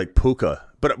receiver like Puka,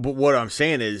 but what I'm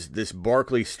saying is this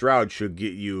Barkley Stroud should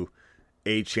get you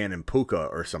Achane and Puka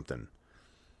or something.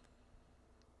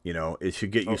 You know, it should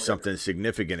get you something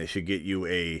significant. It should get you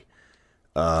it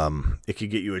could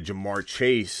get you a Jamar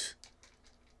Chase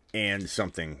and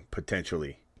something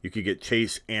potentially. You could get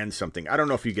Chase and something. I don't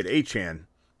know if you get Achane,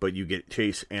 but you get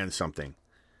Chase and something.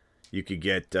 You could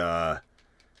get a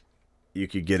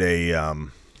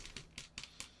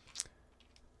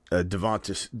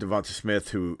Devonta Smith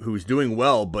who's doing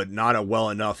well, but not well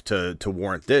enough to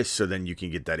warrant this. So then you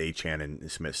can get that Achane and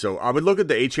Smith. So I would look at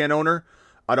the Achane owner.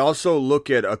 I'd also look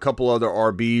at a couple other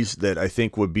RBs that I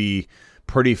think would be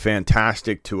pretty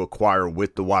fantastic to acquire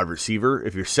with the wide receiver.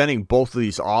 If you're sending both of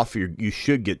these off, you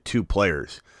should get 2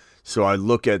 players. So I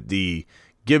look at the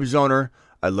Gibbs owner.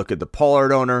 I look at the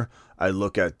Pollard owner. I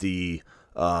look at the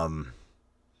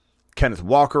Kenneth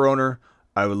Walker owner.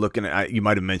 I would look at, you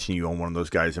might have mentioned you own one of those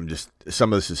guys.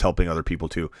 Some of this is helping other people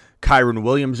too. Kyron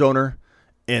Williams owner,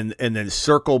 and then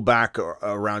circle back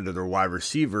around to their wide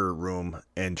receiver room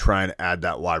and try and add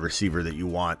that wide receiver that you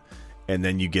want. And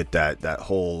then you get that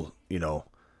whole, you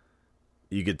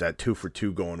get that 2 for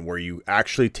 2 going where you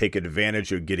actually take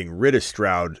advantage of getting rid of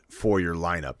Stroud for your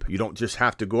lineup. You don't just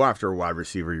have to go after a wide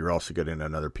receiver. You're also getting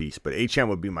another piece. But Achane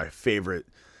would be my favorite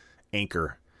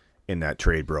anchor in that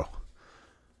trade, bro.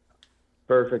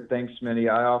 Perfect. Thanks, Smitty.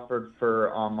 I offered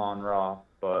for Amon-Ra,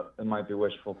 but it might be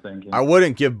wishful thinking. I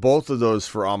wouldn't give both of those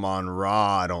for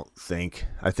Amon-Ra, I don't think.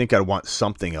 I think I'd want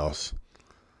something else.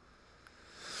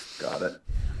 Got it.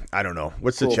 I don't know.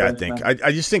 What's the chat think?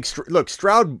 I just think, look,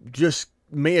 Stroud just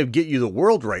may have get you the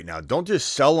world right now. Don't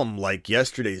just sell him like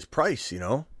yesterday's price,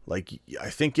 Like, I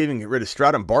think getting rid of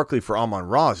Stroud and Barkley for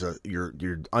Amon-Ra is you're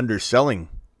underselling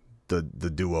the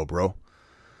duo, bro. All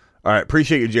right,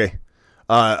 appreciate you, Jay.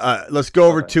 Let's go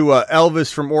over to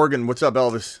Elvis from Oregon. What's up,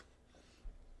 Elvis?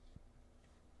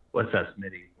 What's up,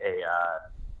 Smitty? Hey,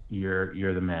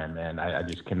 you're the man. I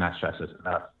just cannot stress this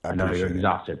enough. I know you're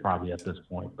exhausted probably at this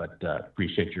point, but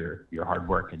appreciate your hard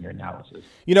work and your analysis.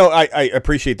 I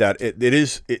appreciate that.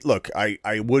 Look,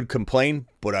 I would complain,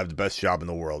 but I have the best job in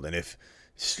the world. And if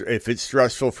it's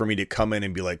stressful for me to come in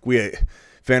and be like,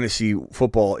 fantasy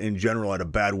football in general had a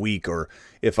bad week, or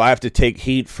if I have to take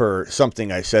heat for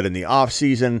something I said in the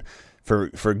offseason,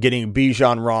 for getting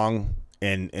Bijan wrong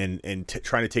and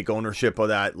trying to take ownership of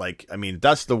that, like, I mean,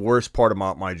 that's the worst part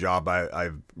about my job. I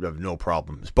have no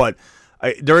problems. But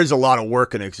there is a lot of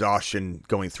work and exhaustion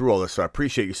going through all this, so I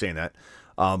appreciate you saying that.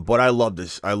 But I love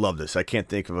this. I can't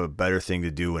think of a better thing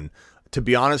to do. And to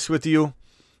be honest with you,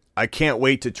 I can't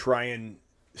wait to try and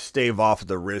stave off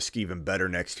the risk even better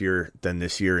next year than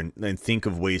this year, and think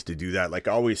of ways to do that. Like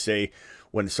I always say,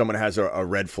 when someone has a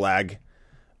red flag,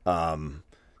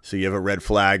 so you have a red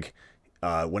flag,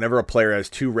 whenever a player has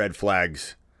 2 red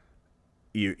flags,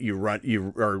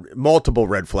 or multiple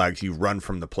red flags, you run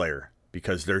from the player,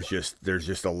 because there's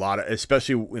just a lot of,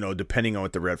 especially, depending on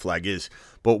what the red flag is.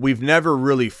 But we've never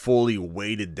really fully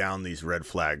weighted down these red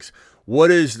flags.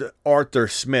 What is Arthur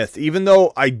Smith? Even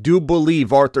though I do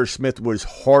believe Arthur Smith was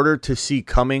harder to see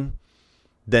coming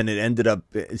than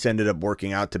it's ended up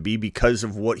working out to be, because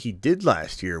of what he did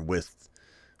last year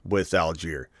with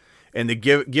Algier. And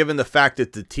given the fact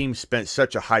that the team spent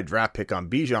such a high draft pick on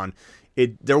Bijan,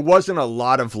 there wasn't a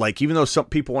lot of, like, even though some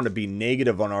people want to be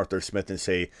negative on Arthur Smith and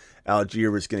say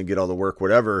Algier was going to get all the work,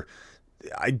 whatever,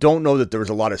 I don't know that there was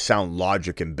a lot of sound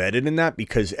logic embedded in that,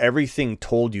 because everything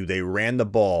told you they ran the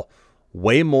ball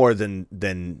way more than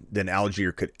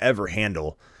Algier could ever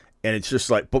handle. And it's just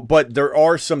like, but there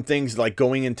are some things like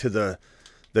going into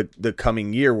the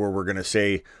coming year where we're going to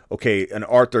say, okay, an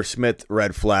Arthur Smith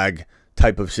red flag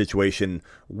type of situation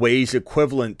weighs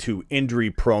equivalent to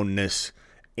injury proneness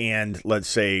and, let's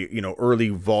say, early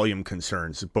volume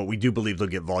concerns. But we do believe they'll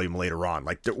get volume later on.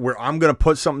 Like, where I'm going to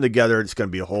put something together, it's going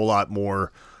to be a whole lot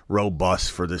more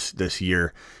robust for this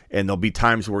year. And there'll be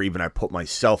times where even I put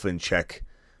myself in check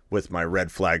with my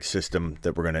red flag system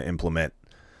that we're going to implement.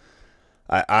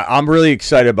 I'm really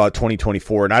excited about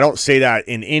 2024, and I don't say that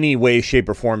in any way, shape,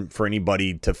 or form for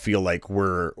anybody to feel like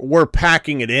we're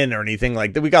packing it in or anything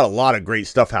like that. We got a lot of great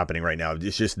stuff happening right now.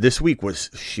 It's just this week was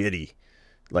shitty,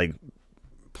 like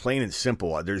plain and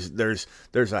simple.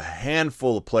 There's a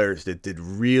handful of players that did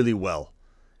really well.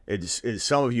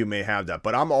 Some of you may have that,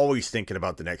 but I'm always thinking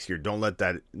about the next year. Don't let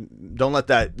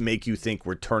that make you think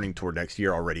we're turning toward next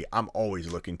year already. I'm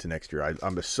always looking to next year.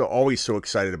 I'm always so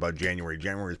excited about January.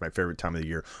 January is my favorite time of the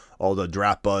year. All the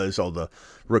draft buzz, all the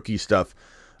rookie stuff.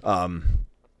 I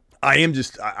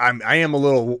am a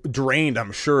little drained,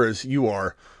 I'm sure, as you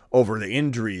are, over the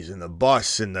injuries and the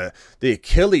busts and the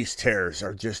Achilles tears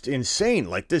are just insane.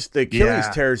 Like the Achilles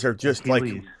tears are just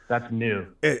Achilles. That's new.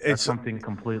 It's something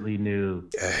completely new.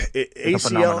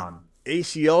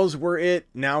 ACLs were it.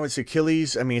 Now it's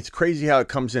Achilles. I mean, it's crazy how it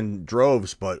comes in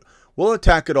droves, but we'll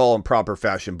attack it all in proper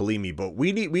fashion, believe me. But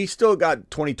we still got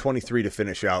 2023 to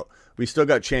finish out. We still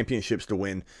got championships to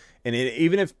win. And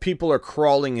even if people are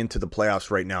crawling into the playoffs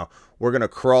right now, we're going to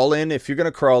crawl in. If you're going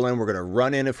to crawl in, we're going to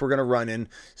run in if we're going to run in.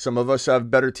 Some of us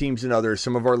have better teams than others.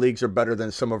 Some of our leagues are better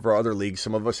than some of our other leagues.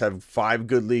 Some of us have 5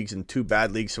 good leagues and 2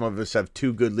 bad leagues. Some of us have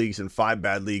 2 good leagues and 5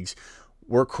 bad leagues.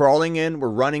 We're crawling in. We're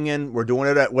running in. We're doing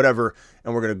it at whatever.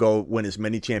 And we're going to go win as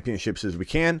many championships as we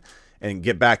can and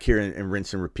get back here and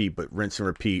rinse and repeat, but rinse and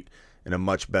repeat in a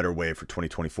much better way for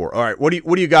 2024. All right. What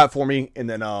do you got for me? And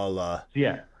then I'll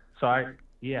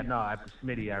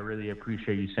Smitty, I really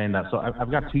appreciate you saying that. So I've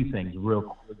got 2 things real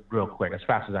quick, as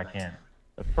fast as I can.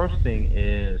 The first thing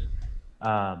is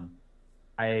I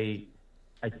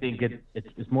think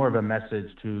it's more of a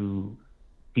message to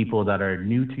people that are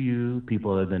new to you,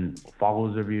 people that have been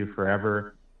followers of you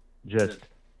forever. Just,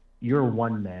 you're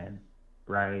one man,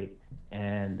 right?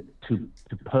 And to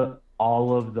put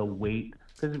all of the weight,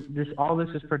 because all this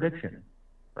is prediction.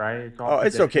 Right?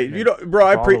 It's okay. You don't, bro.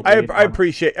 I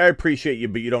appreciate you,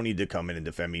 but you don't need to come in and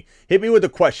defend me. Hit me with a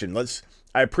question.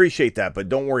 I appreciation that, but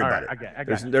don't worry about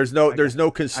it. There's no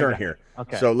concern here.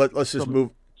 Okay. So let's just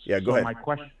move. Yeah, go ahead. My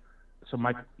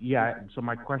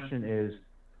question is,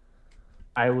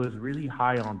 I was really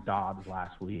high on Dobbs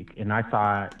last week, and I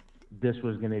thought this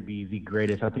was going to be the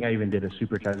greatest. I think I even did a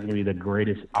super chat. It's going to be the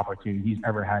greatest opportunity he's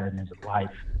ever had in his life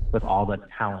with all the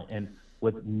talent and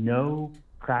with no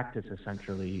practice.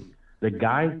 Essentially, the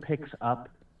guy picks up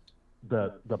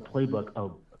the playbook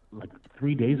of like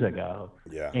 3 days ago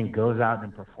and goes out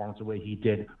and performs the way he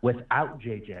did without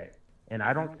JJ. And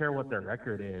I don't care what their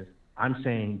record is. I'm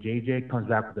saying JJ comes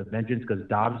back with a vengeance because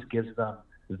Dobbs gives them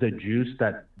the juice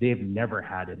that they've never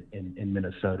had in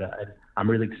Minnesota. And I'm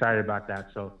really excited about that.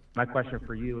 So my question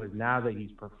for you is, now that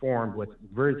he's performed with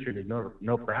virtually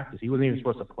no practice, he wasn't even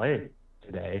supposed to play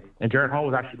today, and Jared Hall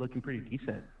was actually looking pretty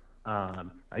decent.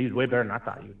 He was way better than I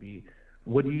thought he would be.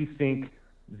 What do you think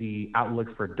the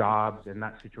outlook for Dobbs in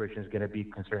that situation is going to be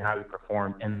considering how he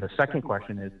performed. And the second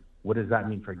question is, what does that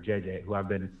mean for JJ, who I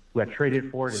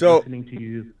traded for, is listening to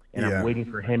you, and I'm waiting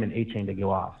for him and A-Chain to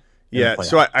go off. Yeah,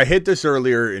 so I hit this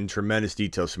earlier in tremendous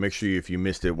detail, so make sure if you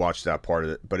missed it, watch that part of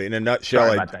it. But in a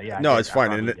nutshell, it's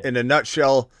fine. In a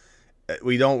nutshell,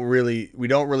 we don't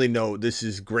really know. This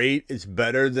is great. It's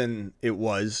better than it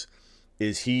was.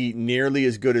 Is he nearly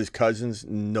as good as Cousins?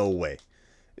 No way.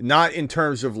 Not in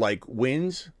terms of like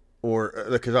wins, or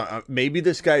because maybe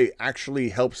this guy actually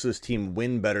helps this team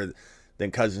win better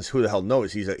than Cousins. Who the hell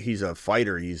knows? He's a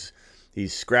fighter. He's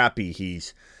scrappy.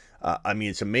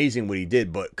 It's amazing what he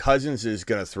did, but Cousins is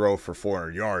going to throw for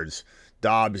 400 yards.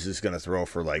 Dobbs is going to throw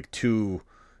for like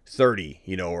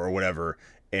 230, or whatever,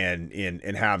 and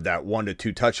have that 1 to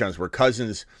 2 touchdowns, where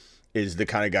Cousins is the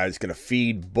kind of guy that's going to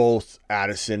feed both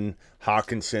Addison,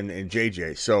 Hawkinson, and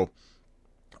JJ. So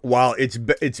while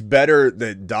it's better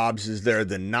that Dobbs is there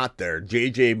than not there,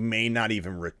 JJ may not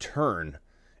even return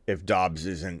if Dobbs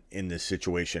isn't in this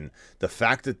situation. The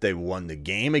fact that they won the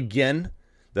game again,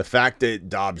 the fact that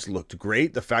Dobbs looked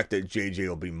great, the fact that JJ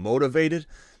will be motivated,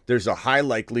 there's a high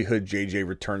likelihood JJ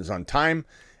returns on time,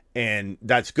 and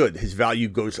that's good. His value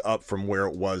goes up from where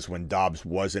it was when Dobbs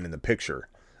wasn't in the picture.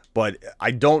 But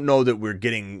I don't know that we're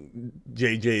getting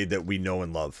JJ that we know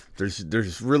and love.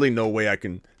 There's really no way I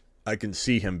can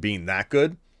see him being that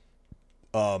good.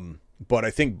 But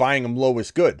I think buying him low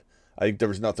is good. I think there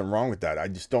was nothing wrong with that. I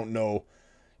just don't know.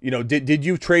 Did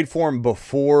you trade for him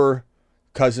before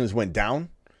Cousins went down?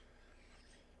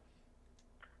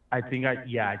 I think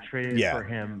I traded for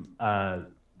him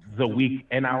the week,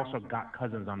 and I also got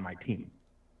Cousins on my team.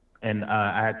 And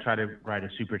I had tried to write a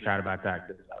super chat about that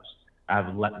because I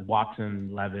have Watson,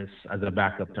 Levis as a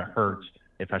backup to Hurts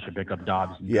if I should pick up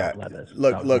Dobbs and Levis.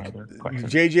 Look,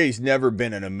 JJ's never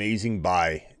been an amazing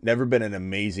buy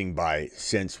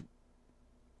since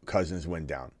Cousins went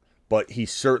down. But he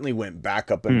certainly went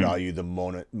back up in value the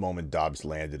moment Dobbs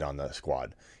landed on the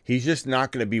squad. He's just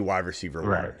not going to be wide receiver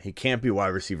one. He can't be wide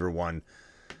receiver one.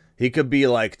 He could be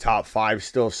like top 5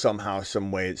 still somehow, some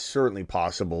way. It's certainly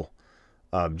possible.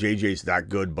 JJ's that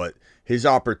good, but his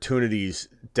opportunities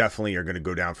definitely are going to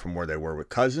go down from where they were with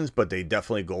Cousins, but they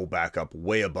definitely go back up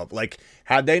way above. Like,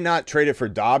 had they not traded for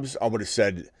Dobbs, I would have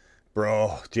said,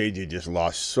 bro, JJ just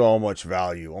lost so much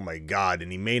value. Oh, my God. And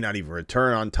he may not even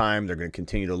return on time. They're going to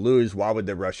continue to lose. Why would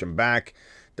they rush him back?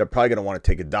 They're probably going to want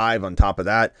to take a dive on top of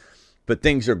that. But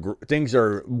things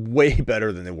are way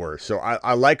better than they were. So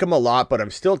I like him a lot, but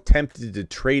I'm still tempted to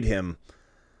trade him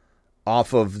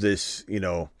off of this,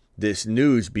 this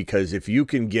news, because if you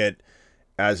can get,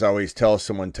 as I always tell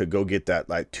someone, to go get that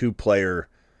like 2-player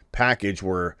package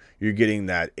where you're getting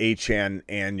that Achane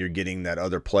and you're getting that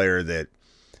other player that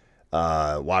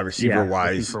wide receiver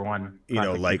wise,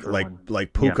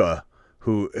 like Puka,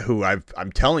 who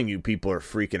I'm telling you, people are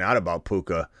freaking out about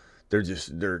Puka.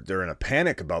 They're in a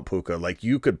panic about Puka. Like,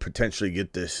 you could potentially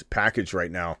get this package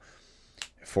right now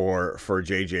for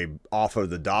JJ off of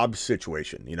the Dobbs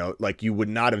situation. Like, you would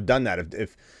not have done that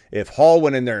if Hall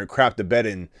went in there and crapped the bed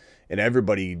and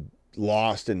everybody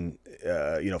lost and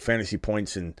fantasy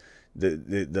points and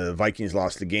the Vikings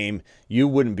lost the game. You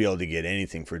wouldn't be able to get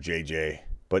anything for JJ,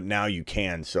 but now you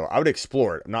can. So I would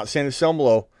explore it. I'm not saying to sell him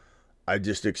low. I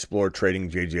just explore trading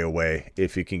JJ away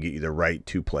if you can get you the right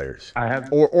 2 players.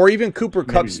 Or even Cooper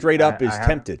Kupp straight up is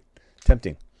tempting.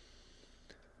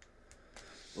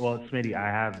 Well, Smitty,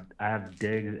 I have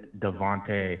Diggs,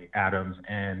 Devontae Adams,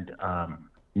 and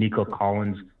Nico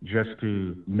Collins just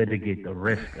to mitigate the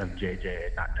risk of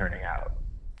JJ not turning out.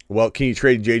 Well, can you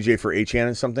trade JJ for Achane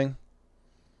and something?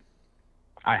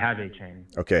 I have Achane.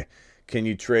 Okay. Can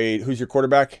you trade? Who's your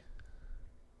quarterback?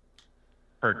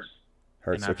 Hurts.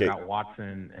 And I've got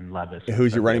Watson and Levis. Who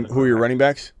are your running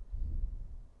backs?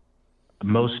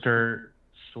 Mostert,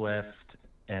 Swift,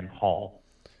 and Hall.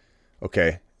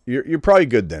 Okay. You're probably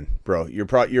good then, bro. You're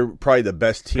probably the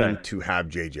best team to have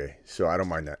JJ, so I don't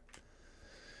mind that.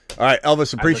 All right,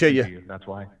 Elvis, appreciate you. That's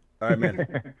why. All right,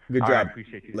 man. Good job. Right,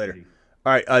 appreciate you. Later.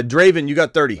 All right, Draven, you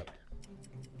got 30.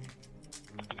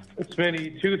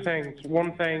 Smitty, 2 things.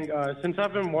 One thing, since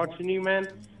I've been watching you, man,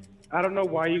 I don't know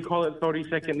why you call it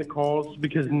 30-second calls,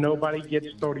 because nobody gets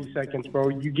 30 seconds, bro.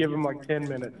 You give them like 10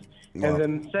 minutes. Wow. And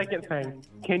then second thing,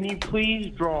 can you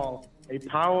please draw a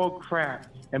pile of crap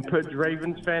and put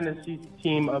Draven's fantasy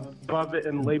team above it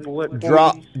and label it?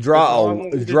 Draw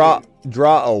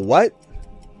a what?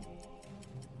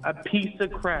 A piece of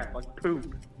crap, like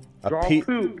poop. Draw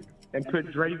poop and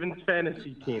put Draven's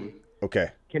fantasy team. Okay.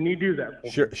 Can you do that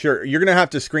for me? Sure. You're gonna have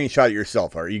to screenshot it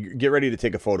yourself. All right, you get ready to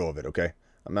take a photo of it. Okay.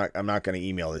 I'm not going to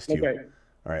email this to you.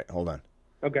 All right, hold on.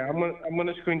 Okay, I'm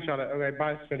gonna screenshot it. Okay,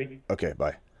 bye, Smitty. Okay,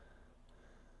 bye.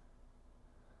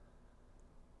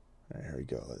 All right, here we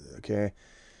go. Okay.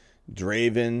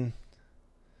 Draven.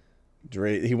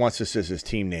 He wants this as his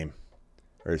team name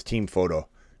or his team photo.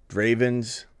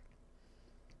 Draven's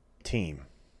team.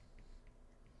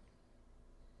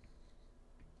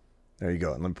 There you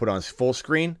go. And let me put on full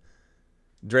screen.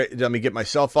 Let me get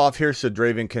myself off here so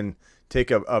Draven can take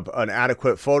an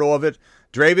adequate photo of it.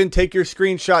 Draven, take your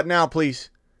screenshot now, please.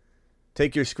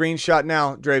 Take your screenshot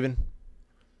now, Draven.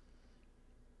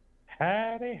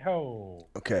 Howdy ho.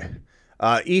 Okay.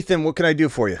 Ethan, what can I do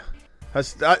for you?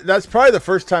 That's probably the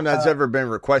first time that's ever been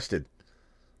requested.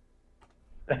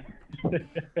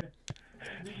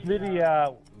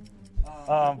 Smitty,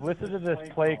 listen to this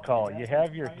play call. You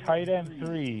have your tight end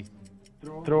 3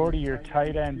 throw to your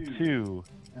tight end 2,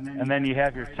 and then you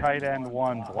have your tight end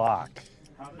 1 block.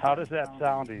 How does that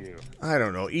sound to you? I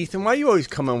don't know. Ethan, why do you always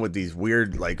come in with these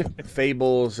weird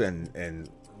fables and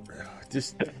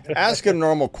just ask a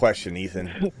normal question,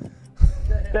 Ethan?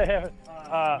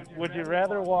 Would you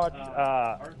rather watch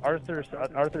Arthur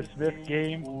Smith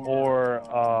game or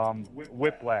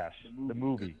Whiplash, the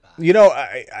movie? You know,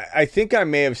 I think I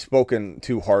may have spoken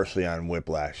too harshly on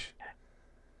Whiplash.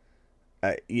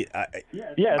 I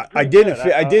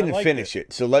didn't finish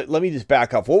it. So let me just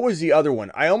back off. What was the other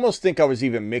one? I almost think I was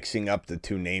even mixing up the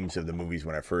two names of the movies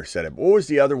when I first said it. But what was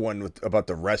the other one about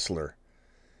the wrestler?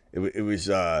 It was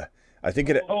I think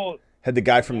it had the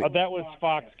guy from that was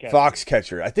Foxcatcher.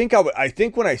 Foxcatcher. I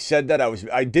think when I said that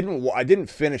I didn't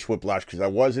finish Whiplash because I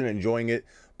wasn't enjoying it,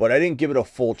 but I didn't give it a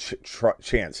full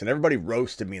chance. And everybody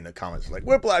roasted me in the comments like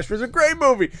Whiplash was a great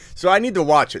movie, so I need to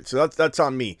watch it. So that's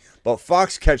on me. But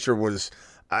Foxcatcher was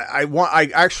I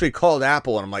actually called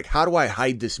Apple and I'm like, how do I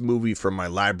hide this movie from my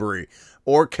library?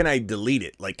 Or can I delete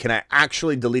it? Like, can I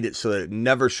actually delete it so that it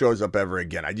never shows up ever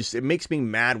again? It makes me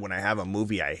mad when I have a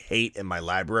movie I hate in my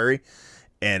library.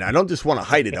 And I don't just want to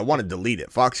hide it. I want to delete it.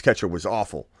 Foxcatcher was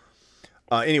awful.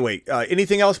 Anyway,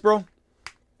 anything else, bro?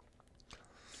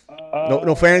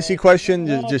 No fantasy question?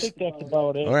 I think that's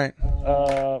about it. All right.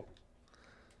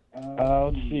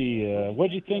 Let's see. What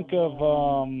did you think of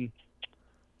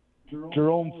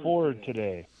Jerome Ford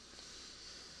today?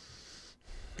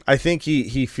 I think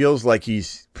he feels like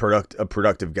he's a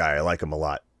productive guy. I like him a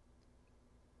lot.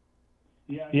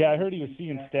 Yeah, I heard he was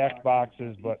seeing stacked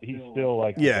boxes, but he's still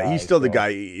like he's still the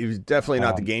guy. He was definitely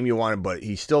not the game you wanted, but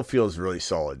he still feels really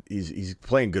solid. He's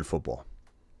playing good football.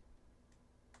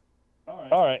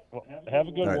 All right. Well, have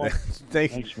a good one.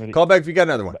 Thanks. Call back if you got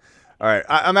another one. All right.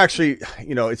 I'm actually,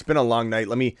 it's been a long night.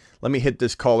 Let me hit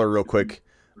this caller real quick.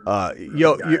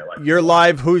 You're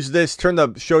live. Who's this? Turn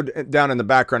the show down in the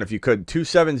background if you could.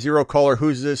 270 caller.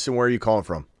 Who's this and where are you calling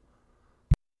from?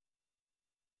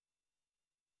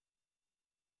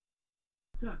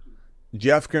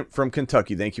 Jeff from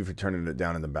Kentucky. Thank you for turning it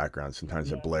down in the background.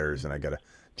 Sometimes it blares and I gotta.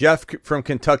 Jeff from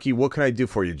Kentucky. What can I do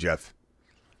for you, Jeff?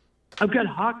 I've got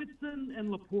Hawkinson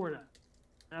and Laporta.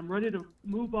 I'm ready to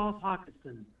move off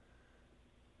Hawkinson.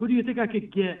 Who do you think I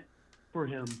could get for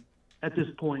him at this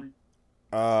point?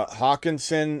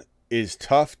 Hawkinson is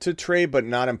tough to trade, but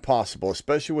not impossible,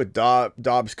 especially with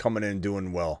Dobbs coming in and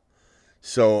doing well.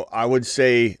 So I would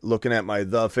say, looking at my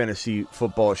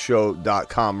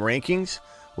thefantasyfootballshow.com rankings,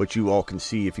 which you all can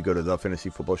see if you go to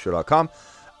thefantasyfootballshow.com,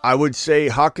 I would say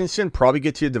Hawkinson probably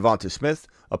gets you Devonta Smith,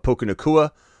 a Puka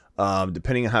Nacua,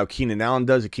 depending on how Keenan Allen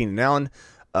does.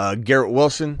 Garrett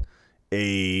Wilson,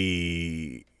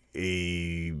 a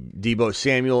Deebo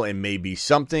Samuel, and maybe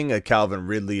something, a Calvin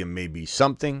Ridley, and maybe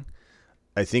something.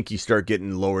 I think you start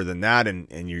getting lower than that,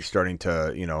 and you're starting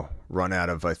to, run out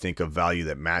of, I think, a value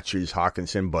that matches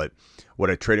Hawkinson. But would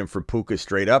I trade him for Puka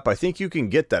straight up? I think you can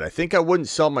get that. I think I wouldn't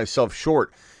sell myself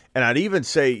short. And I'd even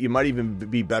say you might even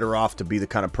be better off to be the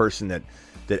kind of person that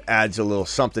adds a little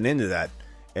something into that.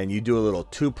 And you do a little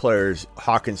two players,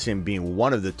 Hawkinson being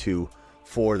one of the two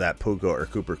for that Puka or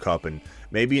Cooper Kupp. And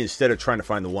maybe instead of trying to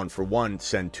find the 1-for-1,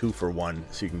 send 2-for-1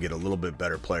 so you can get a little bit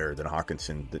better player than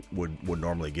Hawkinson that would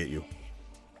normally get you.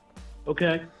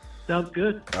 Okay. Sounds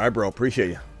good. All right, bro.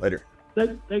 Appreciate you. Later.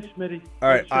 Thanks, Smitty. All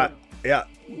right. Yeah.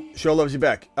 Show loves you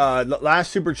back.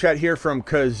 Last super chat here from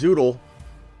Kazoodle.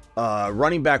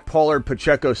 Running back Pollard,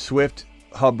 Pacheco, Swift,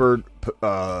 Hubbard,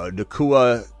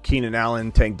 Nacua, Keenan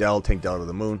Allen, Tank Dell to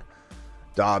the moon.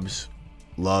 Dobbs,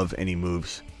 Love, any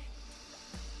moves.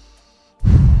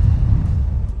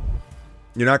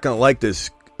 You're not going to like this,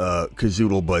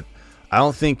 Kazoodle, but I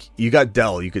don't think you got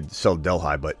Dell. You could sell Dell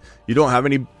high, but you don't have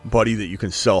anybody that you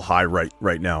can sell high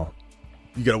right now.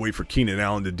 You got to wait for Keenan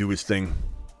Allen to do his thing.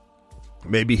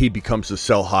 Maybe he becomes a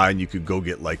sell high, and you could go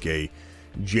get like a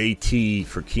JT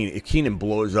for Keenan. If Keenan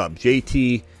blows up,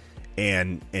 JT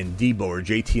and Debo, or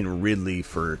JT and Ridley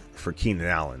for Keenan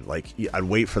Allen. Like, I'd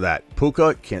wait for that.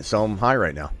 Puka, can't sell him high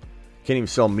right now. Can't even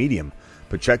sell him medium.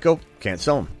 Pacheco, can't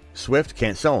sell him. Swift,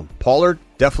 can't sell him. Pollard,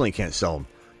 definitely can't sell him.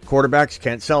 Quarterbacks,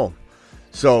 can't sell him.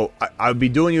 So I'd be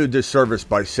doing you a disservice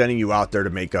by sending you out there to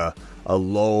make a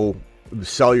low,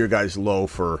 sell your guys low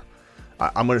for,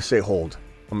 I'm going to say hold.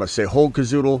 I'm going to say hold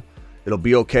Kazoodle. It'll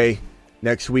be okay.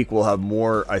 Next week we'll have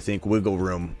more, I think, wiggle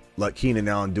room. Let Keenan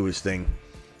Allen do his thing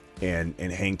and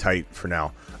hang tight for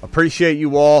now. Appreciate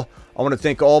you all. I want to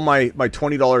thank all my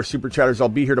 $20 super chatters. I'll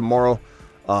be here tomorrow.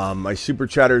 My super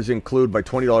chatters include, my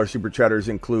 $20 super chatters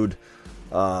include,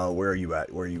 where are you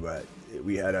at?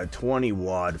 We had a 20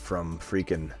 wad from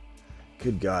freaking,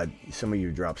 good God, some of you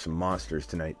dropped some monsters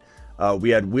tonight.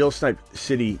 We had Wheel Snipe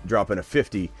City dropping a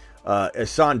 50.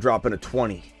 Hassan dropping a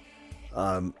 20.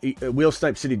 Wheel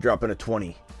Snipe City dropping a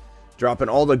 20. Dropping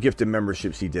all the gifted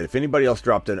memberships he did. If anybody else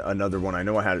dropped another one, I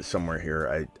know I had it somewhere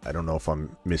here. I don't know if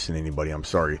I'm missing anybody. I'm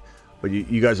sorry. But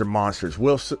you guys are monsters.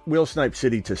 Wheel Snipe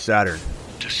City to Saturn.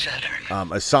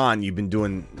 Hassan, you've been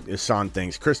doing Hassan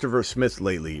things. Christopher Smith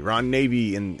lately. Ron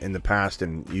Navy in the past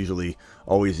and usually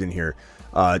always in here.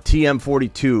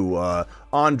 TM42.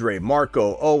 Andre,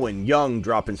 Marco, Owen, Young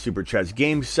dropping super chats.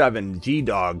 Game 7,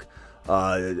 G-Dog.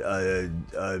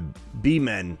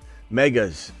 B-Men,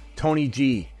 Megas, Tony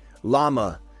G,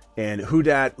 Llama, and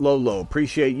Hudat Lolo.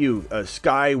 Appreciate you.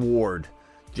 Sky Ward,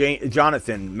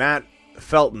 Jonathan, Matt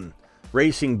Felton,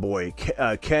 Racing Boy,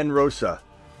 Ken Rosa,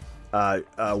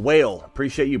 Whale.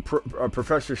 Appreciate you.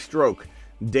 Professor Stroke,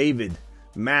 David,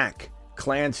 Mac,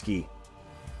 Klansky,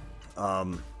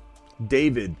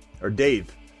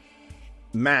 Dave,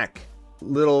 Mac,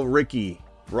 Little Ricky,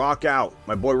 Rock Out,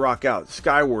 my boy Rock Out,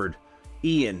 Skyward,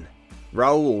 Ian,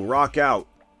 Raul, Rock Out,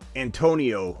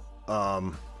 Antonio,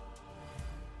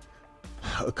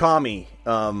 Akami,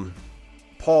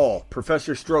 Paul,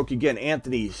 Professor Stroke again,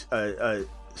 Anthony,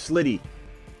 Slitty,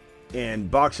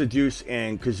 and Box of Juice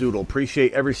and Kazoodle.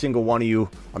 Appreciate every single one of you.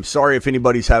 I'm sorry if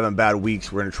anybody's having bad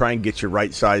weeks. We're going to try and get you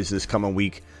right size this coming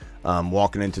week,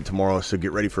 walking into tomorrow. So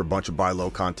get ready for a bunch of buy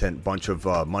low content, bunch of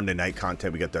Monday night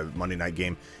content. We got the Monday night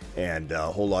game and a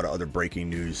whole lot of other breaking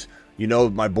news. You know,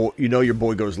 your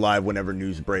boy goes live whenever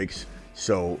news breaks.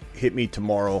 So hit me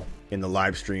tomorrow in the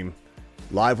live stream,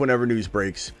 live whenever news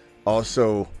breaks.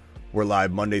 Also, we're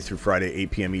live Monday through Friday,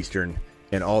 8 p.m. Eastern,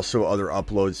 and also other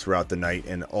uploads throughout the night,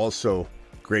 and also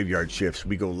graveyard shifts.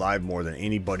 We go live more than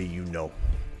anybody you know.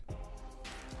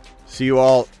 See you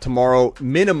all tomorrow,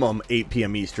 minimum 8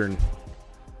 p.m. Eastern,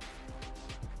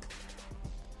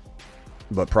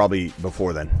 but probably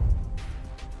before then.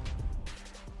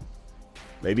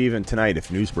 Maybe even tonight if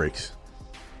news breaks.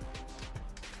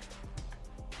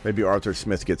 Maybe Arthur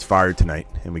Smith gets fired tonight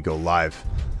and we go live.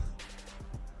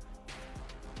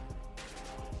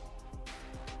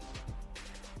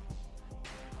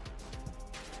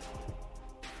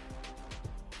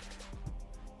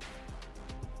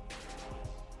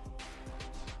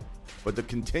 But the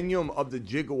continuum of the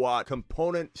gigawatt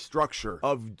component structure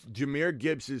of Jahmyr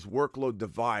Gibbs' workload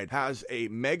divide has a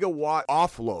megawatt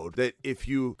offload that if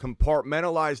you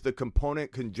compartmentalize the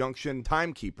component conjunction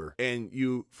timekeeper and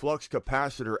you flux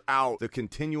capacitor out the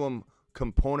continuum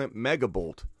component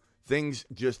megabolt, things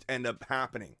just end up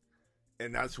happening.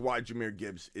 And that's why Jahmyr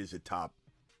Gibbs is a top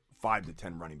 5 to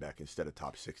 10 running back instead of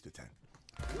top 6 to 10.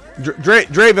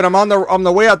 Draven, I'm on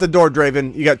the way out the door,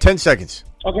 Draven. You got 10 seconds.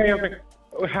 Okay.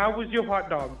 How was your hot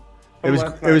dog? It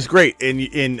was great,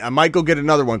 and I might go get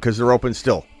another one because they're open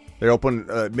still. They're open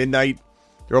midnight.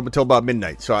 They're open till about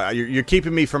midnight. So you're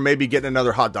keeping me from maybe getting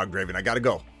another hot dog, Draven. I got to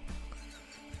go.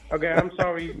 Okay, I'm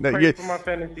sorry. Pray for my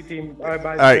fantasy team. Bye.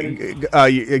 All right,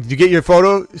 did you get your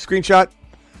photo screenshot?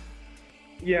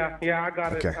 Yeah, I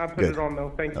got it. Okay, I put good. it on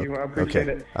though. Thank you. I appreciate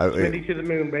it. Smitty to the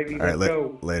moon, baby. All right, Let's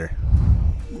go. Later.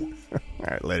 All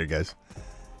right, later, guys.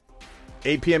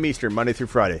 8 p.m. Eastern, Monday through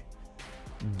Friday.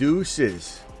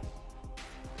 Deuces.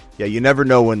 Yeah, you never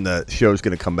know when the show's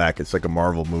going to come back. It's like a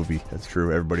Marvel movie. That's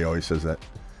true. Everybody always says that.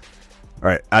 All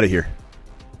right, out of here.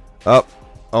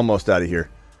 Almost out of here.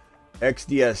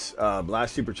 XDS,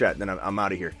 last super chat, then I'm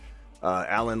out of here.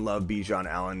 Allen, Love, Bijan,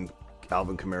 Allen,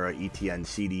 Alvin Kamara, ETN,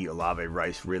 CD, Olave,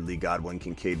 Rice, Ridley, Godwin,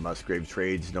 Kincaid, Musgrave,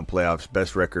 trades, no playoffs,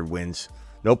 best record wins.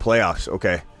 No playoffs,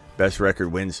 okay. Best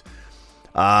record wins.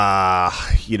 Try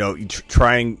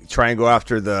and go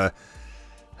after the...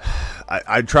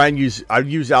 I'd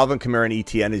use Alvin Kamara and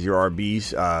ETN as your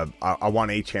RBs. I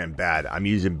want Achane bad. I'm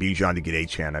using Bijan to get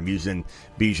Achane. I'm using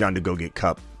Bijan to go get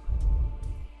Kupp.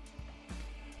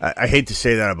 I hate to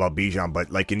say that about Bijan, but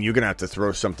and you're gonna have to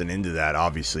throw something into that,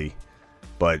 obviously.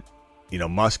 But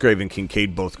Musgrave and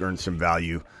Kincaid both earned some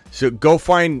value. So go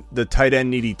find the tight end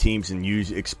needy teams and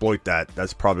exploit that.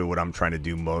 That's probably what I'm trying to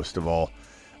do most of all.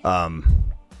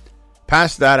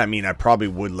 Past that, I probably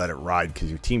would let it ride because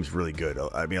your team's really good.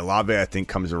 Olave, I think,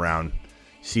 comes around.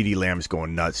 CeeDee Lamb's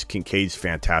going nuts. Kincaid's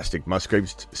fantastic.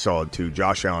 Musgrave's solid too.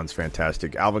 Josh Allen's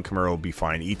fantastic. Alvin Kamara will be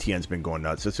fine. ETN's been going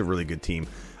nuts. That's a really good team.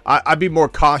 I'd be more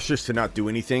cautious to not do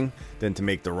anything than to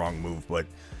make the wrong move, but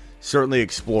certainly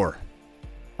explore.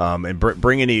 And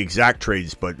bring any exact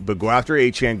trades, but go after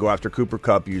Achane, go after Cooper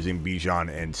Kupp using Bijan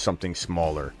and something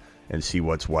smaller and see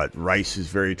what's what. Rice is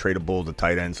very tradable, the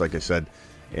tight ends, like I said,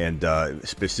 and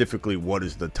specifically what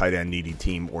is the tight end needy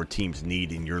team or teams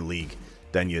need in your league.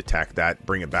 Then you attack that.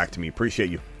 Bring it back to me. Appreciate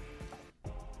you.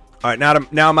 All right,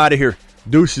 now I'm out of here.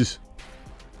 Deuces.